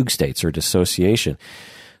 Fugue states or dissociation.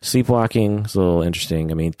 Sleepwalking is a little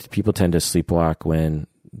interesting. I mean, people tend to sleepwalk when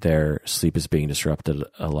their sleep is being disrupted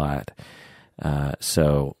a lot.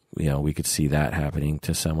 So, we could see that happening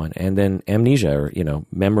to someone. And then amnesia or,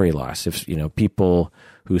 memory loss. If, people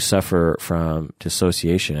who suffer from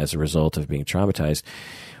dissociation as a result of being traumatized,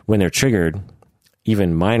 when they're triggered,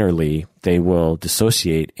 even minorly, they will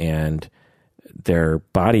dissociate and their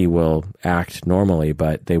body will act normally,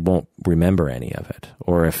 but they won't remember any of it.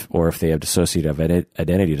 Or if they have dissociative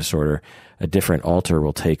identity disorder, a different alter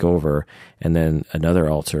will take over, and then another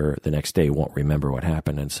alter the next day won't remember what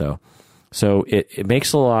happened. And so it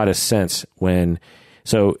makes a lot of sense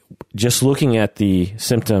so just looking at the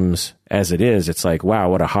symptoms as it is, it's like, wow,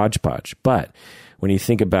 what a hodgepodge. But when you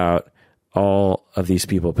think about all of these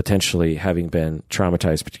people potentially having been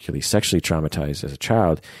traumatized, particularly sexually traumatized as a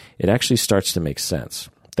child, it actually starts to make sense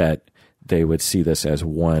that they would see this as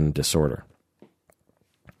one disorder.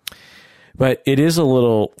 But it is a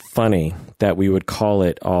little funny that we would call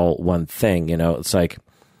it all one thing. You know, it's like,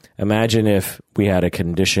 imagine if we had a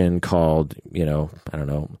condition called, you know, I don't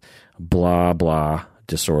know, blah, blah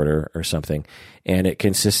disorder or something, and it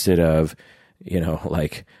consisted of, you know,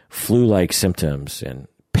 like flu-like symptoms and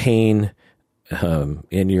pain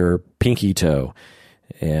in your pinky toe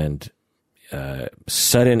and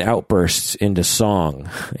sudden outbursts into song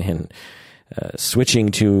and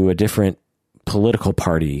switching to a different political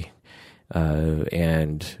party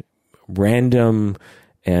and random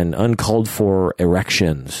and uncalled for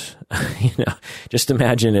erections. You know, just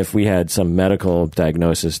imagine if we had some medical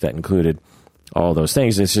diagnosis that included all those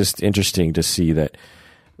things. It's just interesting to see that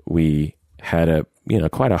we had a, you know,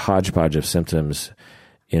 quite a hodgepodge of symptoms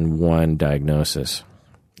in one diagnosis.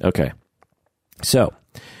 Okay. So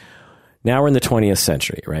now we're in the 20th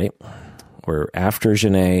century, right? We're after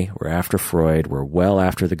Genet, we're after Freud, we're well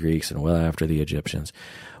after the Greeks and well after the Egyptians.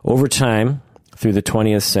 Over time, through the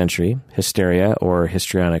 20th century, hysteria or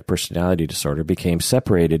histrionic personality disorder became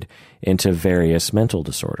separated into various mental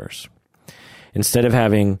disorders. Instead of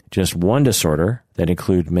having just one disorder that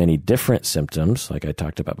included many different symptoms, like I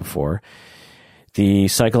talked about before, the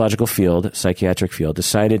psychiatric field,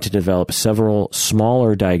 decided to develop several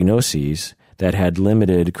smaller diagnoses that had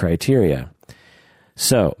limited criteria.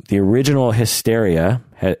 So the original hysteria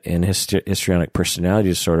and histrionic personality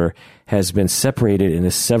disorder has been separated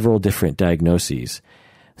into several different diagnoses,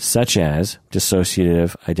 such as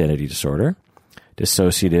dissociative identity disorder,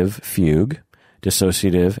 dissociative fugue,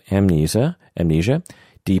 dissociative amnesia,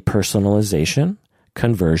 depersonalization,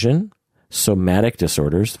 conversion, somatic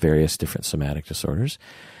disorders, various different somatic disorders,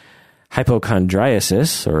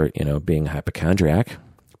 hypochondriasis, or, you know, being hypochondriac,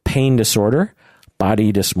 pain disorder,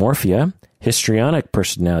 body dysmorphia, histrionic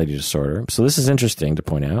personality disorder. So this is interesting to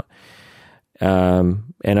point out.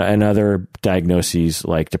 And other diagnoses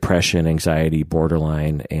like depression, anxiety,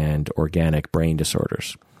 borderline, and organic brain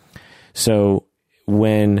disorders. So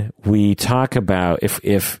when we talk about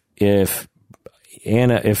if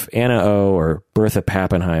Anna O or Bertha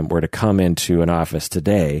Pappenheim were to come into an office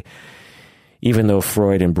today, even though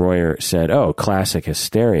Freud and Breuer said, "Oh, classic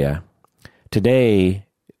hysteria," today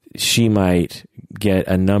she might get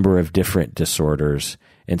a number of different disorders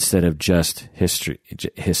instead of just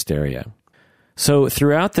hysteria. So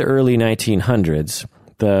throughout the early 1900s,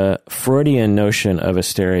 the Freudian notion of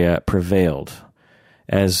hysteria prevailed,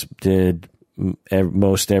 as did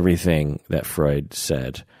most everything that Freud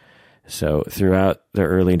said. So throughout the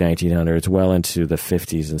early 1900s, well into the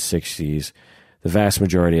 50s and 60s, the vast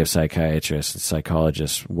majority of psychiatrists and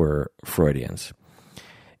psychologists were Freudians.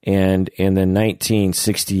 And in the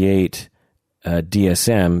 1968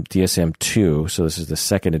 DSM-2, so this is the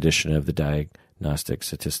second edition of the Diagnostic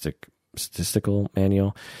Statistical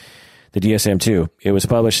Manual, the DSM-2, it was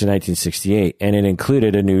published in 1968, and it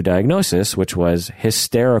included a new diagnosis, which was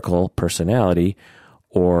hysterical personality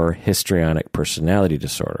or histrionic personality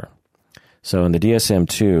disorder. So in the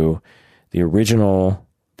DSM-2, the original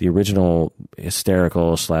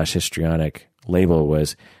hysterical / histrionic label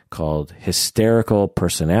was called hysterical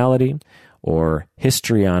personality or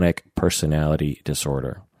histrionic personality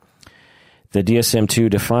disorder. The DSM-2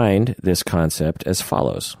 defined this concept as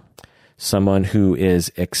follows: someone who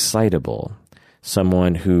is excitable,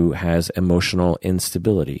 someone who has emotional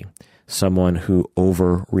instability, someone who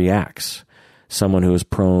overreacts, someone who is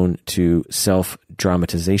prone to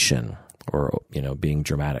self-dramatization or, you know, being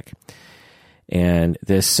dramatic. And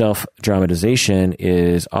this self-dramatization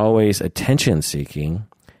is always attention-seeking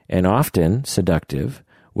and often seductive,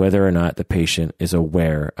 whether or not the patient is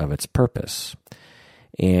aware of its purpose.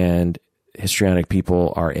 And histrionic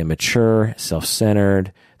people are immature,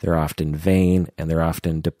 self-centered, they're often vain, and they're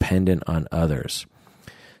often dependent on others.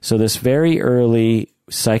 So this very early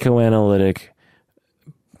psychoanalytic,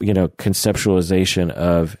 you know, conceptualization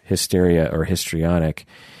of hysteria or histrionic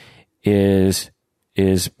is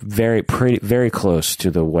very close to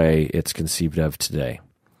the way it's conceived of today,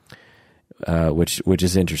 which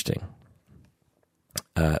is interesting.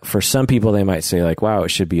 For some people, they might say like, "Wow, it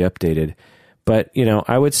should be updated," but you know,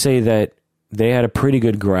 I would say that they had a pretty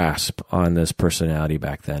good grasp on this personality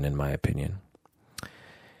back then, in my opinion.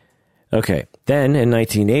 Okay, then in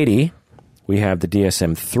 1980, we have the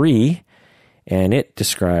DSM-3, and it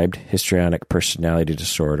described histrionic personality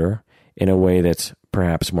disorder in a way that's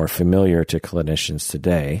perhaps more familiar to clinicians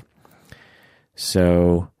today.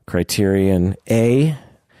 So, criterion A,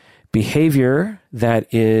 Behavior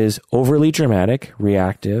that is overly dramatic,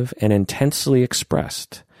 reactive, and intensely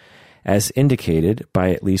expressed, as indicated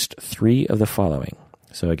by at least 3 of the following.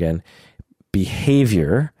 So again,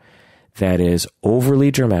 behavior that is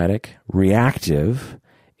overly dramatic, reactive,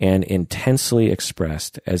 and intensely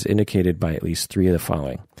expressed, as indicated by at least 3 of the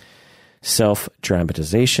following.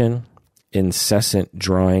 Self-dramatization, incessant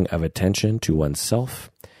drawing of attention to oneself,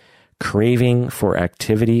 craving for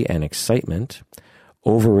activity and excitement,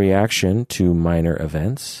 overreaction to minor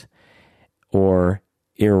events, or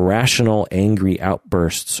irrational angry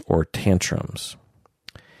outbursts or tantrums.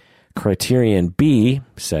 Criterion B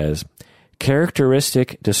says,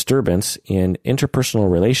 characteristic disturbance in interpersonal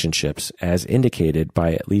relationships as indicated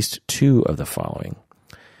by at least 2 of the following.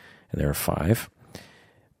 And there are 5.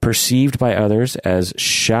 Perceived by others as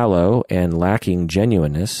shallow and lacking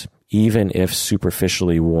genuineness, even if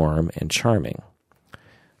superficially warm and charming.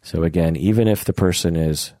 So again, even if the person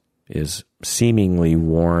is seemingly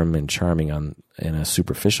warm and charming in a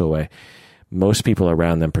superficial way, most people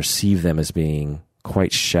around them perceive them as being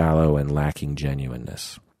quite shallow and lacking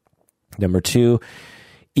genuineness. Number 2,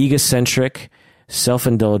 egocentric,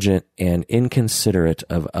 self-indulgent, and inconsiderate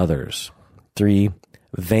of others. 3,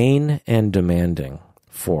 vain and demanding.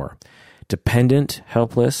 4, dependent,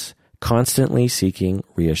 helpless, constantly seeking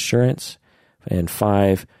reassurance. And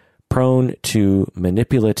 5, prone to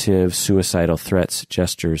manipulative, suicidal threats,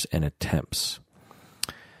 gestures, and attempts.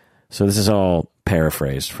 So this is all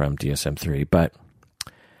paraphrased from DSM-3, but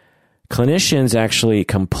clinicians actually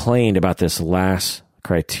complained about this last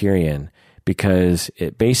criterion because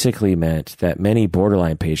it basically meant that many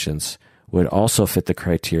borderline patients would also fit the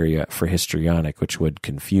criteria for histrionic, which would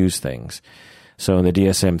confuse things. So in the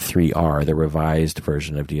DSM-3R, the revised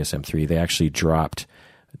version of DSM-3, they actually dropped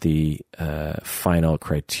the final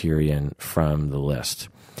criterion from the list.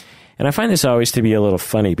 And I find this always to be a little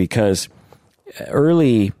funny because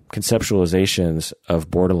early conceptualizations of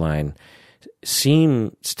borderline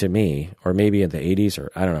seems to me, or maybe in the 80s,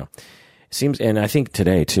 or I don't know, seems, and I think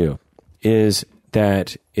today too, is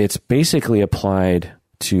that it's basically applied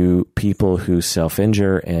to people who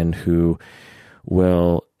self-injure and who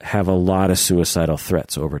will have a lot of suicidal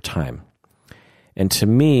threats over time. And to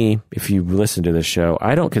me, if you listen to this show,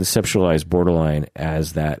 I don't conceptualize borderline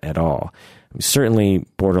as that at all. I mean, certainly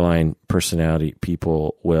borderline personality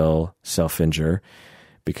people will self-injure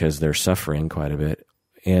because they're suffering quite a bit,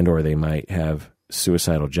 and or they might have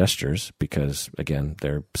suicidal gestures because, again,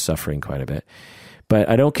 they're suffering quite a bit. But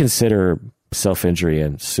I don't consider self-injury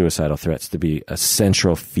and suicidal threats to be a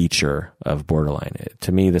central feature of borderline.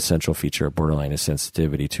 To me, the central feature of borderline is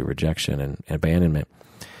sensitivity to rejection and abandonment.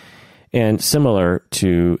 And similar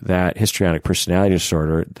to that histrionic personality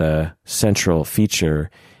disorder, the central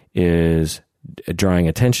feature is drawing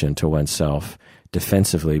attention to oneself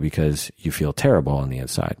defensively because you feel terrible on the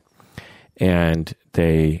inside. And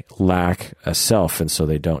they lack a self, and so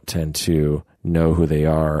they don't tend to know who they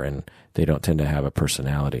are, and they don't tend to have a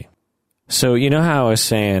personality. So you know how I was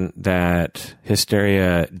saying that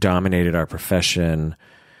hysteria dominated our profession,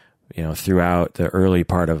 throughout the early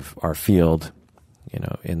part of our field,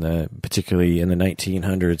 particularly in the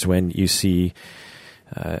 1900s when you see,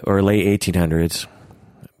 or late 1800s,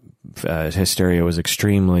 hysteria was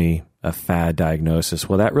extremely a fad diagnosis.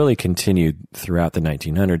 Well, that really continued throughout the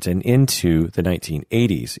 1900s and into the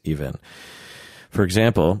 1980s even. For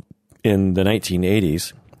example, in the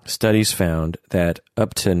 1980s, studies found that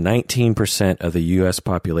up to 19% of the U.S.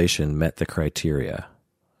 population met the criteria.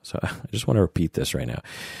 So I just want to repeat this right now.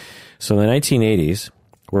 So in the 1980s,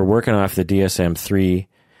 we're working off the DSM-3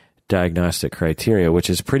 diagnostic criteria, which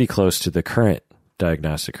is pretty close to the current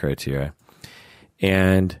diagnostic criteria.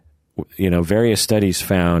 And, various studies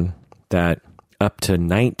found that up to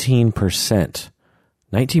 19%,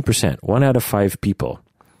 1 out of 5 people,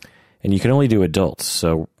 and you can only do adults.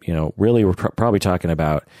 So, really we're probably talking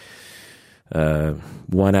about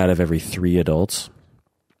 1 out of every 3 adults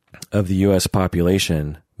of the U.S.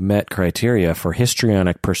 population met criteria for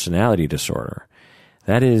histrionic personality disorder.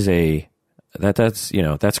 That's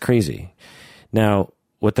crazy. Now,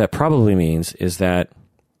 what that probably means is that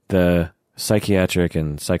the psychiatric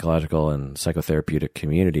and psychological and psychotherapeutic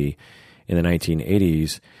community in the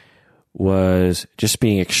 1980s was just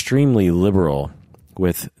being extremely liberal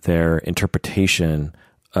with their interpretation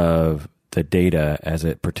of the data as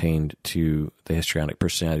it pertained to the histrionic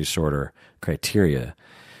personality disorder criteria.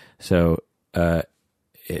 So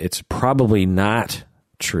it's probably not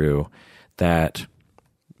true that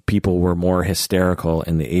people were more hysterical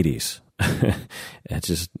in the 80s. It's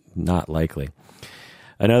just not likely.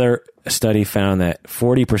 Another study found that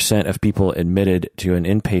 40% of people admitted to an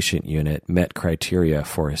inpatient unit met criteria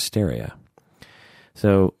for hysteria.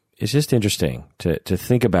 So it's just interesting to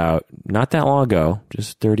think about, not that long ago,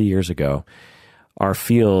 just 30 years ago, our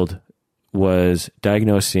field was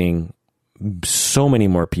diagnosing so many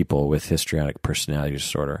more people with histrionic personality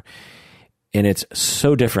disorder. And it's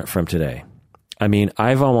so different from today. I mean,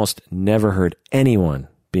 I've almost never heard anyone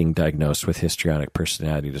being diagnosed with histrionic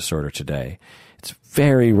personality disorder today. It's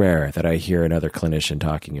very rare that I hear another clinician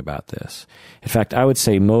talking about this. In fact, I would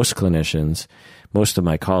say most clinicians, most of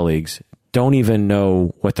my colleagues, don't even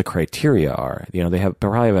know what the criteria are. You know, they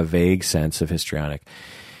probably have a vague sense of histrionic,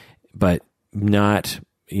 but not,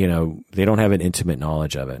 you know, they don't have an intimate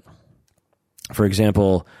knowledge of it. For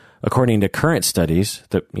example, according to current studies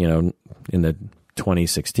that, you know, in the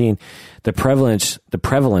 2016, the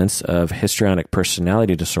prevalence of histrionic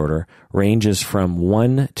personality disorder ranges from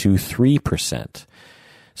 1 to 3%.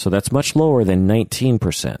 So that's much lower than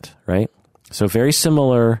 19%, right? So very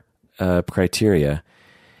similar criteria.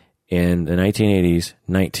 In the 1980s,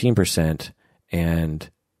 19%, and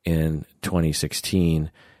in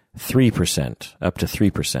 2016, 3%, up to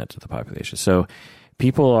 3% of the population. So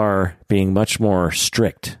people are being much more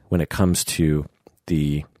strict when it comes to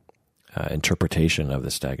the interpretation of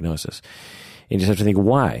this diagnosis. And you just have to think,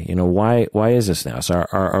 why? You know, why is this now? So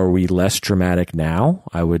are we less dramatic now?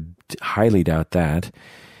 I would highly doubt that.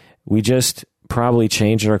 We just probably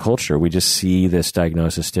changed our culture. We just see this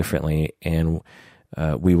diagnosis differently, and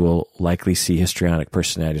we will likely see histrionic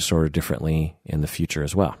personality disorder differently in the future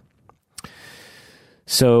as well.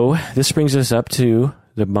 So this brings us up to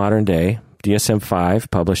the modern day.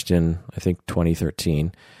 DSM-5, published in, I think,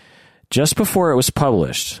 2013. Just before it was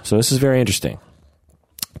published, so this is very interesting,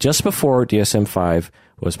 just before DSM-5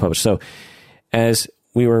 was published. So as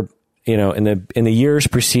we were, you know, in the years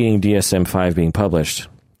preceding DSM-5 being published,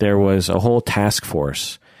 there was a whole task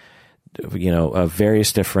force, you know, of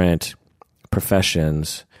various different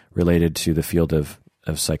professions related to the field of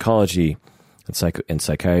psychology and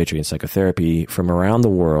psychiatry and psychotherapy from around the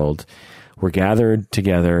world were gathered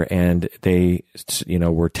together, and they, you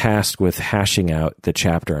know, were tasked with hashing out the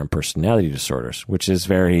chapter on personality disorders, which is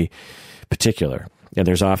very particular, and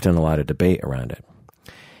there's often a lot of debate around it.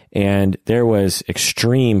 And there was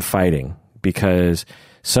extreme fighting because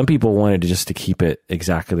some people wanted to keep it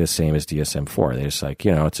exactly the same as DSM-4. They're just like,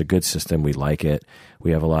 you know, it's a good system. We like it.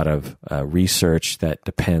 We have a lot of research that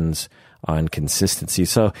depends on consistency.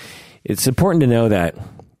 So it's important to know that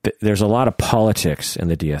there's a lot of politics in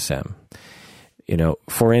the DSM. You know,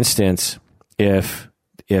 for instance, if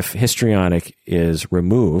histrionic is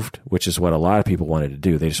removed, which is what a lot of people wanted to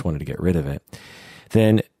do, they just wanted to get rid of it,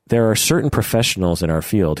 then there are certain professionals in our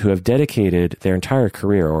field who have dedicated their entire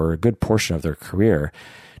career, or a good portion of their career,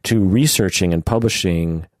 to researching and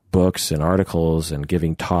publishing books and articles and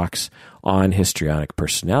giving talks on histrionic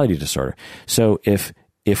personality disorder. So if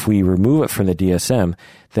we remove it from the DSM,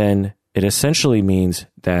 then it essentially means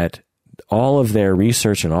that all of their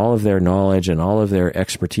research and all of their knowledge and all of their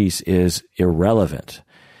expertise is irrelevant.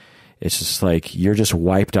 It's just like you're just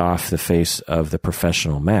wiped off the face of the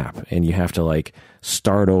professional map, and you have to like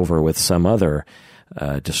start over with some other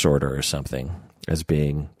disorder or something as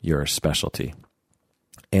being your specialty.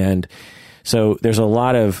 And so there's a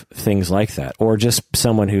lot of things like that, or just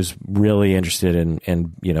someone who's really interested in,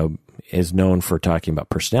 and, you know, is known for talking about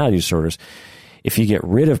personality disorders. If you get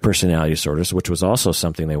rid of personality disorders, which was also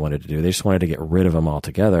something they wanted to do, they just wanted to get rid of them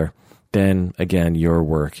altogether, then again, your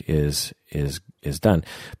work is done.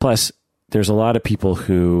 Plus, there's a lot of people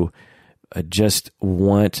who just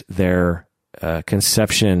want their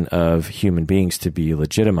conception of human beings to be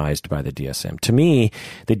legitimized by the DSM. To me,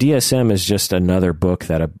 the DSM is just another book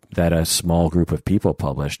that a small group of people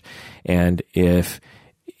published, and if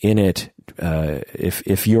in it,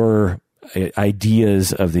 if your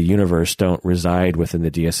ideas of the universe don't reside within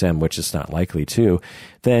the DSM, which is not likely to,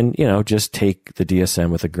 then, you know, just take the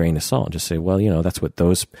DSM with a grain of salt and just say, well, you know, that's what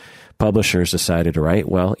those publishers decided to write.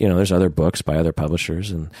 Well, you know, there's other books by other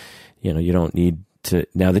publishers, and, you know, you don't need to.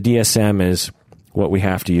 Now, the DSM is what we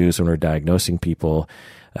have to use when we're diagnosing people,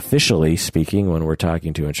 officially speaking, when we're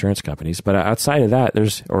talking to insurance companies. But outside of that,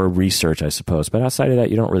 or research, I suppose, but outside of that,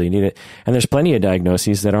 you don't really need it. And there's plenty of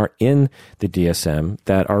diagnoses that aren't in the DSM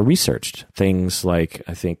that are researched. Things like,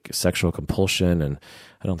 I think, sexual compulsion, and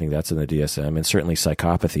I don't think that's in the DSM, and certainly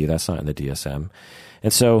psychopathy, that's not in the DSM.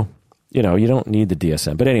 And so, you know, you don't need the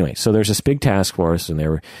DSM. But anyway, so there's this big task force, and they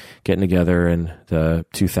were getting together in the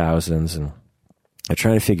 2000s, and they're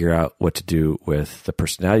trying to figure out what to do with the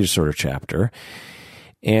personality disorder chapter.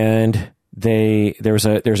 And there's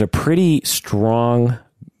a pretty strong,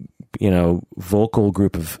 vocal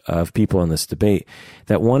group of people in this debate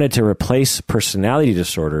that wanted to replace personality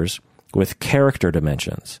disorders with character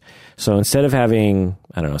dimensions. So instead of having,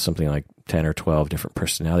 I don't know, something like 10 or 12 different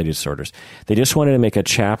personality disorders, they just wanted to make a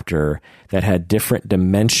chapter that had different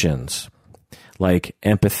dimensions, like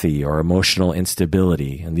empathy or emotional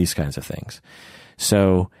instability and these kinds of things.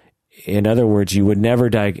 So in other words, you would never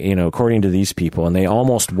according to these people, and they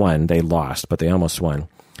almost won, they lost, but they almost won.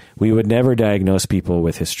 We would never diagnose people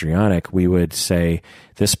with histrionic. We would say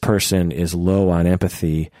this person is low on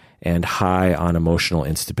empathy and high on emotional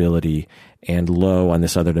instability and low on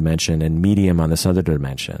this other dimension and medium on this other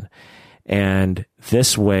dimension. And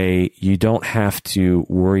this way, you don't have to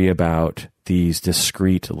worry about these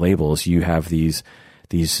discrete labels. You have these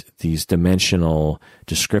dimensional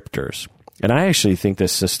descriptors. And I actually think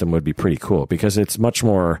this system would be pretty cool because it's much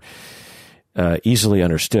more easily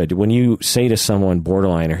understood. When you say to someone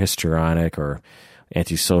borderline or histrionic or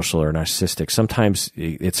antisocial or narcissistic, sometimes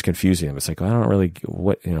it's confusing them. It's like, I don't really,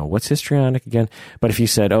 what's histrionic again? But if you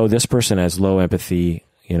said, oh, this person has low empathy,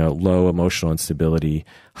 low emotional instability,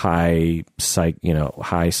 high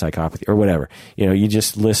psychopathy or whatever, you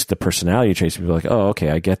just list the personality traits. People are like, oh, okay,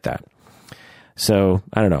 I get that. So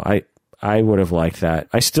I don't know. I would have liked that.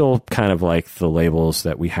 I still kind of like the labels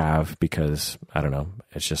that we have because, I don't know,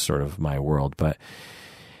 it's just sort of my world. But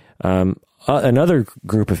another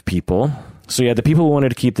group of people, so you had the people who wanted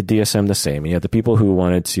to keep the DSM the same. You had the people who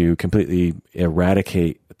wanted to completely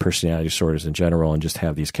eradicate personality disorders in general and just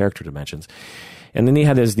have these character dimensions. And then you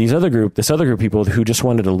had this other group of people who just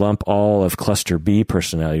wanted to lump all of cluster B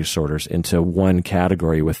personality disorders into one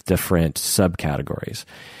category with different subcategories,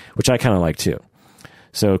 which I kind of like too.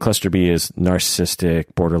 So cluster B is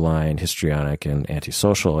narcissistic, borderline, histrionic, and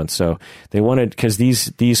antisocial. And so they wanted, because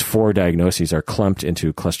these four diagnoses are clumped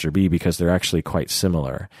into cluster B because they're actually quite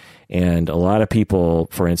similar. And a lot of people,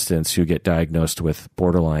 for instance, who get diagnosed with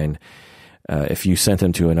borderline, if you sent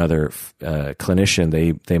them to another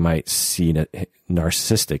clinician, they might see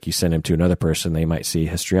narcissistic. You send them to another person, they might see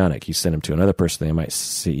histrionic. You send them to another person, they might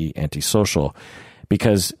see antisocial,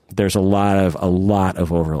 because there's a lot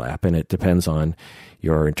of overlap, and it depends on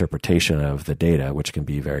your interpretation of the data, which can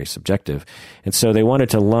be very subjective. And so they wanted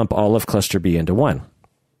to lump all of cluster B into one,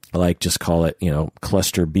 like just call it,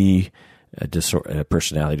 cluster B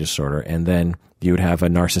personality disorder, and then you would have a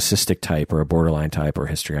narcissistic type or a borderline type or a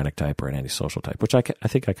histrionic type or an antisocial type, which I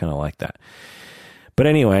think I kind of like that. But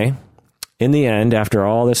anyway, in the end, after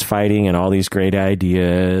all this fighting and all these great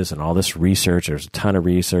ideas and all this research, there's a ton of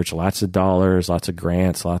research, lots of dollars, lots of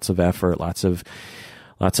grants, lots of effort, lots of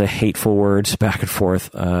hateful words back and forth.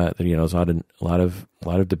 There's a lot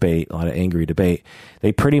of debate, a lot of angry debate.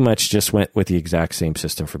 They pretty much just went with the exact same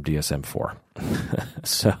system from DSM-4.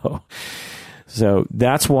 So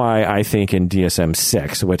that's why I think in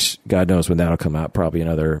DSM-6, which God knows when that'll come out, probably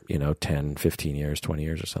another 10, 15 years, 20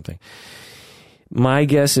 years or something. My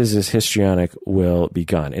guess is histrionic will be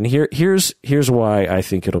gone. And here's why I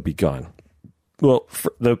think it'll be gone. Well,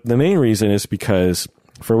 the main reason is because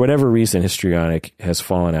for whatever reason, histrionic has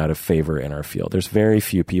fallen out of favor in our field. There's very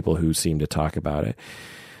few people who seem to talk about it.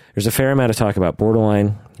 There's a fair amount of talk about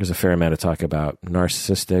borderline. There's a fair amount of talk about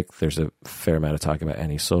narcissistic. There's a fair amount of talk about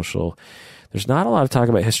antisocial. There's not a lot of talk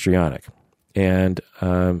about histrionic. And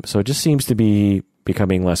so it just seems to be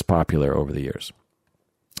becoming less popular over the years.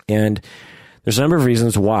 And there's a number of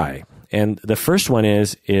reasons why. And the first one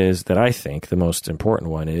is that I think the most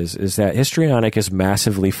important one is that histrionic is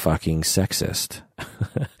massively fucking sexist.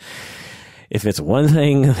 If it's one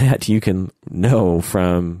thing that you can know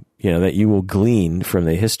from, that you will glean from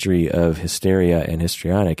the history of hysteria and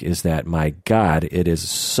histrionic is that, my God, it is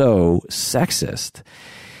so sexist.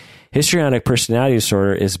 Histrionic personality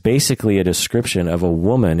disorder is basically a description of a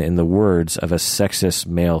woman in the words of a sexist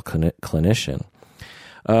male clinician.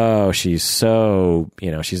 Oh, she's so,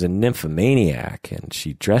 she's a nymphomaniac and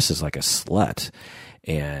she dresses like a slut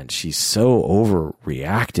and she's so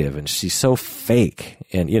overreactive and she's so fake.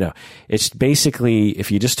 And, it's basically,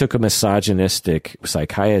 if you just took a misogynistic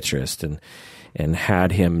psychiatrist and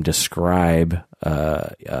had him describe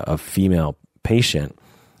a female patient,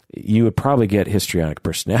 you would probably get histrionic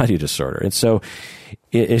personality disorder. And so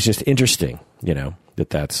it's just interesting,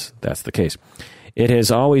 that's the case. It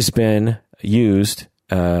has always been used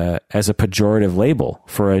as a pejorative label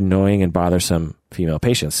for annoying and bothersome female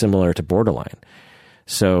patients, similar to borderline.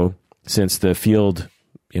 So since the field,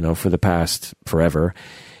 for the past forever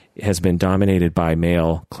has been dominated by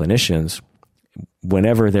male clinicians,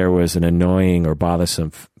 whenever there was an annoying or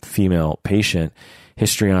bothersome female patient,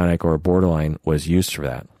 histrionic or borderline was used for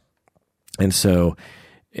that. And so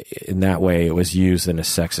in that way, it was used in a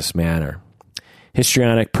sexist manner.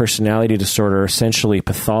 Histrionic personality disorder essentially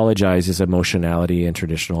pathologizes emotionality and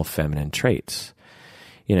traditional feminine traits.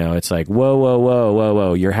 You know, it's like,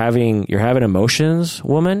 whoa. You're having emotions,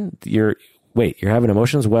 woman? You're having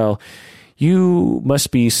emotions? Well, you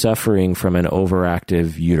must be suffering from an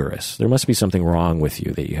overactive uterus. There must be something wrong with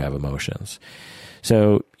you that you have emotions.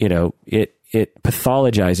 So, you know, it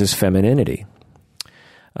pathologizes femininity.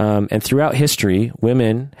 And throughout history,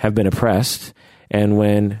 women have been oppressed. And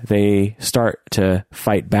when they start to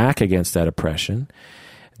fight back against that oppression,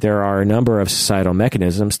 there are a number of societal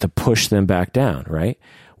mechanisms to push them back down, right?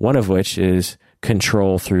 One of which is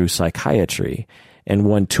control through psychiatry. And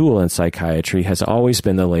one tool in psychiatry has always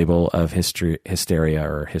been the label of hysteria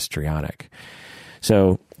or histrionic.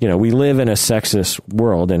 So, you know, we live in a sexist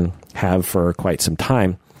world and have for quite some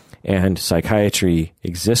time, and psychiatry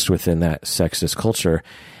exists within that sexist culture.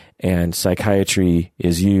 And psychiatry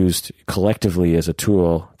is used collectively as a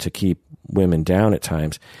tool to keep women down at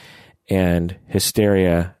times. And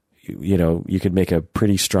hysteria, you know, you could make a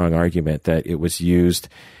pretty strong argument that it was used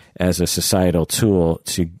as a societal tool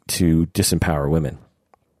to disempower women.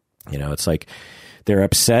 You know, it's like they're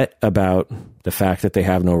upset about the fact that they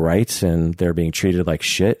have no rights and they're being treated like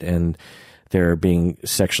shit and they're being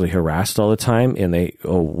sexually harassed all the time. And they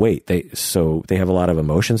have a lot of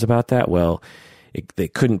emotions about that. Well, they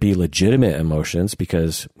couldn't be legitimate emotions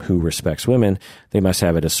because who respects women? They must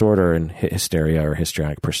have a disorder, and hysteria or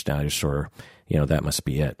histrionic personality disorder, you know, that must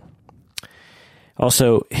be it.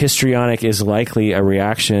 Also, histrionic is likely a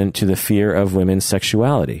reaction to the fear of women's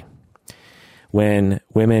sexuality. When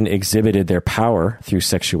women exhibited their power through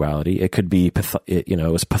sexuality, it could be, it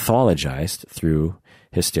was pathologized through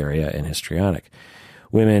hysteria and histrionic.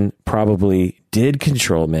 Women probably did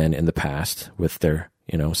control men in the past with their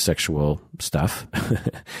sexual stuff.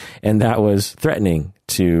 And that was threatening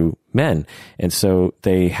to men. And so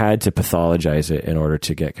they had to pathologize it in order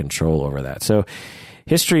to get control over that. So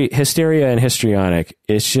hysteria and histrionic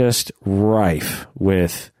is just rife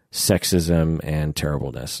with sexism and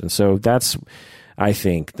terribleness. And so that's, I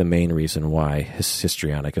think, the main reason why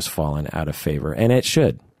histrionic has fallen out of favor. And it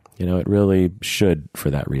should. It really should for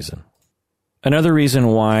that reason. Another reason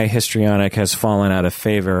why histrionic has fallen out of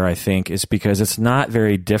favor, I think, is because it's not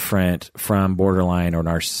very different from borderline or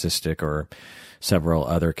narcissistic or several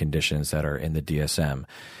other conditions that are in the DSM.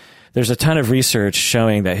 There's a ton of research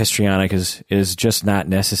showing that histrionic is just not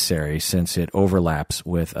necessary since it overlaps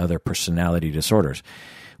with other personality disorders.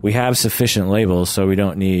 We have sufficient labels, so we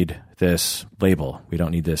don't need this label. We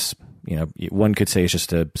don't need this, one could say it's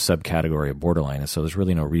just a subcategory of borderline, and so there's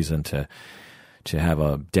really no reason to have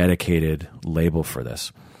a dedicated label for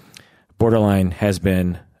this. Borderline has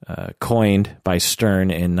been coined by Stern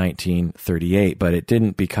in 1938, but it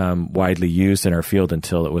didn't become widely used in our field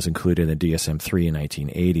until it was included in the DSM-3 in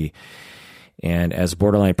 1980. And as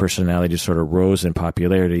borderline personality disorder rose in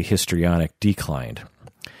popularity, histrionic declined.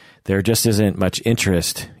 There just isn't much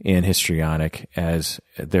interest in histrionic as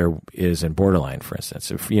there is in borderline, for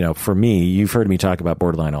instance. For me, you've heard me talk about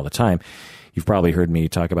borderline all the time. You've probably heard me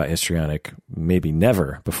talk about histrionic maybe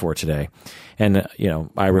never before today. And,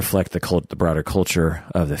 I reflect the broader culture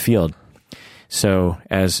of the field. So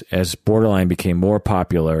as borderline became more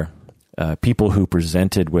popular, people who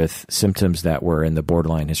presented with symptoms that were in the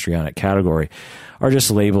borderline histrionic category are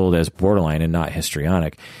just labeled as borderline and not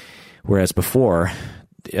histrionic. Whereas before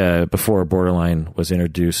borderline was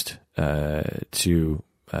introduced to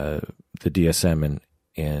the DSM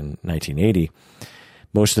in 1980,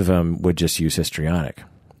 most of them would just use histrionic.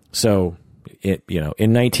 So, in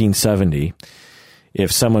 1970,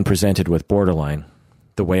 if someone presented with borderline,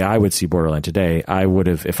 the way I would see borderline today, I would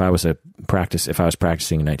have, if I was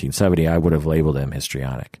practicing in 1970, I would have labeled them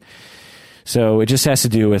histrionic. So it just has to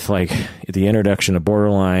do with like the introduction of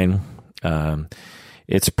borderline.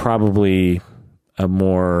 It's probably a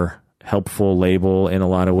more helpful label in a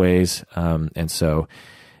lot of ways, and so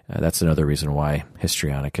that's another reason why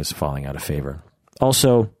histrionic is falling out of favor.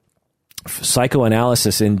 Also,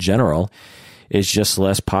 psychoanalysis in general is just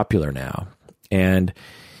less popular now. And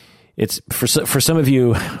it's for some of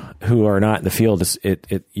you who are not in the field,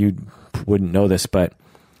 you wouldn't know this, but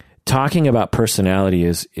talking about personality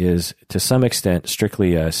is to some extent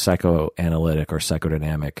strictly a psychoanalytic or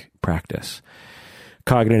psychodynamic practice.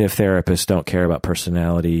 Cognitive therapists don't care about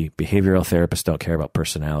personality. Behavioral therapists don't care about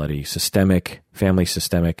personality. Family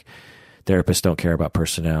systemic therapists don't care about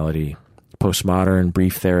personality. Postmodern,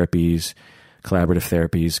 brief therapies, collaborative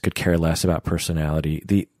therapies could care less about personality.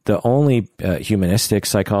 The only humanistic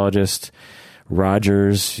psychologist,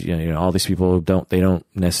 Rogers, all these people don't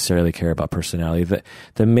necessarily care about personality.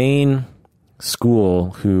 The main school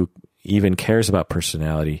who even cares about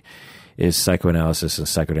personality is psychoanalysis and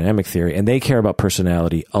psychodynamic theory, and they care about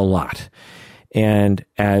personality a lot. And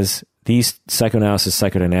as these psychoanalysis,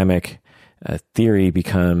 psychodynamic theory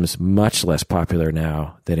becomes much less popular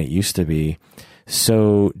now than it used to be,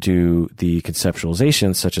 so do the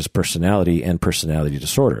conceptualizations such as personality and personality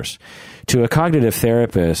disorders. To a cognitive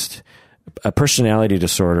therapist, a personality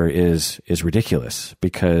disorder is ridiculous,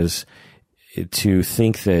 because to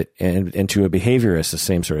think that, and to a behaviorist, the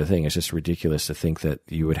same sort of thing. It's just ridiculous to think that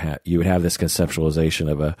you would have this conceptualization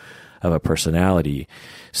of a personality.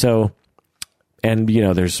 So, and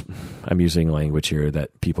I'm using language here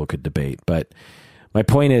that people could debate, but my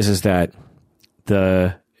point is that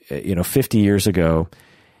 50 years ago,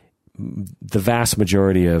 the vast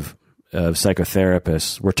majority of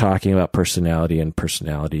psychotherapists were talking about personality and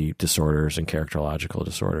personality disorders and characterological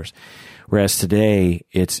disorders, whereas today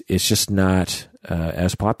it's just not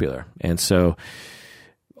as popular. And so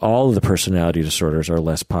all of the personality disorders are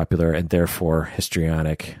less popular, and therefore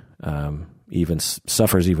histrionic even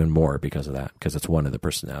suffers even more because of that, because it's one of the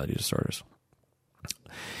personality disorders.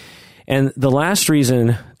 And the last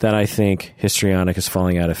reason that I think histrionic is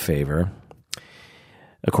falling out of favor,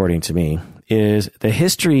 according to me, is the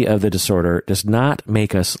history of the disorder does not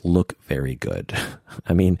make us look very good.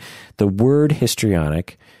 I mean, the word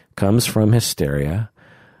histrionic comes from hysteria,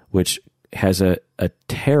 which has a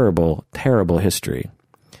terrible, terrible history.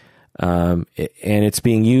 And it's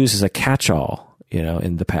being used as a catch-all,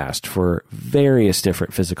 in the past for various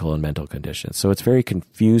different physical and mental conditions. So it's very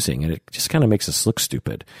confusing, and it just kind of makes us look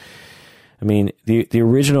stupid. I mean, the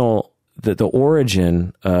original, the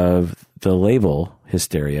origin of the label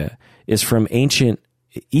hysteria is from ancient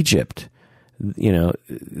Egypt.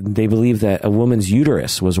 They believe that a woman's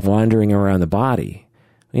uterus was wandering around the body.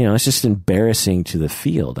 It's just embarrassing to the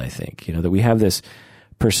field, I think, that we have this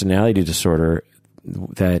personality disorder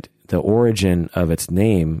that the origin of its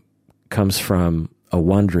name comes from a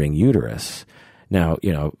wandering uterus. Now,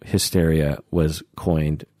 hysteria was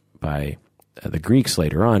coined by the Greeks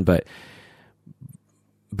later on, but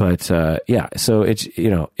yeah, so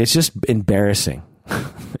it's just embarrassing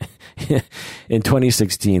in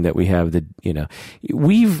 2016 that we have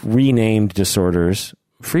we've renamed disorders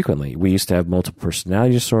frequently. We used to have multiple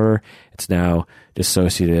personality disorder. It's now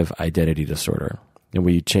dissociative identity disorder. And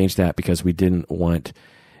we changed that because we didn't want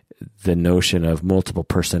the notion of multiple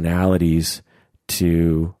personalities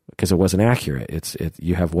because it wasn't accurate.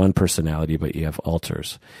 You have one personality, but you have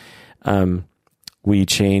alters. We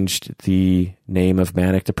changed the name of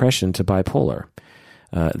manic depression to bipolar.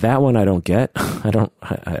 That one I don't get.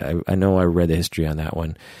 I know I read the history on that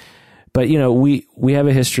one, but we have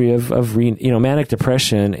a history of manic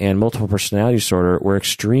depression and multiple personality disorder were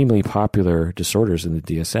extremely popular disorders in the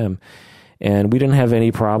DSM, and we didn't have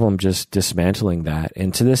any problem just dismantling that.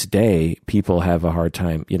 And to this day, people have a hard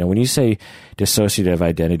time. When you say dissociative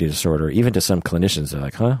identity disorder, even to some clinicians, they're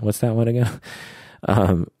like, "Huh, what's that one again?"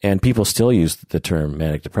 And people still use the term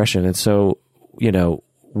manic depression. And so,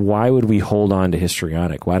 why would we hold on to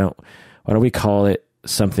histrionic? Why don't we call it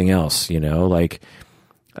something else?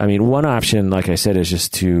 One option, like I said, is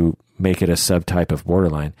just to make it a subtype of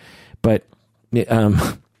borderline. But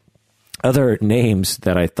other names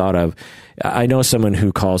that I thought of, I know someone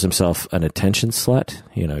who calls himself an attention slut.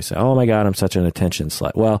 He said, "Oh my God, I'm such an attention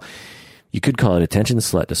slut." Well, you could call it attention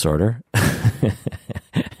slut disorder.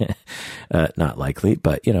 Not likely,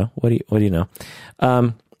 but what do you know?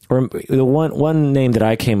 Or the one name that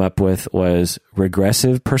I came up with was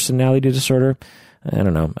regressive personality disorder. I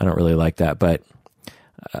don't know. I don't really like that, but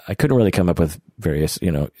I couldn't really come up with various,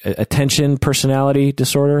 attention personality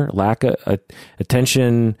disorder, lack of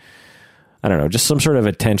attention. I don't know, just some sort of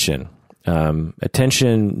attention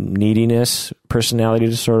neediness personality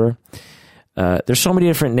disorder. There's so many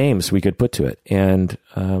different names we could put to it. And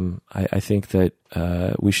I think that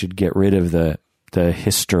we should get rid of the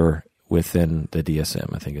hister within the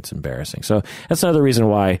DSM. I think it's embarrassing. So that's another reason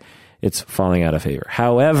why it's falling out of favor.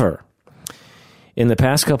 However, in the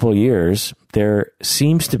past couple of years, there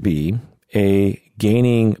seems to be a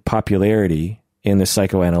gaining popularity in the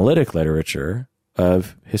psychoanalytic literature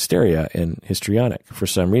of hysteria and histrionic for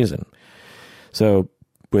some reason. So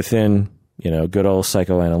within, good old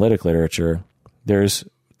psychoanalytic literature, there's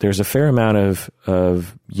a fair amount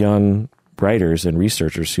of young writers and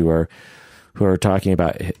researchers who are talking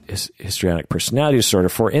about histrionic personality disorder.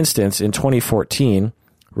 For instance, in 2014,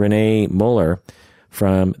 Renee Muller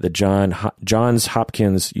from the Johns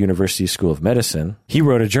Hopkins University School of Medicine, he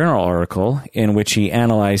wrote a journal article in which he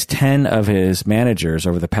analyzed 10 of his managers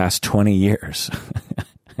over the past 20 years.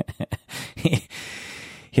 I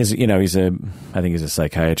think he's a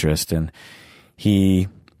psychiatrist, and he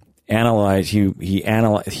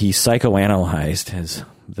psychoanalyzed, as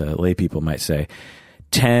the lay people might say,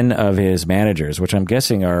 10 of his managers, which I'm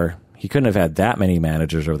guessing he couldn't have had that many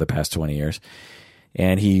managers over the past 20 years.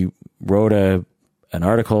 And he wrote an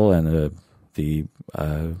article, and it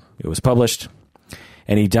was published.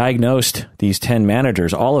 And he diagnosed these 10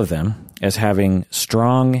 managers, all of them, as having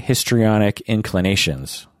strong histrionic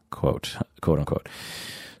inclinations, quote unquote,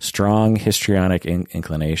 strong histrionic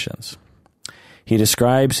inclinations. He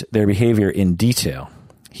describes their behavior in detail.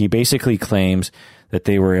 He basically claims that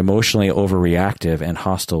they were emotionally overreactive and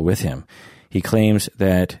hostile with him. He claims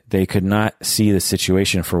that they could not see the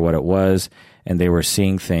situation for what it was, and they were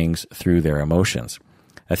seeing things through their emotions.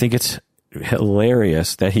 I think it's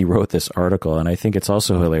hilarious that he wrote this article, and I think it's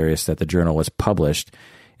also hilarious that the journal was published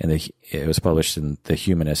in the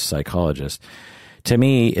Humanist Psychologist. To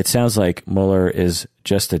me, it sounds like Mueller is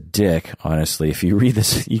just a dick, honestly. If you read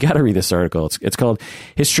this, you got to read this article. It's called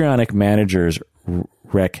Histrionic Managers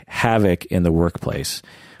Wreak Havoc in the Workplace,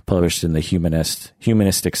 published in the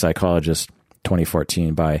Humanistic Psychologist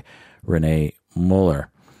 2014 by Renee Mueller.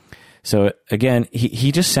 So again,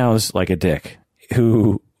 he just sounds like a dick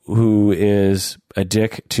who is a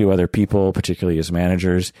dick to other people, particularly his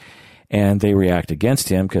managers, and they react against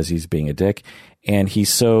him because he's being a dick. And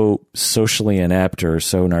he's so socially inept or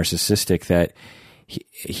so narcissistic that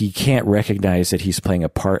he can't recognize that he's playing a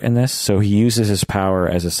part in this. So he uses his power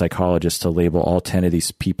as a psychologist to label all 10 of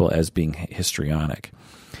these people as being histrionic.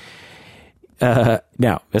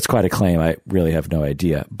 Now, that's quite a claim. I really have no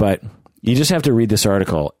idea. But you just have to read this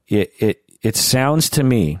article. It sounds to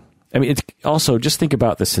me, I mean, it's also, just think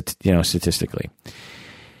about this, statistically.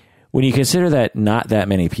 When you consider that not that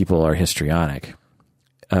many people are histrionic,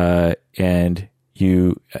 and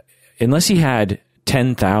unless he had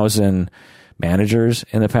 10,000 managers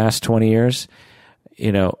in the past 20 years,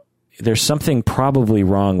 there's something probably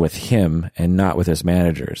wrong with him and not with his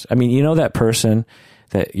managers. I mean, that person,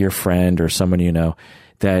 that your friend or someone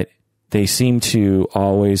that they seem to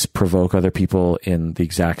always provoke other people in the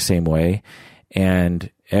exact same way, and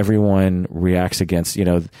everyone reacts against,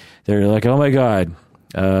 they're like, oh my God,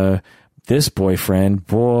 this boyfriend,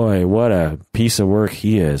 boy, what a piece of work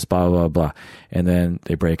he is, blah, blah, blah. And then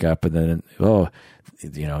they break up, and then,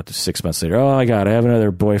 6 months later, oh my God, I have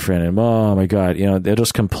another boyfriend, and oh my God, they'll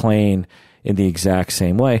just complain in the exact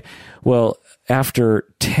same way. Well, after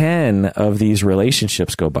 10 of these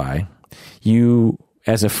relationships go by, you,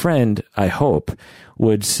 as a friend, I hope,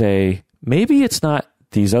 would say, maybe it's not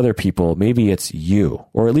these other people, maybe it's you,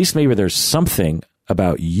 or at least maybe there's something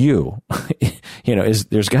about you.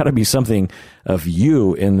 There's got to be something of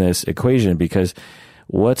you in this equation, because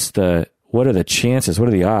what are the chances, what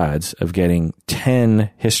are the odds of getting 10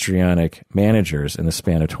 histrionic managers in the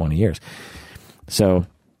span of 20 years? So,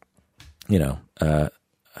 anyway.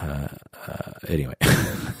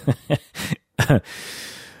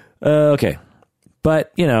 Okay.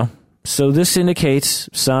 But, so this indicates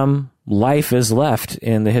some life is left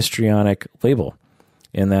in the histrionic label,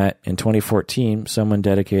 in that in 2014, someone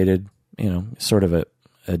dedicated, sort of a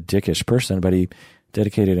dickish person, but he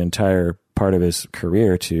dedicated an entire part of his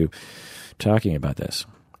career to talking about this.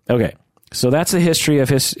 Okay, so that's the history of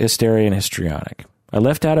hysteria and histrionic. I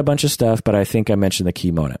left out a bunch of stuff, but I think I mentioned the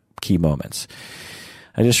key moments.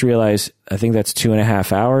 I just realized I think that's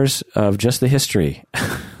 2.5 hours of just the history.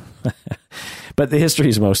 But the history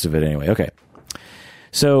is most of it anyway. Okay.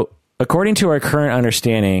 So according to our current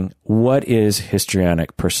understanding, what is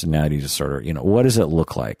histrionic personality disorder? What does it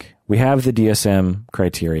look like? We have the DSM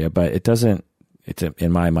criteria, but it doesn't,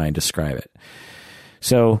 in my mind, describe it.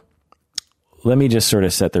 So let me just sort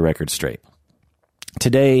of set the record straight.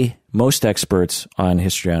 Today, most experts on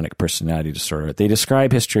histrionic personality disorder, they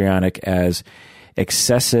describe histrionic as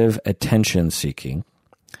excessive attention seeking,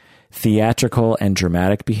 theatrical and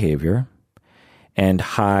dramatic behavior, and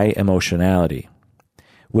high emotionality,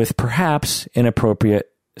 with perhaps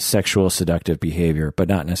inappropriate sexual seductive behavior, but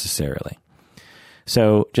not necessarily.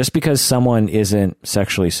 So just because someone isn't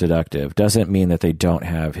sexually seductive doesn't mean that they don't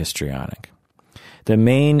have histrionic.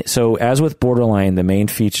 So as with borderline, the main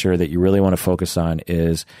feature that you really want to focus on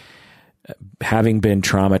is having been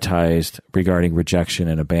traumatized regarding rejection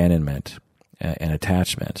and abandonment and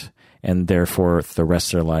attachment. And therefore, the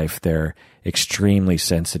rest of their life, they're extremely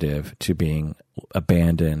sensitive to being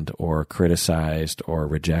abandoned or criticized or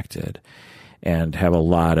rejected, and have a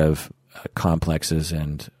lot of complexes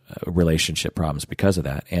and relationship problems because of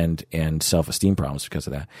that, and self-esteem problems because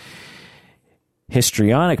of that.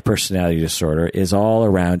 Histrionic personality disorder is all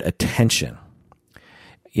around attention.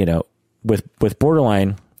 With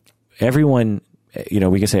borderline, everyone,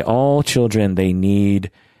 we can say all children, they need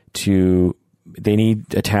to they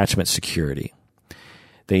need attachment security.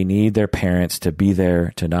 They need their parents to be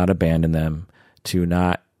there, to not abandon them, to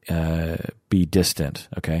not be distant,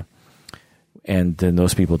 okay? And then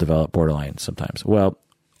those people develop borderline sometimes. Well,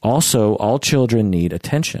 also, all children need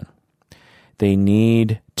attention. They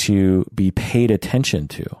need to be paid attention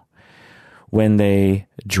to. When they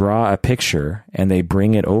draw a picture and they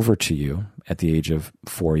bring it over to you at the age of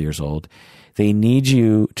 4 years old, they need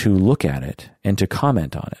you to look at it and to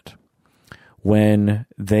comment on it. When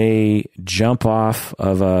they jump off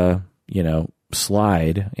of a,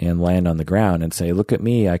 slide and land on the ground and say, "Look at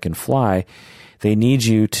me, I can fly," they need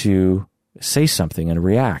you to say something and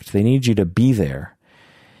react. They need you to be there.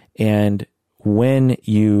 And when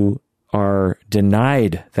you are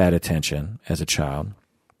denied that attention as a child,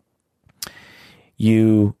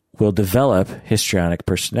 you will develop histrionic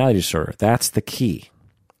personality disorder. That's the key.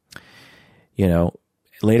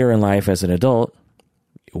 Later in life as an adult,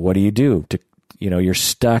 what do? You're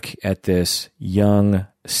stuck at this young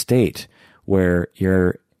state where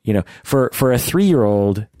you're, for a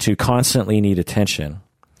 3-year-old to constantly need attention,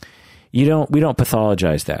 we don't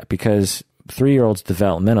pathologize that, because 3-year-olds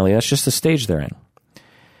developmentally, that's just the stage they're in.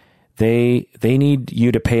 They need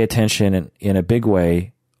you to pay attention in a big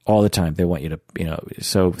way all the time. They want you to,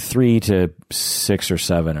 so 3 to 6 or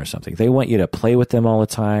 7 or something. They want you to play with them all the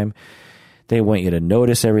time. They want you to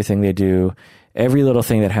notice everything they do. Every little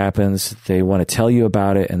thing that happens, they want to tell you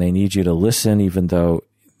about it, and they need you to listen, even though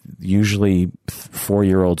usually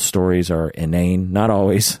 4-year-old stories are inane. Not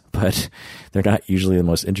always, but they're not usually the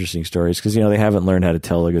most interesting stories because, they haven't learned how to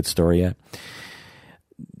tell a good story yet.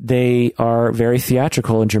 They are very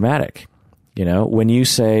theatrical and dramatic. When you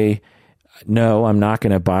say, "No, I'm not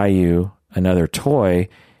going to buy you another toy,"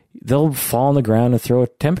 they'll fall on the ground and throw a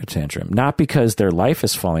temper tantrum. Not because their life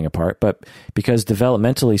is falling apart, but because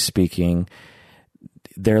developmentally speaking,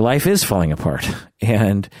 their life is falling apart.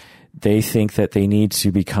 And they think that they need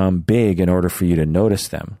to become big in order for you to notice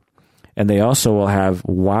them. And they also will have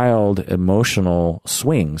wild emotional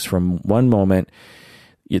swings. From one moment,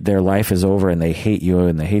 their life is over and they hate you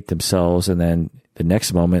and they hate themselves. And then the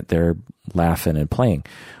next moment, they're laughing and playing.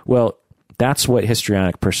 Well, that's what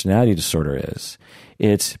histrionic personality disorder is.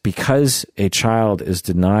 It's because a child is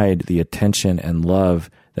denied the attention and love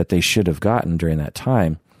that they should have gotten during that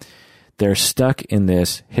time. They're stuck in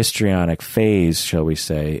this histrionic phase, shall we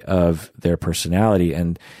say, of their personality,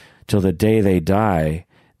 and till the day they die,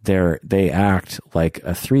 they act like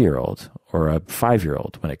a 3-year-old or a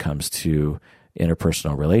 5-year-old when it comes to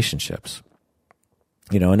interpersonal relationships.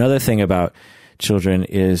 Another thing about children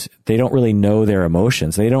is they don't really know their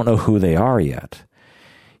emotions. They don't know who they are yet.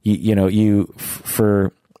 And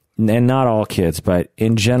not all kids, but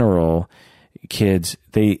in general, kids,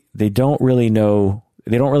 they don't really know.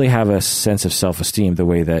 They don't really have a sense of self-esteem the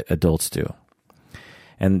way that adults do.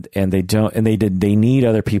 And they need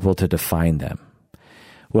other people to define them.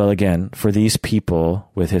 Well, again, for these people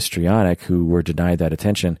with histrionic who were denied that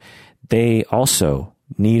attention, they also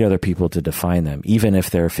need other people to define them, even if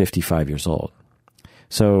they're 55 years old.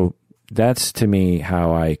 So that's, to me,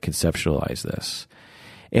 how I conceptualize this.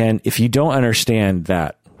 And if you don't understand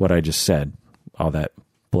that, what I just said, all that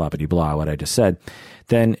blah-blah-blah, what I just said,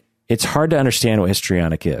 then it's hard to understand what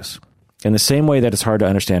histrionic is. In the same way that it's hard to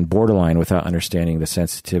understand borderline without understanding the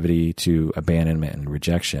sensitivity to abandonment and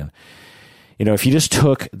rejection. If you just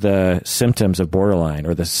took the symptoms of borderline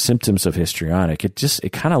or the symptoms of histrionic,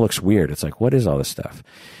 it kind of looks weird. It's like, what is all this stuff?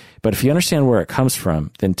 But if you understand where it comes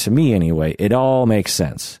from, then to me anyway, it all makes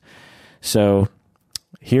sense. So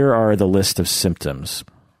here are the list of symptoms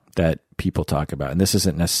that people talk about. And this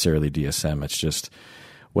isn't necessarily DSM. It's just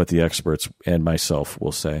what the experts and myself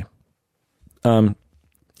will say.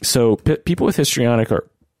 So people with histrionic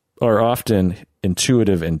are often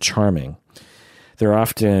intuitive and charming.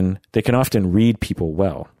 They can often read people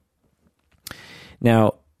well.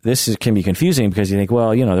 Now, can be confusing because you think,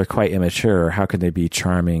 well, they're quite immature. How can they be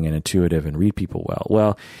charming and intuitive and read people well?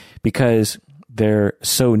 Well, because they're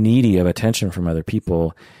so needy of attention from other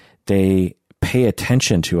people, they pay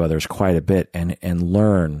attention to others quite a bit and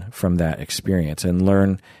learn from that experience and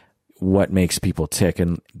learn what makes people tick,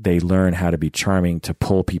 and they learn how to be charming to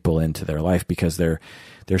pull people into their life because they're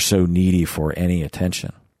so needy for any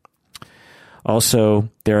attention. Also,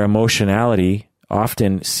 their emotionality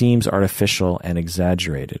often seems artificial and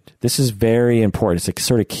exaggerated. This is very important. It's a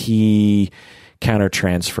sort of key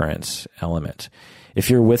countertransference element. If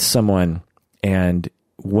you're with someone and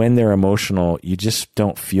when they're emotional, you just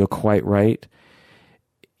don't feel quite right,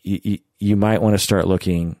 you might want to start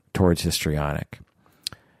looking towards histrionic.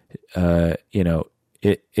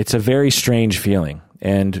 It's a very strange feeling.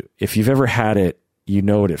 And if you've ever had it, you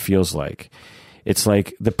know what it feels like. It's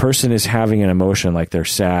like the person is having an emotion, like they're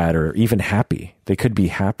sad or even happy. They could be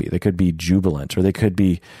happy. They could be jubilant, or they could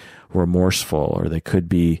be remorseful, or they could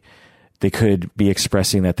be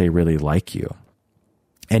expressing that they really like you.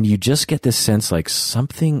 And you just get this sense like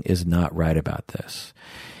something is not right about this.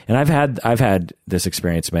 And I've had this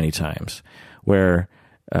experience many times where,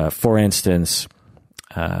 for instance,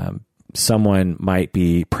 someone might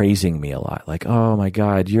be praising me a lot, like, "Oh my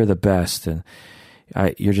God, you're the best, and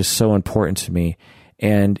you're just so important to me."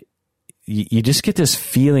 And you just get this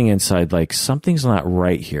feeling inside, like something's not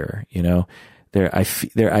right here.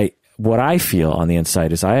 What I feel on the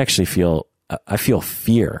inside is I feel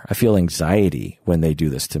fear. I feel anxiety when they do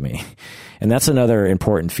this to me. And that's another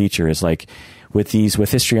important feature is like with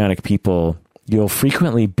histrionic people, you'll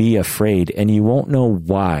frequently be afraid and you won't know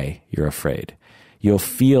why you're afraid. You'll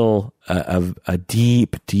feel a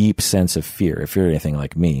deep, deep sense of fear if you're anything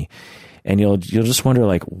like me. And you'll just wonder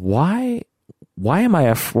like, what am I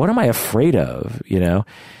afraid of?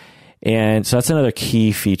 And so that's another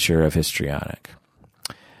key feature of histrionic.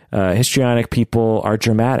 Histrionic people are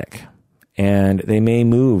dramatic, and they may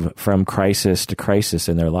move from crisis to crisis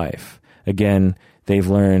in their life. Again, they've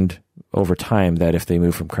learned over time that if they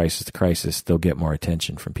move from crisis to crisis, they'll get more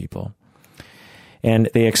attention from people. And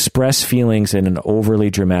they express feelings in an overly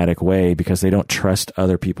dramatic way because they don't trust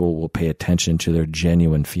other people will pay attention to their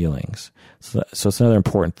genuine feelings. So it's another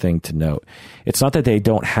important thing to note. It's not that they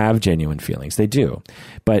don't have genuine feelings. They do.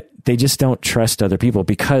 But they just don't trust other people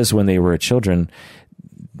because when they were children,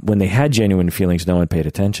 when they had genuine feelings, no one paid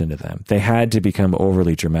attention to them. They had to become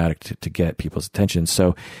overly dramatic to get people's attention.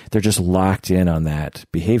 So they're just locked in on that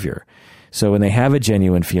behavior. So when they have a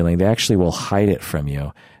genuine feeling, they actually will hide it from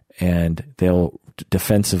you, and they'll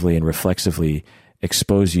defensively and reflexively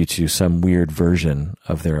expose you to some weird version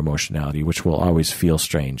of their emotionality, which will always feel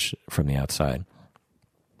strange from the outside.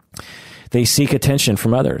 They seek attention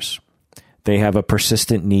from others. They have a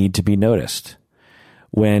persistent need to be noticed.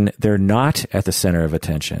 When they're not at the center of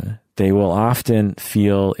attention, they will often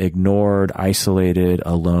feel ignored, isolated,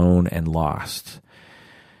 alone, and lost.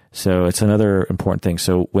 So it's another important thing.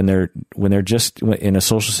 So when they're just in a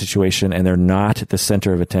social situation and they're not at the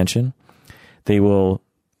center of attention,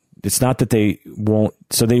 it's not that they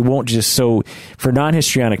won't just, so for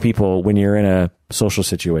non-histrionic people, when you're in a social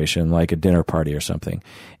situation, like a dinner party or something,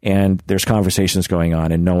 and there's conversations going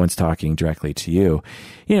on and no one's talking directly to you,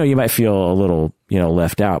 you might feel a little,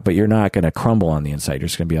 left out, but you're not going to crumble on the inside. You're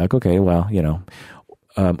just going to be like, okay, well,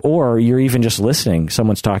 or you're even just listening.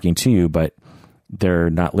 Someone's talking to you, but they're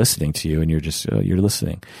not listening to you, and you're just, you're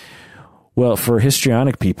listening. Well, for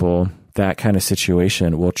histrionic people, that kind of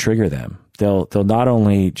situation will trigger them. They'll not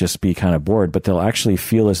only just be kind of bored, but they'll actually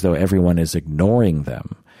feel as though everyone is ignoring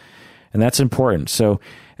them. And that's important. So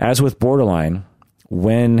as with borderline,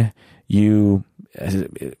 when you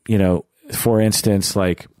for instance,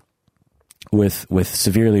 like with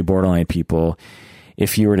severely borderline people,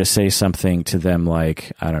 if you were to say something to them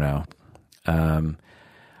like, I don't know,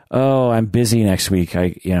 oh, I'm busy next week.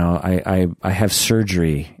 I have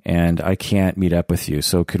surgery and I can't meet up with you.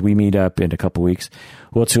 So could we meet up in a couple weeks?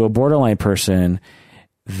 Well, to a borderline person,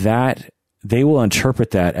 that they will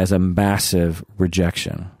interpret that as a massive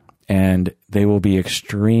rejection, and they will be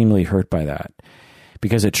extremely hurt by that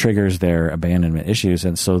because it triggers their abandonment issues.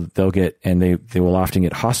 And so they will often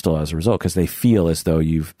get hostile as a result because they feel as though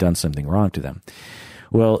you've done something wrong to them.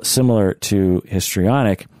 Well, similar to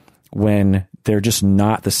histrionic, when they're just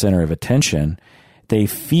not the center of attention, they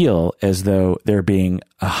feel as though they're being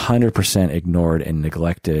 100% ignored and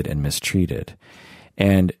neglected and mistreated.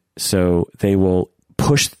 And so they will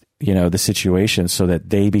push, the situation so that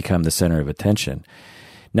they become the center of attention,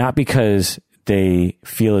 not because they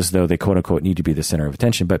feel as though they quote unquote need to be the center of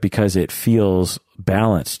attention, but because it feels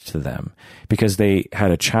balanced to them, because they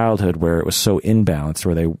had a childhood where it was so imbalanced,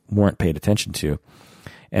 where they weren't paid attention to.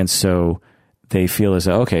 And so they feel as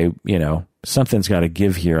though, okay, something's got to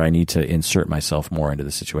give here. I need to insert myself more into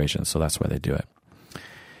the situation. So that's why they do it.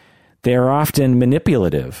 They are often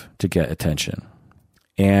manipulative to get attention.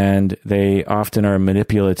 And they often are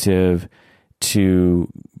manipulative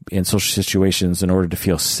in social situations in order to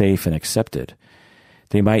feel safe and accepted.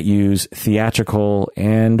 They might use theatrical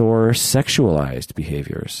and or sexualized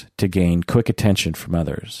behaviors to gain quick attention from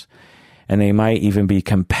others. And they might even be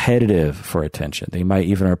competitive for attention. They might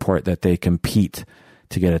even report that they compete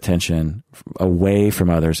to get attention away from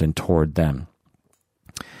others and toward them.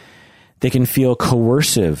 They can feel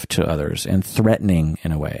coercive to others and threatening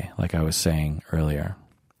in a way, like I was saying earlier.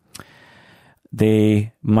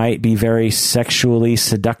 They might be very sexually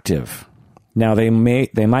seductive. Now, they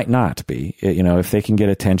might not be, if they can get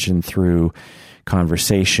attention through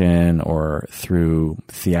conversation or through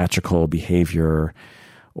theatrical behavior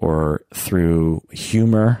or through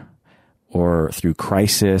humor or through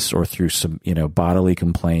crisis or through some, bodily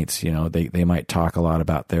complaints. They might talk a lot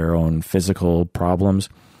about their own physical problems.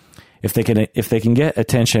 If they can get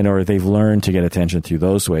attention, or they've learned to get attention through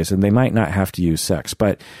those ways, and they might not have to use sex.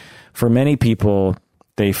 But for many people,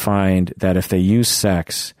 they find that if they use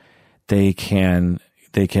sex, they can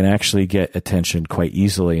actually get attention quite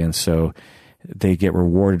easily, and so they get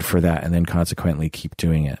rewarded for that, and then consequently keep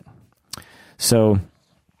doing it. So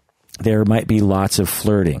there might be lots of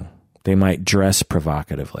flirting. They might dress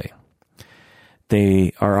provocatively.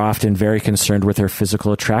 They are often very concerned with their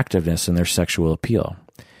physical attractiveness and their sexual appeal.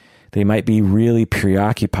 They might be really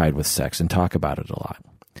preoccupied with sex and talk about it a lot.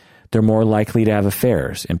 They're more likely to have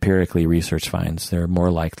affairs. Empirically, research finds they're more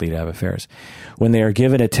likely to have affairs. When they are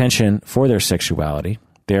given attention for their sexuality,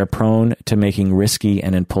 they are prone to making risky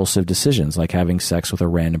and impulsive decisions, like having sex with a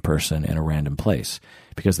random person in a random place,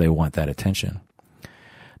 because they want that attention.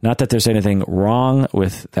 Not that there's anything wrong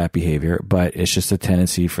with that behavior, but it's just a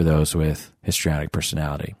tendency for those with histrionic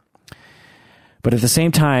personality. But at the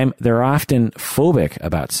same time, they're often phobic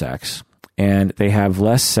about sex, and they have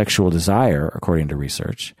less sexual desire, according to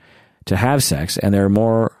research, to have sex, and they're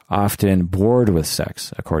more often bored with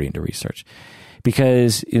sex, according to research.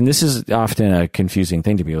 Because, and this is often a confusing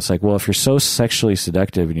thing to people, it's like, well, if you're so sexually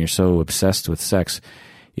seductive and you're so obsessed with sex,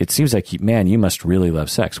 it seems like, man, you must really love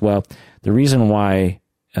sex. Well, the reason why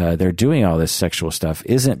they're doing all this sexual stuff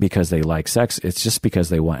isn't because they like sex, it's just because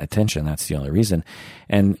they want attention. That's the only reason.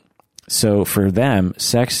 And so for them,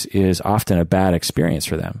 sex is often a bad experience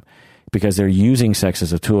for them, because they're using sex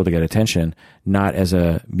as a tool to get attention, not as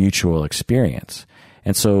a mutual experience.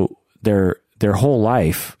 And so their whole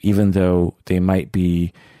life, even though they might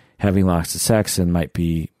be having lots of sex and might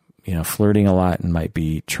be, flirting a lot and might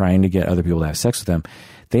be trying to get other people to have sex with them,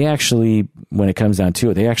 they actually, when it comes down to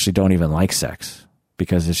it, they actually don't even like sex,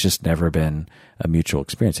 because it's just never been a mutual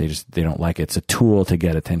experience. They don't like it. It's a tool to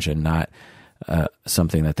get attention, not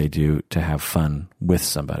something that they do to have fun with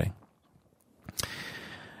somebody.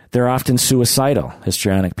 They're often suicidal.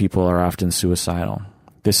 Histrionic people are often suicidal.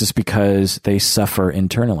 This is because they suffer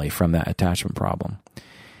internally from that attachment problem.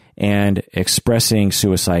 And expressing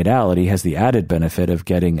suicidality has the added benefit of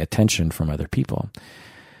getting attention from other people.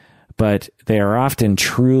 But they are often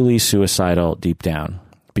truly suicidal deep down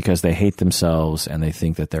because they hate themselves and they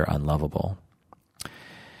think that they're unlovable.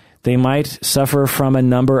 They might suffer from a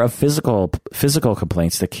number of physical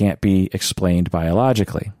complaints that can't be explained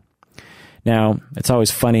biologically. Now, it's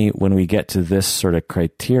always funny when we get to this sort of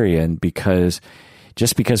criterion, because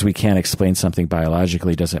just because we can't explain something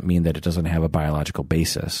biologically doesn't mean that it doesn't have a biological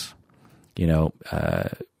basis.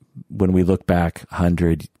 When we look back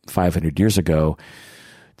 100, 500 years ago,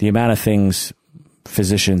 the amount of things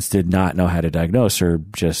physicians did not know how to diagnose are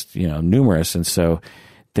just, numerous. And so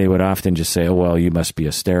they would often just say, oh, well, you must be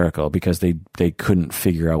hysterical, because they couldn't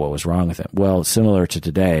figure out what was wrong with it. Well, similar to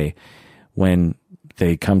today, when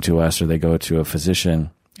they come to us or they go to a physician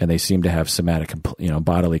and they seem to have somatic,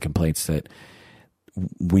 bodily complaints that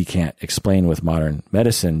we can't explain with modern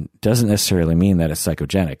medicine, doesn't necessarily mean that it's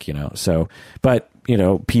psychogenic, So, but,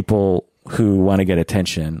 people who want to get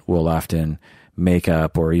attention will often make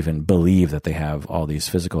up or even believe that they have all these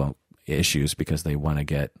physical issues because they want to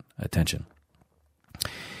get attention.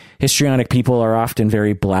 Histrionic people are often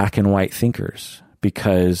very black and white thinkers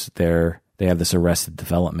because they have this arrested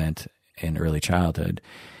development in early childhood.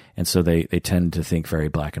 And so they tend to think very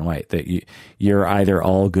black and white, that you're either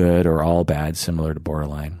all good or all bad, similar to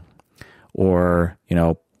borderline. Or,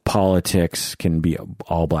 politics can be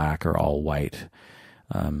all black or all white,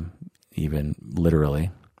 even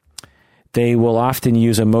literally. They will often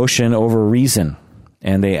use emotion over reason,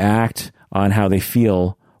 and they act on how they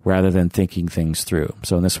feel rather than thinking things through.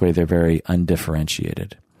 So in this way, they're very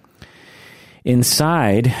undifferentiated.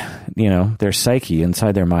 Inside, their psyche,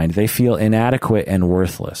 inside their mind, they feel inadequate and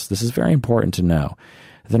worthless. This is very important to know.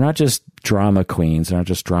 They're not just drama queens, they're not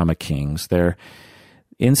just drama kings.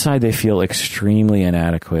 Inside they feel extremely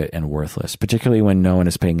inadequate and worthless, particularly when no one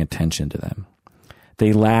is paying attention to them.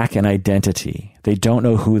 They lack an identity. They don't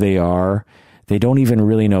know who they are. They don't even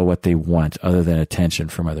really know what they want other than attention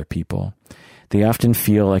from other people. They often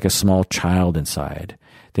feel like a small child inside.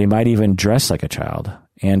 They might even dress like a child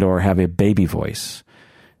and or have a baby voice.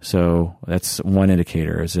 So that's one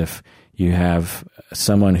indicator, is if you have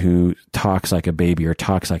someone who talks like a baby or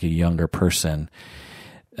talks like a younger person,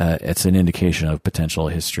 it's an indication of potential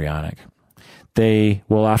histrionic. They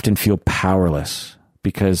will often feel powerless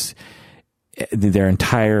because their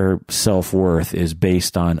entire self-worth is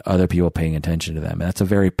based on other people paying attention to them. And that's a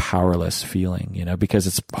very powerless feeling, because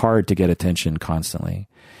it's hard to get attention constantly.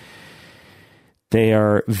 They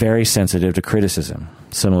are very sensitive to criticism,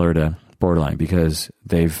 similar to borderline, because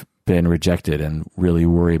they've been rejected and really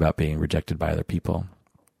worry about being rejected by other people.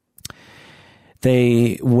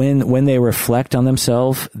 When they reflect on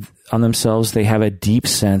themselves, they have a deep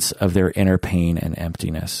sense of their inner pain and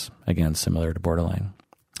emptiness. Again, similar to borderline.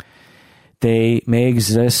 They may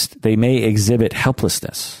exhibit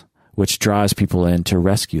helplessness, which draws people in to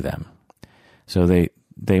rescue them. So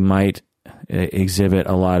they might exhibit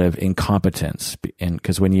a lot of incompetence, and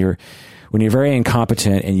because when you're very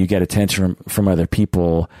incompetent and you get attention from other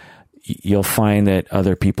people, you'll find that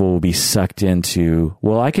other people will be sucked into,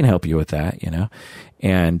 well, I can help you with that,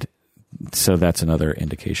 and so that's another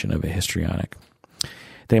indication of a histrionic.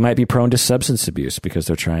 They might be prone to substance abuse because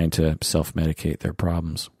they're trying to self-medicate their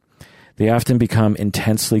problems. They often become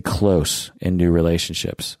intensely close in new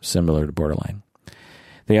relationships, similar to borderline.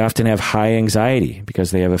 They often have high anxiety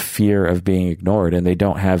because they have a fear of being ignored, and they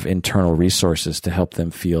don't have internal resources to help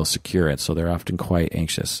them feel secure. And so they're often quite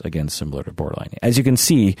anxious, again, similar to borderline. As you can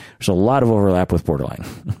see, there's a lot of overlap with borderline.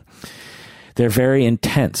 They're very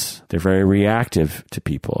intense. They're very reactive to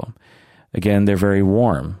people. Again, they're very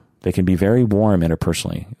warm. They can be very warm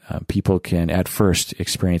interpersonally. People can, at first,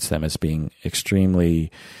 experience them as being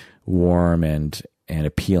extremely warm and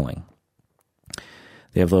appealing.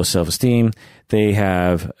 They have low self-esteem. They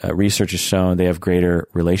have, research has shown, they have greater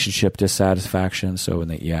relationship dissatisfaction. So when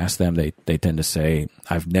you ask them, they tend to say,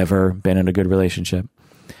 I've never been in a good relationship.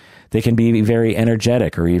 They can be very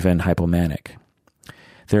energetic or even hypomanic.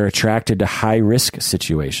 They're attracted to high-risk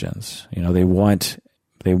situations. They want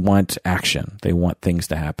action. They want things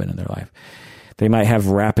to happen in their life. They might have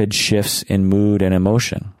rapid shifts in mood and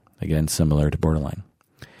emotion. Again, similar to borderline.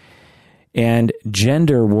 And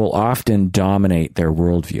gender will often dominate their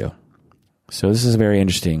worldview. So this is a very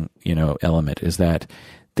interesting, element, is that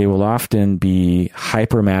they will often be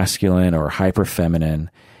hyper-masculine or hyper-feminine,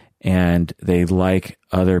 and they like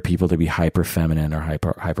other people to be hyper-feminine or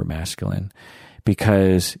hyper-masculine.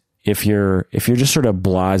 Because if you're just sort of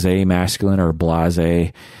blasé masculine or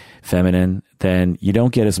blasé feminine, then you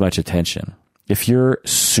don't get as much attention. If you're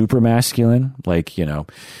super masculine, like,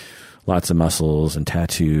 lots of muscles and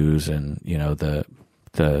tattoos and,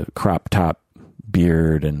 the crop top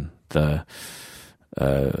beard and the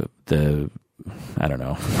I don't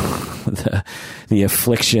know, the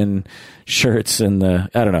affliction shirts and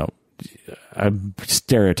I'm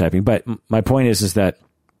stereotyping, but my point is that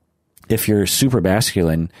if you're super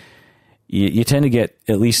masculine, you tend to get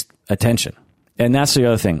at least attention. And that's the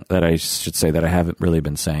other thing that I should say that I haven't really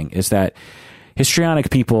been saying, is that histrionic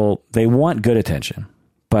people, they want good attention,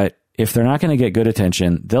 but if they're not going to get good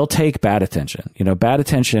attention, they'll take bad attention. Bad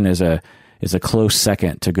attention is a close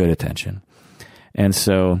second to good attention. And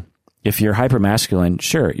so if you're hypermasculine,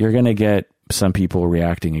 sure, you're going to get some people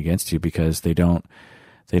reacting against you because they don't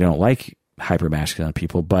like hypermasculine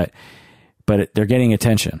people, but they're getting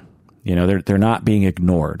attention. They're not being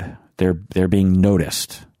ignored. They're being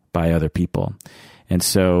noticed by other people. And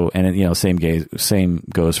so, same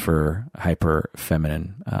goes for hyper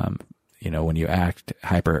feminine. When you act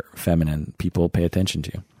hyper feminine, people pay attention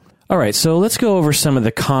to you. All right, so let's go over some of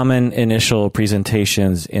the common initial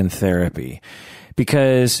presentations in therapy,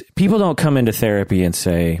 because people don't come into therapy and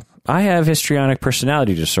say, I have histrionic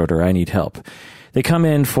personality disorder, I need help. They come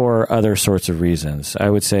in for other sorts of reasons. I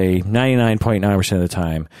would say 99.9% of the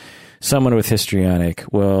time, someone with histrionic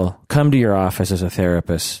will come to your office as a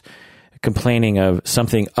therapist complaining of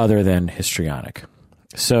something other than histrionic.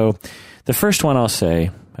 So the first one I'll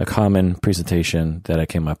say, a common presentation that I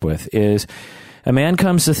came up with, is a man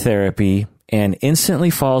comes to therapy and instantly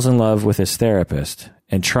falls in love with his therapist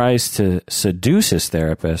and tries to seduce his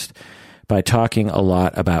therapist by talking a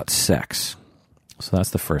lot about sex. So that's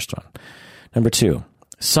the first one. Number two,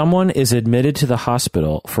 someone is admitted to the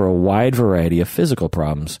hospital for a wide variety of physical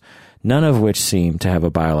problems, none of which seem to have a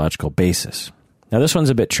biological basis. Now, this one's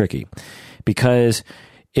a bit tricky, because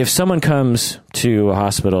if someone comes to a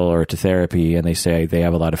hospital or to therapy and they say they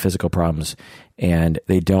have a lot of physical problems and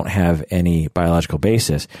they don't have any biological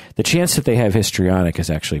basis, the chance that they have histrionic is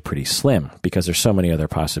actually pretty slim, because there's so many other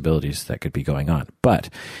possibilities that could be going on. But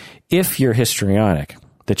if you're histrionic,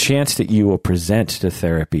 the chance that you will present to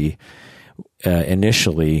therapy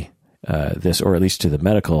initially, or at least to the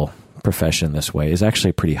medical profession this way, is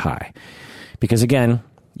actually pretty high. Because again,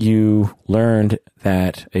 you learned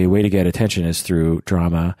that a way to get attention is through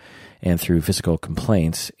drama and through physical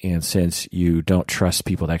complaints. And since you don't trust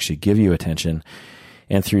people to actually give you attention,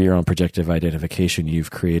 and through your own projective identification,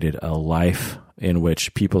 you've created a life in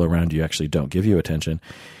which people around you actually don't give you attention,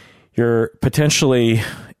 you're potentially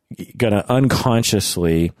going to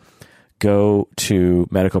unconsciously go to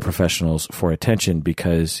medical professionals for attention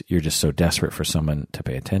because you're just so desperate for someone to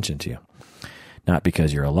pay attention to you. Not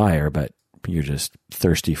because you're a liar, but you're just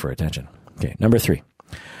thirsty for attention. Okay, number 3.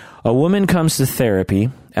 A woman comes to therapy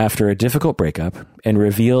after a difficult breakup and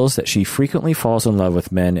reveals that she frequently falls in love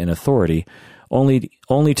with men in authority,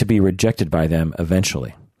 only to be rejected by them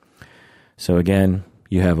eventually. So again,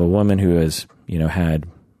 you have a woman who has, had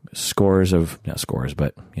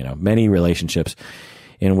many relationships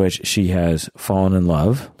in which she has fallen in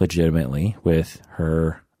love legitimately with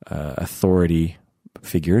her authority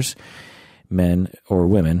figures, men or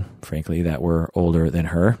women, frankly, that were older than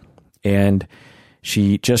her. And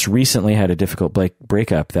she just recently had a difficult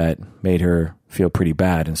breakup that made her feel pretty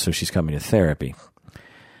bad, and so she's coming to therapy.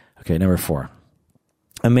 Okay, number 4.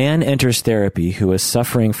 A man enters therapy who is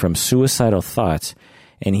suffering from suicidal thoughts,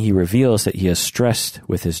 and he reveals that he is stressed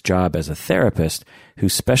with his job as a therapist who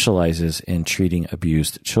specializes in treating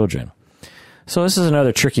abused children. So this is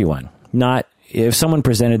another tricky one. If someone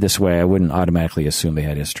presented this way, I wouldn't automatically assume they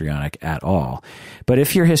had histrionic at all. But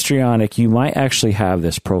if you're histrionic, you might actually have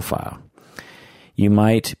this profile. You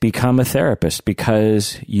might become a therapist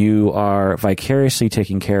because you are vicariously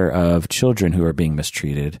taking care of children who are being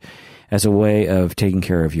mistreated as a way of taking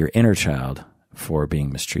care of your inner child for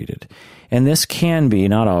being mistreated. And this can be,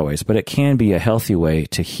 not always, but it can be a healthy way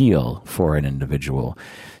to heal for an individual,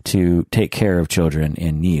 to take care of children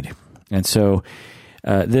in need. And so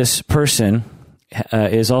this person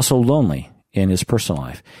is also lonely in his personal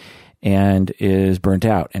life and is burnt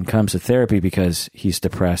out and comes to therapy because he's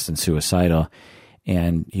depressed and suicidal,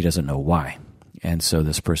 and he doesn't know why. And so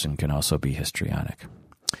this person can also be histrionic.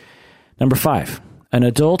 Number 5, an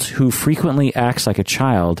adult who frequently acts like a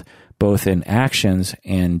child, both in actions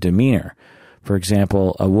and demeanor. For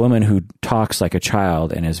example, a woman who talks like a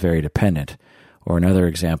child and is very dependent. Or another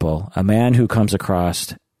example, a man who comes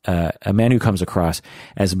across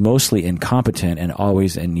as mostly incompetent and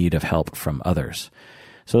always in need of help from others.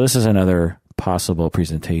 So this is another possible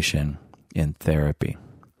presentation in therapy.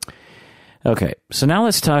 Okay, so now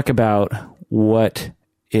let's talk about what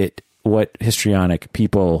histrionic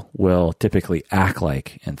people will typically act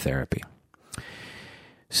like in therapy.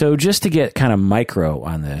 So just to get kind of micro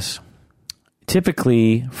on this,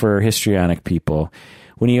 typically for histrionic people,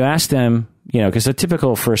 when you ask them, because the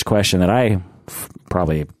typical first question that I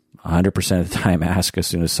probably 100% of the time ask as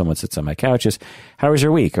soon as someone sits on my couch is, how was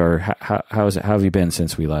your week? Or how have you been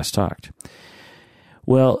since we last talked?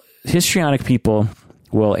 Well, histrionic people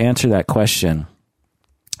will answer that question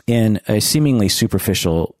in a seemingly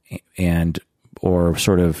superficial or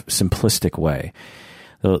sort of simplistic way.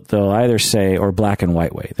 They'll either say, or black and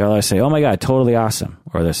white way, they'll either say, oh my God, totally awesome.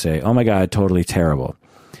 Or they'll say, oh my God, totally terrible.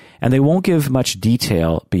 And they won't give much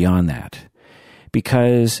detail beyond that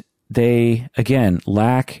because they, again,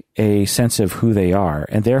 lack a sense of who they are.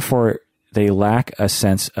 And therefore, they lack a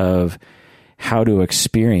sense of how to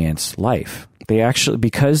experience life. It's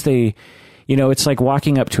like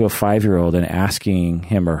walking up to a 5-year-old and asking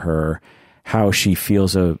him or her how he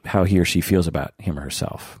or she feels about him or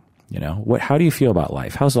herself. How do you feel about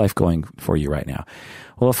life? How's life going for you right now?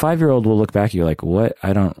 Well, a 5-year-old will look back at you like,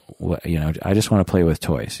 I just want to play with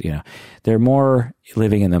toys. They're more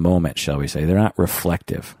living in the moment, shall we say. They're not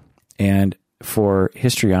reflective. And for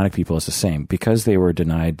histrionic people, it's the same. Because they were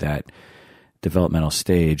denied that developmental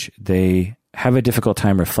stage, they have a difficult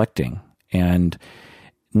time reflecting. And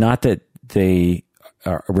not that they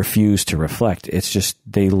refuse to reflect. It's just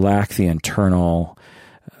they lack the internal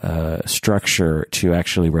structure to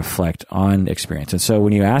actually reflect on experience. And so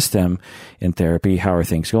when you ask them in therapy, how are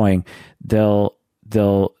things going, they'll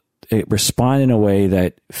respond in a way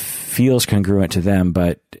that feels congruent to them,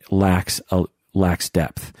 but lacks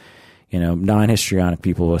depth. Non-histrionic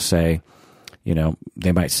people will say,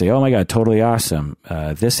 they might say, oh my God, totally awesome.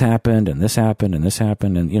 This happened and this happened and this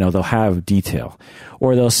happened. And, they'll have detail,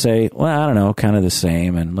 or they'll say, well, I don't know, kind of the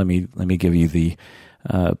same. And let me give you the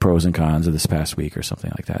pros and cons of this past week or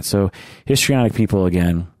something like that. So histrionic people,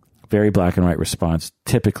 again, very black and white response,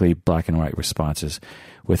 typically black and white responses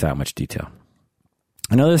without much detail.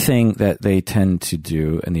 Another thing that they tend to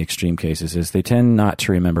do in the extreme cases is they tend not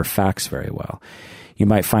to remember facts very well. You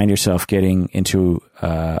might find yourself getting into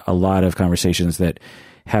a lot of conversations that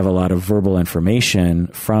have a lot of verbal information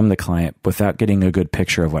from the client without getting a good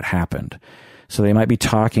picture of what happened. So they might be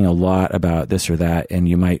talking a lot about this or that, and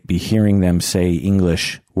you might be hearing them say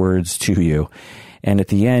English words to you. And at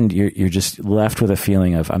the end, you're just left with a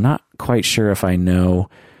feeling of, I'm not quite sure if I know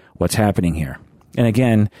what's happening here. And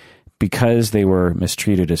again, because they were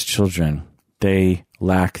mistreated as children, they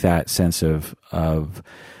lack that sense of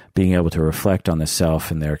being able to reflect on the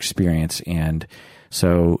self and their experience. And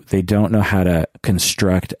so they don't know how to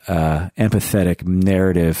construct a empathetic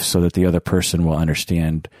narrative so that the other person will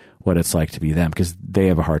understand what it's like to be them, because they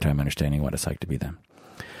have a hard time understanding what it's like to be them.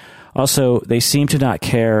 Also, they seem to not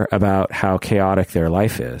care about how chaotic their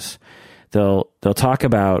life is. They'll talk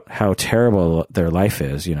about how terrible their life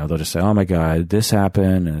is. You know, they'll just say, "Oh my God, this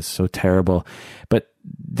happened and it's so terrible," but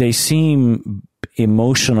they seem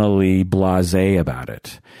emotionally blasé about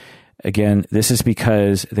it. Again, this is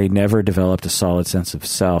because they never developed a solid sense of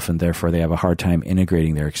self, and therefore they have a hard time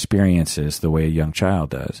integrating their experiences the way a young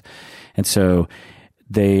child does. And so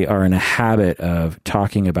they are in a habit of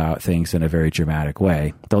talking about things in a very dramatic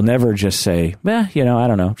way. They'll never just say, I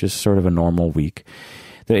don't know, just sort of a normal week.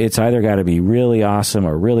 It's either got to be really awesome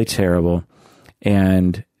or really terrible.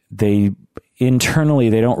 And internally,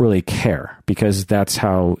 they don't really care, because that's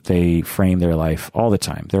how they frame their life all the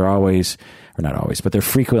time. They're always, or not always, but they're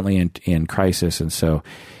frequently in crisis. And so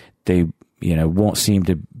they, won't seem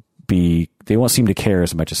to care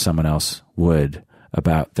as much as someone else would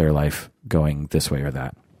about their life going this way or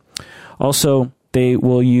that. Also, they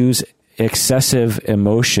will use excessive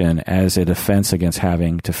emotion as a defense against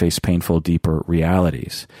having to face painful, deeper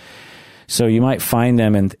realities. So you might find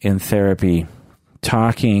them in therapy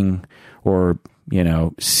talking or,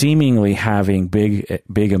 seemingly having big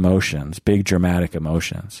emotions, big dramatic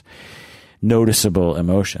emotions, noticeable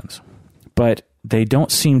emotions, but they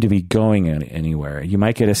don't seem to be going anywhere. You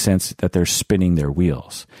might get a sense that they're spinning their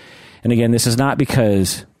wheels. And again, this is not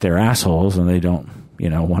because they're assholes and they don't,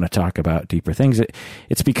 want to talk about deeper things.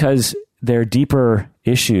 It's because their deeper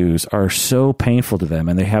issues are so painful to them,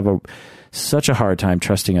 and they have such a hard time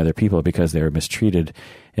trusting other people because they were mistreated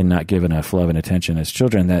and not given enough love and attention as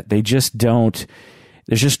children, that they just don't.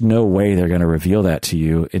 There's just no way they're going to reveal that to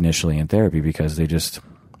you initially in therapy, because it's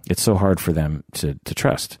so hard for them to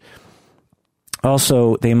trust.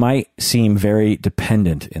 Also, they might seem very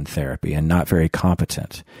dependent in therapy and not very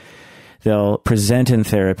competent. They'll present in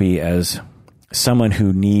therapy as someone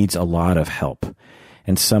who needs a lot of help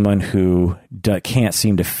and someone who can't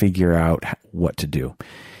seem to figure out what to do.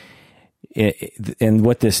 And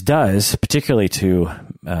what this does, particularly to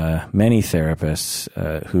many therapists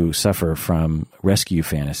who suffer from rescue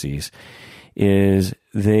fantasies, is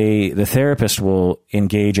the therapist will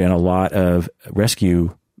engage in a lot of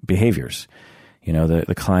rescue behaviors.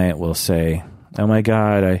 The client will say, "Oh my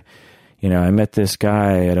God, I met this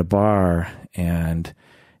guy at a bar and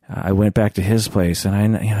I went back to his place, and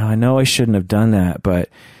I know I shouldn't have done that, but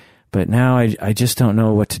now I just don't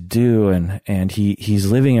know what to do, and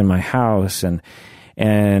he's living in my house, and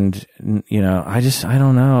I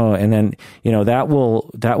don't know." And then, that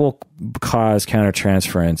will cause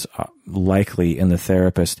countertransference likely in the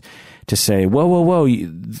therapist to say, whoa,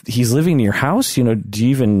 he's living in your house? Do you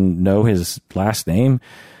even know his last name?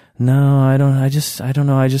 No, I don't. I don't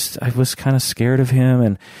know. I was kind of scared of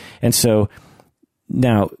him. And so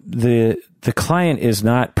now the client is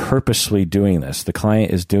not purposely doing this. The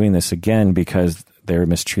client is doing this again because they're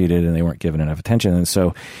mistreated and they weren't given enough attention. And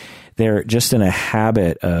so they're just in a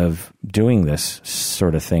habit of doing this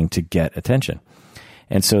sort of thing to get attention.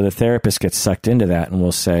 And so the therapist gets sucked into that and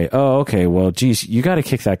will say, "Oh, okay, well, geez, you got to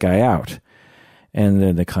kick that guy out." And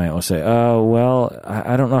then the client will say, "Oh, well,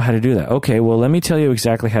 I don't know how to do that." "Okay, well, let me tell you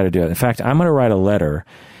exactly how to do it. In fact, I'm going to write a letter,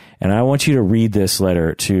 and I want you to read this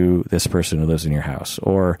letter to this person who lives in your house."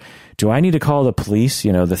 Or, "Do I need to call the police?"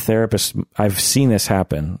 The therapist, I've seen this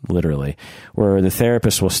happen literally, where the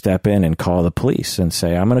therapist will step in and call the police and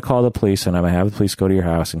say, "I'm going to call the police, and I'm going to have the police go to your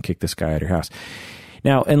house and kick this guy out of your house."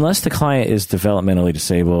 Now, unless the client is developmentally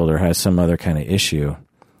disabled or has some other kind of issue,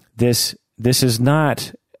 this is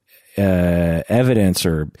not evidence,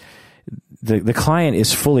 or the client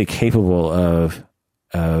is fully capable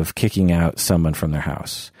of kicking out someone from their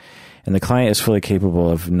house, and the client is fully capable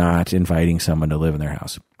of not inviting someone to live in their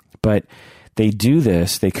house. But they do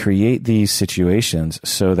this, they create these situations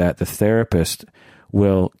so that the therapist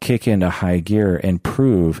will kick into high gear and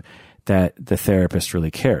prove that the therapist really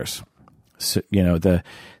cares. So, the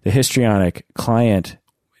histrionic client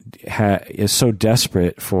is so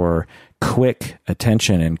desperate for quick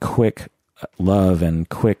attention and quick love and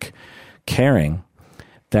quick caring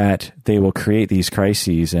that they will create these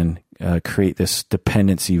crises and create this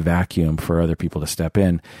dependency vacuum for other people to step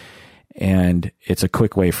in. And it's a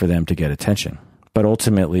quick way for them to get attention. But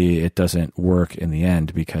ultimately, it doesn't work in the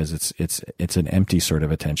end, because it's an empty sort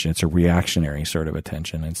of attention. It's a reactionary sort of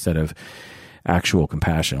attention instead of actual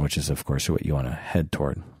compassion, which is, of course, what you want to head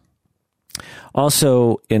toward.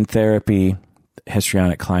 Also, in therapy,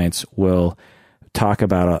 histrionic clients will talk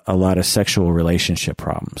about a lot of sexual relationship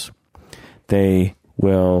problems. They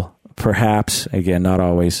will perhaps, again, not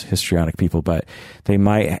always histrionic people, but they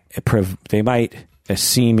might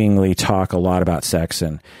seemingly talk a lot about sex,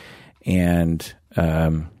 and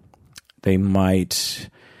they might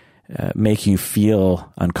make you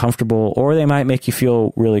feel uncomfortable, or they might make you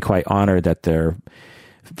feel really quite honored that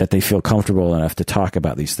they feel comfortable enough to talk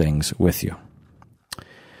about these things with you.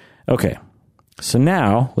 Okay, so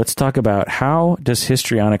now let's talk about how does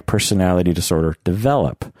histrionic personality disorder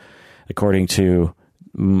develop, according to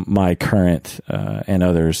my current and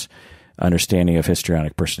others' understanding of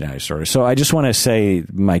histrionic personality disorder. So I just want to say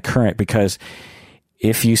my current, because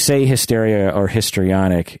if you say hysteria or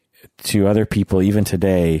histrionic to other people, even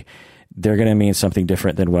today, they're going to mean something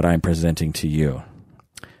different than what I'm presenting to you.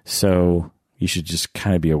 So you should just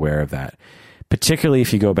kind of be aware of that. Particularly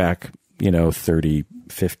if you go back, 30,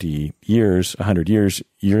 50 years, 100 years,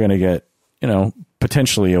 you're going to get,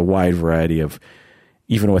 potentially a wide variety of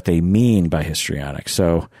even what they mean by histrionic.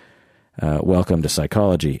 So welcome to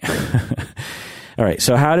psychology. All right.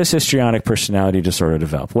 So how does histrionic personality disorder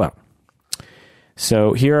develop? Well,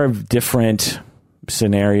 so here are different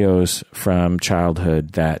scenarios from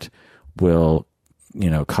childhood that will,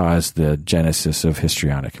 cause the genesis of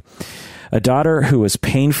histrionic. A daughter who is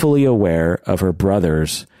painfully aware of her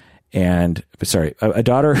brothers a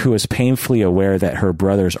daughter who is painfully aware that her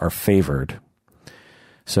brothers are favored.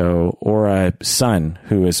 So, or a son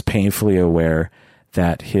who is painfully aware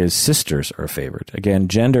that his sisters are favored. Again,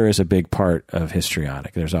 gender is a big part of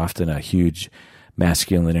histrionic. There's often a huge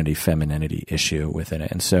masculinity, femininity issue within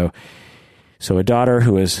it. And so a daughter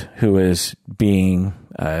who is the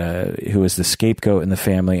scapegoat in the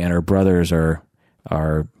family, and her brothers are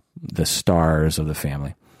the stars of the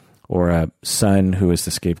family, or a son who is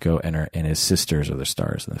the scapegoat and his sisters are the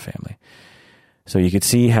stars of the family. So you could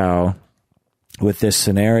see how with this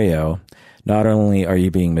scenario, not only are you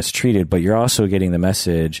being mistreated, but you're also getting the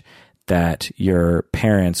message that your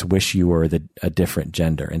parents wish you were a different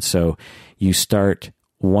gender. And so you start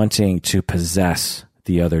wanting to possess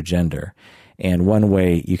the other gender. And one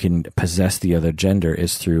way you can possess the other gender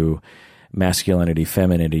is through masculinity,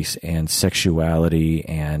 femininity, and sexuality,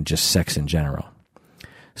 and just sex in general.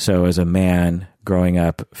 So as a man growing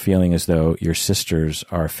up feeling as though your sisters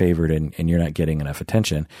are favored and you're not getting enough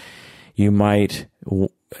attention, you might,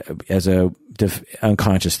 as a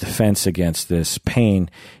unconscious defense against this pain,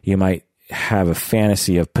 you might have a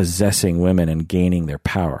fantasy of possessing women and gaining their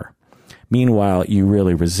power. Meanwhile, you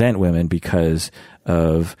really resent women because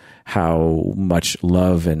of how much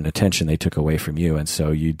love and attention they took away from you, and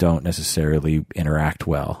so you don't necessarily interact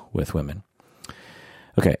well with women.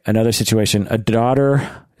 Okay, another situation, a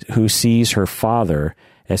daughter who sees her father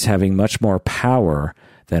as having much more power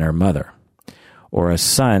than her mother, or a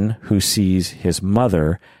son who sees his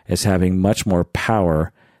mother as having much more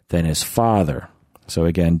power than his father. So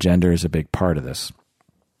again, gender is a big part of this.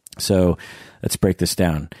 So let's break this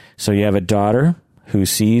down. So you have a daughter who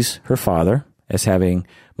sees her father as having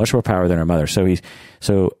much more power than her mother.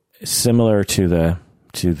 So similar to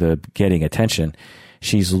the getting attention,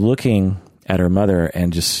 she's looking at her mother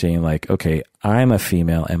and just saying like, okay, I'm a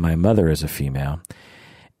female and my mother is a female,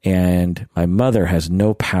 and my mother has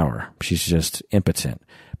no power. She's just impotent.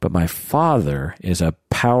 But my father is a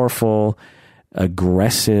powerful,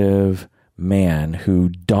 aggressive man who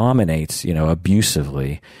dominates,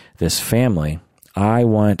 abusively this family. I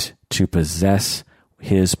want to possess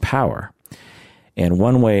his power. And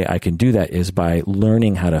one way I can do that is by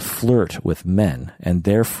learning how to flirt with men. And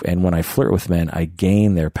when I flirt with men, I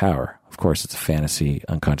gain their power. Of course, it's a fantasy,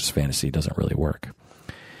 unconscious fantasy. It doesn't really work.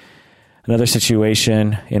 Another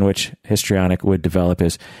situation in which histrionic would develop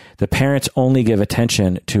is the parents only give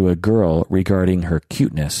attention to a girl regarding her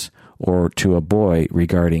cuteness, or to a boy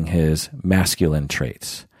regarding his masculine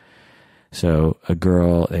traits. So a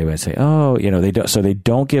girl, they would say, they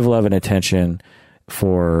don't give love and attention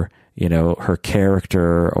for, her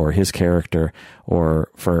character or his character, or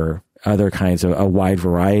for other kinds of a wide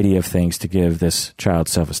variety of things to give this child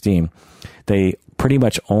self-esteem. They pretty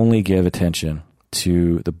much only give attention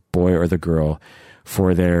to the boy or the girl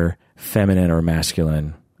for their feminine or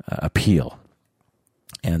masculine appeal.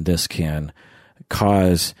 And this can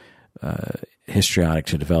cause histrionic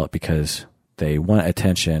to develop because they want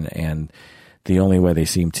attention, and the only way they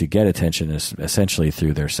seem to get attention is essentially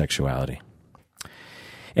through their sexuality.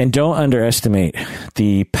 And don't underestimate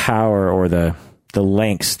the power or the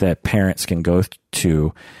lengths that parents can go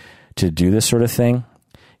to do this sort of thing.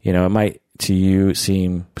 It might to you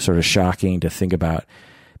seem sort of shocking to think about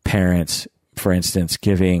parents, for instance,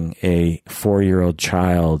 giving a 4-year-old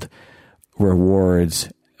child rewards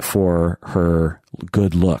for her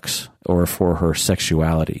good looks or for her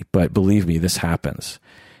sexuality. But believe me, this happens.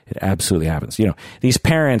 It absolutely happens. These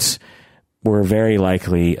parents were very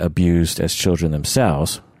likely abused as children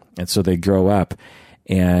themselves. And so they grow up,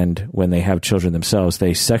 and when they have children themselves,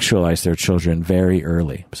 they sexualize their children very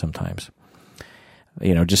early sometimes.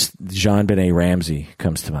 Just JonBenet Ramsey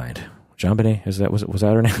comes to mind. JonBenet, was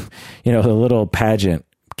that her name? The little pageant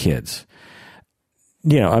kids.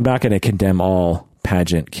 I'm not going to condemn all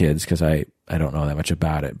pageant kids because I don't know that much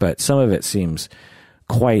about it, but some of it seems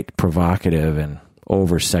quite provocative and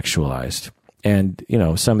over-sexualized. And,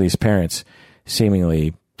 some of these parents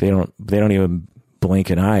seemingly, they don't even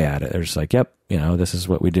blink an eye at it. They're just like, yep, this is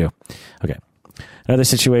what we do. Okay. Another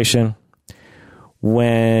situation,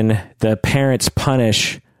 when the parents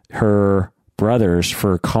punish her brothers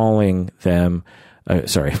for calling them,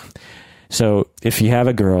 So if you have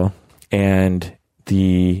a girl and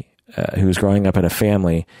who's growing up in a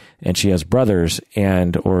family and she has brothers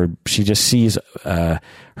or she just sees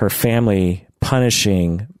her family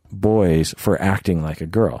punishing boys for acting like a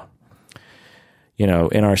girl.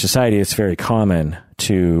 In our society, it's very common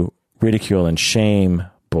to ridicule and shame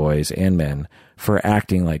boys and men for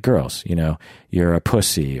acting like girls. You're a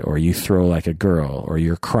pussy, or you throw like a girl, or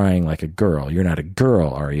you're crying like a girl. You're not a girl,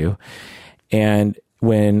 are you? And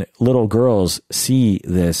when little girls see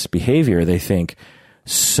this behavior, they think,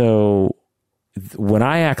 so when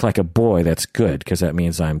I act like a boy, that's good because that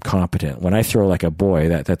means I'm competent. When I throw like a boy,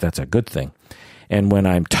 that's a good thing. And when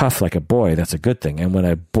I'm tough like a boy, that's a good thing. And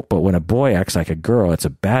but when a boy acts like a girl, it's a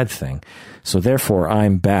bad thing. So therefore,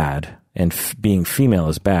 I'm bad, and being female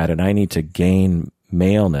is bad, and I need to gain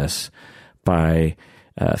maleness by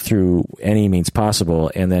through any means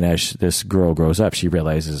possible. And then as this girl grows up, she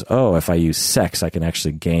realizes, oh, if I use sex, I can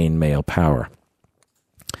actually gain male power.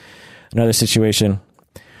 Another situation,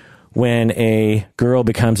 when a girl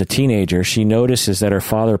becomes a teenager, she notices that her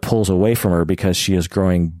father pulls away from her because she is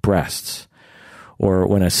growing breasts. Or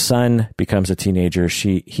when a son becomes a teenager,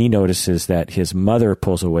 he notices that his mother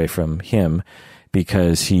pulls away from him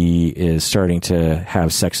because he is starting to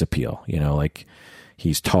have sex appeal, like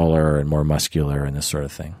he's taller and more muscular and this sort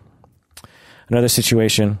of thing. Another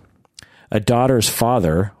situation, a daughter's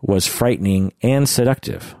father was frightening and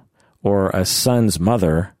seductive, or a son's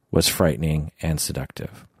mother was frightening and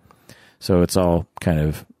seductive. So it's all kind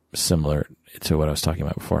of similar to what I was talking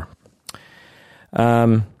about before.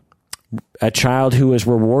 A child who was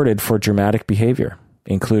rewarded for dramatic behavior,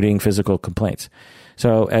 including physical complaints.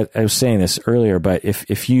 So I was saying this earlier, but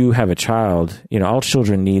if you have a child, all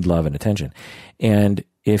children need love and attention. And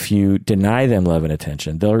if you deny them love and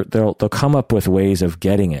attention, they'll come up with ways of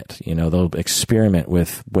getting it. They'll experiment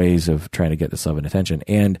with ways of trying to get this love and attention.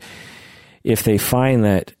 And if they find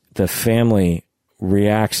that the family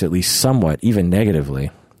reacts at least somewhat, even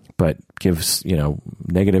negatively, but gives,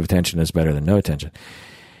 negative attention is better than no attention.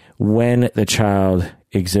 When the child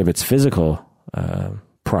exhibits physical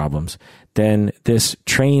problems, then this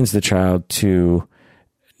trains the child to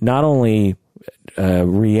not only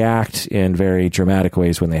react in very dramatic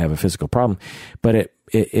ways when they have a physical problem, but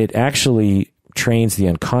it actually trains the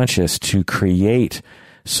unconscious to create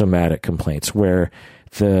somatic complaints where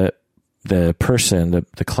the person,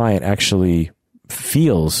 the client, actually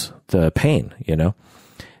feels the pain, and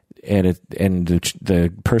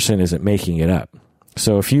the person isn't making it up.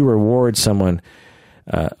 So if you reward someone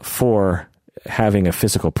for having a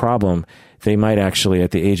physical problem, they might actually,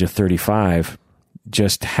 at the age of 35,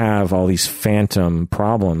 just have all these phantom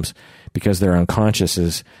problems because their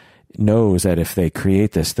unconscious knows that if they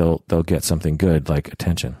create this, they'll get something good like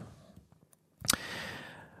attention.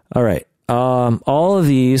 All right. All of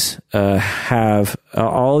these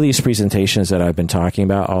all of these presentations that I've been talking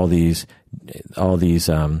about, all these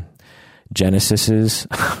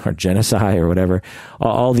genesises or genocide or whatever,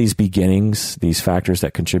 all these beginnings, these factors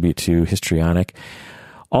that contribute to histrionic,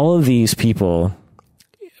 all of these people,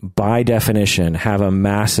 by definition, have a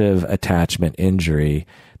massive attachment injury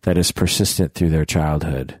that is persistent through their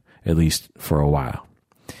childhood, at least for a while.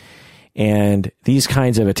 And these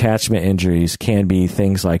kinds of attachment injuries can be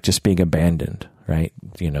things like just being abandoned, right?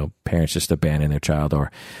 Parents just abandon their child, or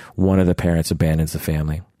one of the parents abandons the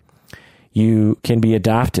family. You can be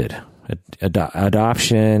adopted.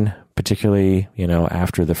 Adoption, particularly,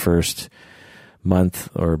 after the first month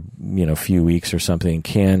or, few weeks or something,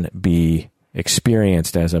 can be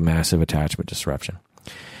experienced as a massive attachment disruption.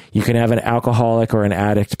 You can have an alcoholic or an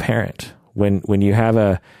addict parent. When you have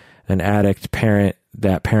an addict parent,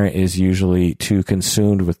 that parent is usually too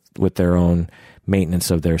consumed with their own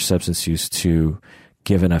maintenance of their substance use to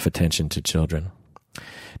give enough attention to children.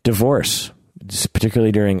 Divorce.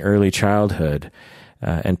 particularly during early childhood,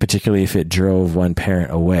 and particularly if it drove one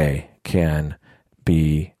parent away, can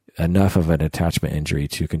be enough of an attachment injury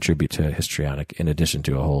to contribute to histrionic, in addition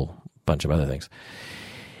to a whole bunch of other things.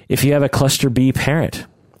 If you have a cluster B parent,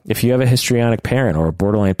 if you have a histrionic parent or a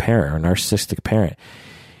borderline parent or a narcissistic parent,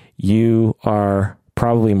 you are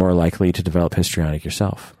probably more likely to develop histrionic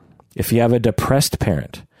yourself. If you have a depressed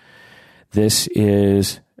parent, this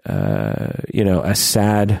is a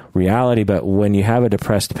sad reality, but when you have a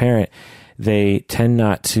depressed parent, they tend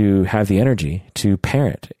not to have the energy to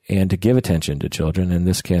parent and to give attention to children, and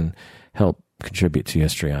this can help contribute to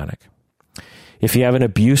histrionic. If you have an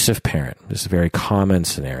abusive parent, this is a very common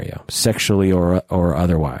scenario, sexually or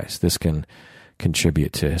otherwise, this can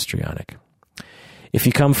contribute to histrionic. If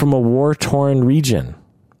you come from a war-torn region,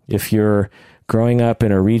 if you're growing up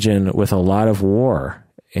in a region with a lot of war,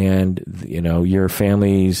 and your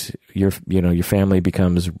family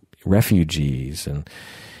becomes refugees, and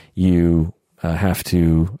you have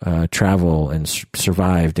to travel and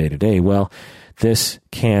survive day to day, well, this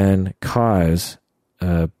can cause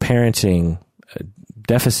parenting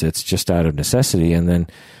deficits just out of necessity, and then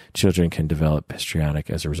children can develop histrionic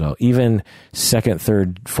as a result, even second,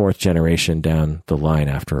 third, fourth generation down the line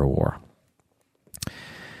after a war.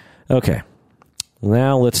 Okay,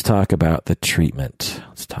 now let's talk about the treatment.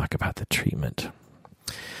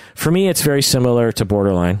 For me, it's very similar to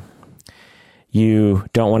borderline. You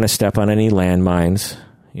don't want to step on any landmines,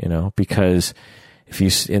 because if you,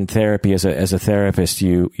 in therapy, as a therapist,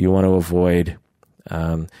 you want to avoid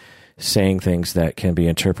saying things that can be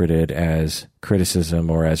interpreted as criticism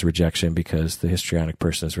or as rejection, because the histrionic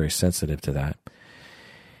person is very sensitive to that.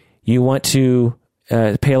 You want to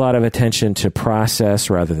pay a lot of attention to process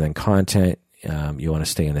rather than content. You want to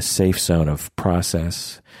stay in a safe zone of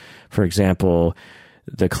process. For example,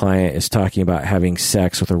 the client is talking about having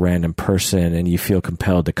sex with a random person, and you feel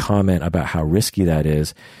compelled to comment about how risky that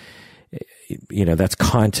is. That's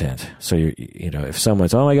content. So if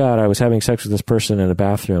someone's, oh my God, I was having sex with this person in a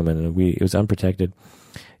bathroom and it was unprotected,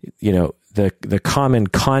 the common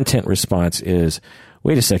content response is,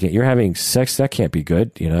 wait a second, you're having sex? That can't be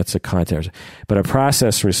good. That's a content. But a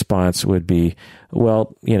process response would be,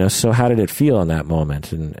 well, so how did it feel in that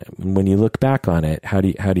moment? And when you look back on it, how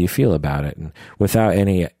do you feel about it? And without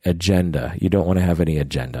any agenda, you don't want to have any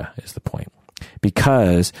agenda, is the point.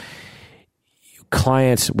 Because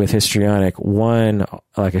clients with histrionic, one,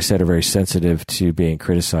 like I said, are very sensitive to being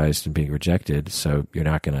criticized and being rejected, so you're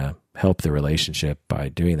not going to help the relationship by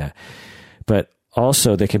doing that. But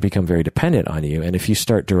also, they can become very dependent on you, and if you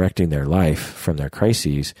start directing their life from their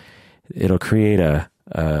crises, it'll create a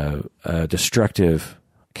destructive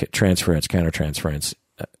countertransference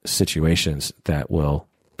situations that will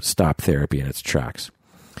stop therapy in its tracks.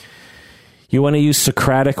 You want to use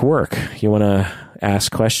Socratic work. You want to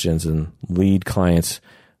ask questions and lead clients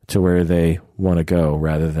to where they want to go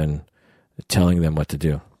rather than telling them what to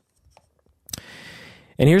do.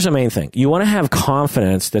 And here's the main thing. You want to have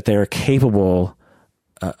confidence that they're capable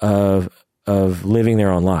of living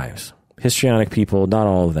their own lives. Histrionic people, not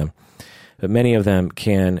all of them, but many of them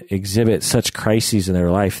can exhibit such crises in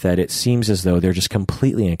their life that it seems as though they're just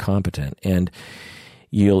completely incompetent, and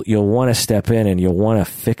you'll want to step in and you'll want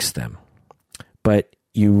to fix them. But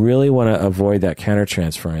you really want to avoid that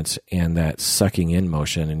countertransference and that sucking in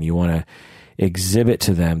motion, and you want to exhibit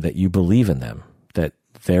to them that you believe in them, that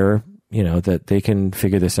they're, that they can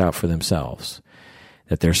figure this out for themselves,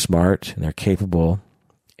 that they're smart and they're capable,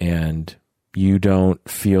 and you don't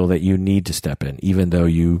feel that you need to step in, even though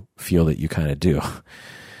you feel that you kind of do.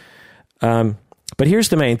 But here's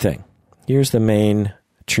the main thing. Here's the main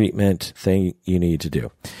treatment thing you need to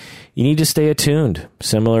do. You need to stay attuned,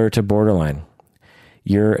 similar to borderline.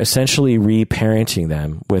 You're essentially reparenting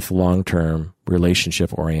them with long-term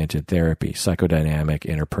relationship-oriented therapy, psychodynamic,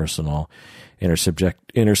 interpersonal,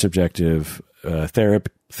 intersubjective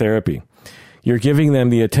therapy. You're giving them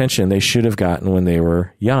the attention they should have gotten when they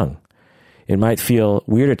were young. It might feel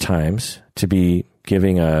weird at times to be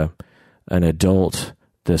giving an adult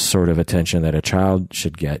this sort of attention that a child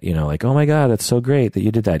should get, like, oh my God, that's so great that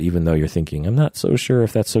you did that, even though you're thinking, I'm not so sure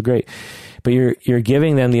if that's so great. But you're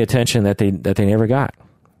giving them the attention that they never got.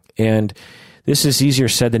 And this is easier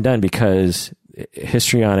said than done, because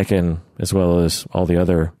histrionic, and as well as all the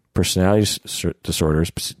other personality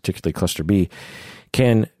disorders, particularly cluster B,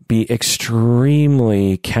 can be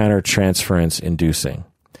extremely countertransference inducing.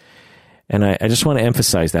 And I just want to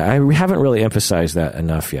emphasize that. I haven't really emphasized that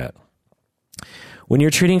enough yet. When you're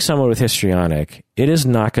treating someone with histrionic, it is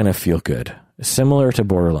not going to feel good. Similar to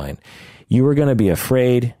borderline, you are going to be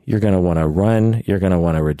afraid. You're going to want to run. You're going to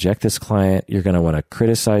want to reject this client. You're going to want to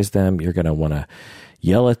criticize them. You're going to want to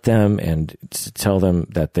yell at them and tell them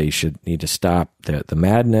that they need to stop the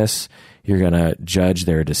madness. You're going to judge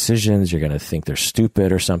their decisions. You're going to think they're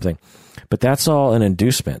stupid or something. But that's all an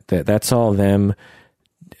inducement. That's all them.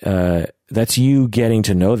 That's you getting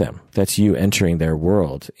to know them. That's you entering their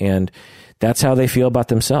world. And that's how they feel about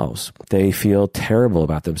themselves. They feel terrible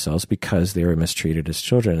about themselves because they were mistreated as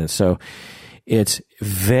children. And so it's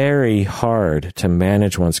very hard to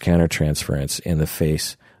manage one's countertransference in the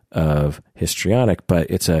face of histrionic, but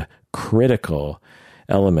it's a critical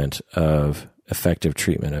element of effective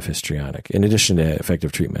treatment of histrionic, in addition to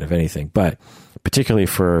effective treatment of anything, but particularly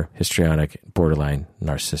for histrionic, borderline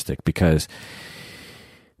narcissistic, because,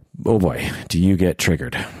 oh boy, do you get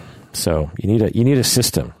triggered. So you need a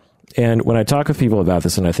system. And when I talk with people about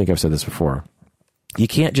this, and I think I've said this before, you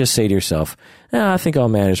can't just say to yourself, I think I'll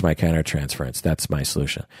manage my countertransference. That's my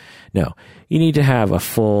solution. No, you need to have a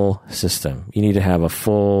full system. You need to have a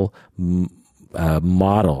full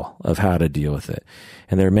model of how to deal with it.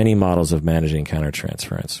 And there are many models of managing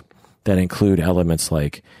countertransference that include elements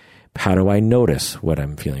like, how do I notice what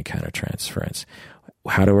I'm feeling countertransference?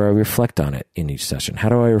 How do I reflect on it in each session? How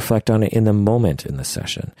do I reflect on it in the moment in the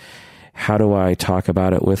session? How do I talk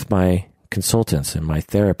about it with my consultants and my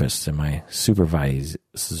therapists and my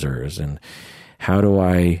supervisors? And how do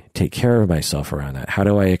I take care of myself around that? How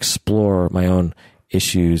do I explore my own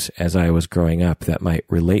issues as I was growing up that might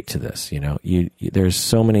relate to this? There's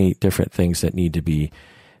so many different things that need to be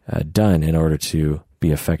done in order to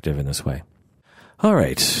be effective in this way. All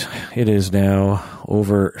right. It is now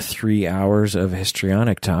over 3 hours of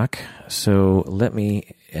histrionic talk. So let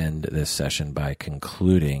me end this session by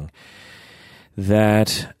concluding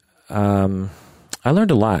that I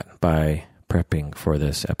learned a lot by prepping for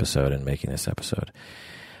this episode and making this episode.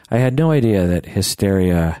 I had no idea that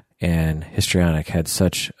hysteria and histrionic had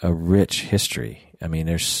such a rich history. I mean,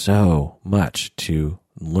 there's so much to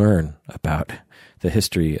learn about the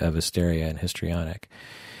history of hysteria and histrionic.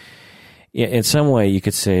 In some way, you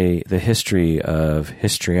could say the history of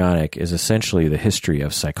histrionic is essentially the history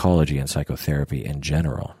of psychology and psychotherapy in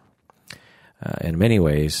general. In many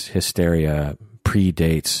ways, hysteria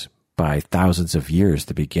predates by thousands of years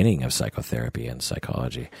the beginning of psychotherapy and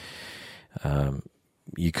psychology.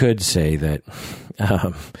 You could say that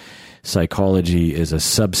psychology is a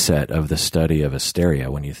subset of the study of hysteria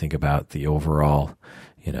when you think about the overall,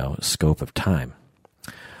 scope of time.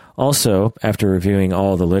 Also, after reviewing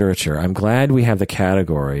all the literature, I'm glad we have the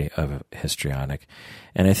category of histrionic,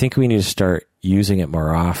 and I think we need to start using it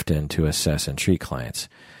more often to assess and treat clients,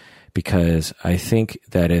 because I think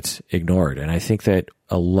that it's ignored. And I think that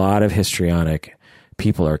a lot of histrionic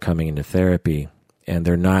people are coming into therapy and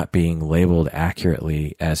they're not being labeled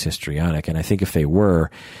accurately as histrionic. And I think if they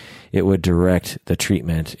were, it would direct the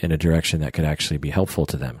treatment in a direction that could actually be helpful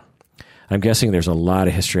to them. I'm guessing there's a lot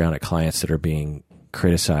of histrionic clients that are being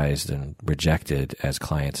criticized and rejected as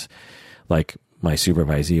clients, like my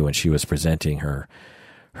supervisee when she was presenting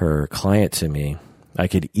her client to me. I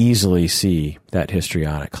could easily see that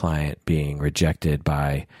histrionic client being rejected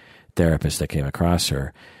by therapists that came across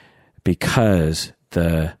her because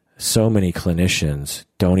so many clinicians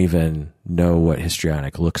don't even know what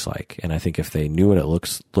histrionic looks like. And I think if they knew what it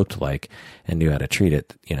looked like and knew how to treat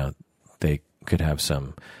it, they could have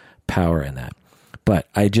some power in that. But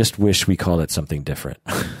I just wish we called it something different.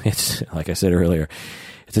 It's, like I said earlier,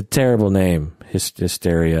 it's a terrible name,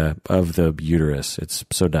 hysteria of the uterus. It's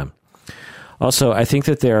so dumb. Also, I think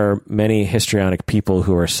that there are many histrionic people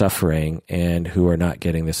who are suffering and who are not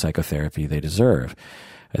getting the psychotherapy they deserve.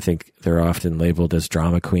 I think they're often labeled as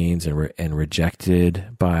drama queens and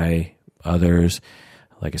rejected by others,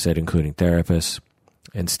 like I said, including therapists.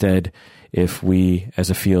 Instead, if we as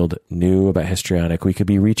a field knew about histrionic, we could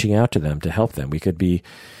be reaching out to them to help them. We could be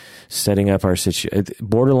setting up our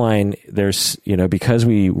borderline. There's, because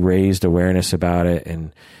we raised awareness about it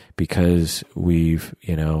and because we've,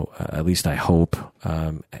 at least I hope,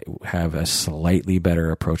 have a slightly better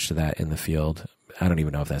approach to that in the field. I don't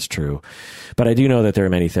even know if that's true, but I do know that there are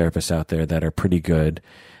many therapists out there that are pretty good,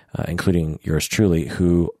 including yours truly,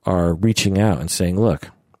 who are reaching out and saying, look,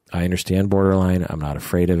 I understand borderline. I'm not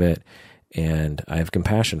afraid of it. And I have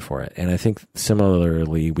compassion for it. And I think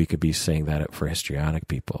similarly, we could be saying that for histrionic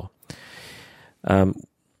people.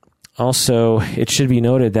 Also, it should be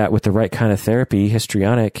noted that with the right kind of therapy,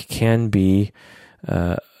 histrionic can be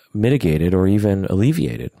mitigated or even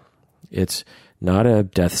alleviated. It's not a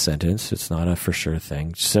death sentence. It's not a for sure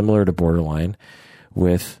thing. Similar to borderline,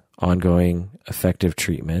 with ongoing effective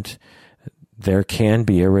treatment, there can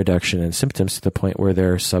be a reduction in symptoms to the point where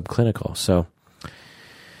they're subclinical. So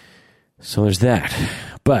there's that.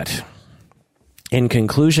 But in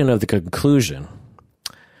conclusion of the conclusion,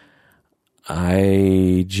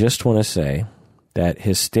 I just want to say that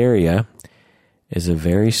hysteria is a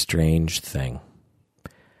very strange thing.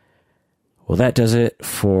 Well, that does it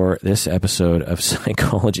for this episode of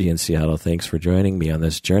Psychology in Seattle. Thanks for joining me on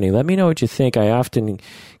this journey. Let me know what you think. I often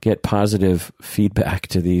get positive feedback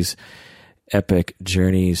to these epic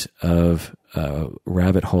journeys of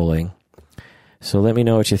rabbit holing. So let me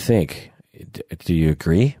know what you think. Do you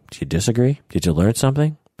agree? Do you disagree? Did you learn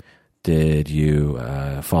something? Did you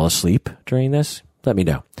fall asleep during this? Let me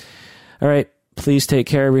know. All right. Please take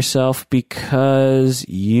care of yourself because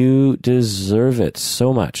you deserve it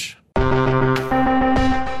so much.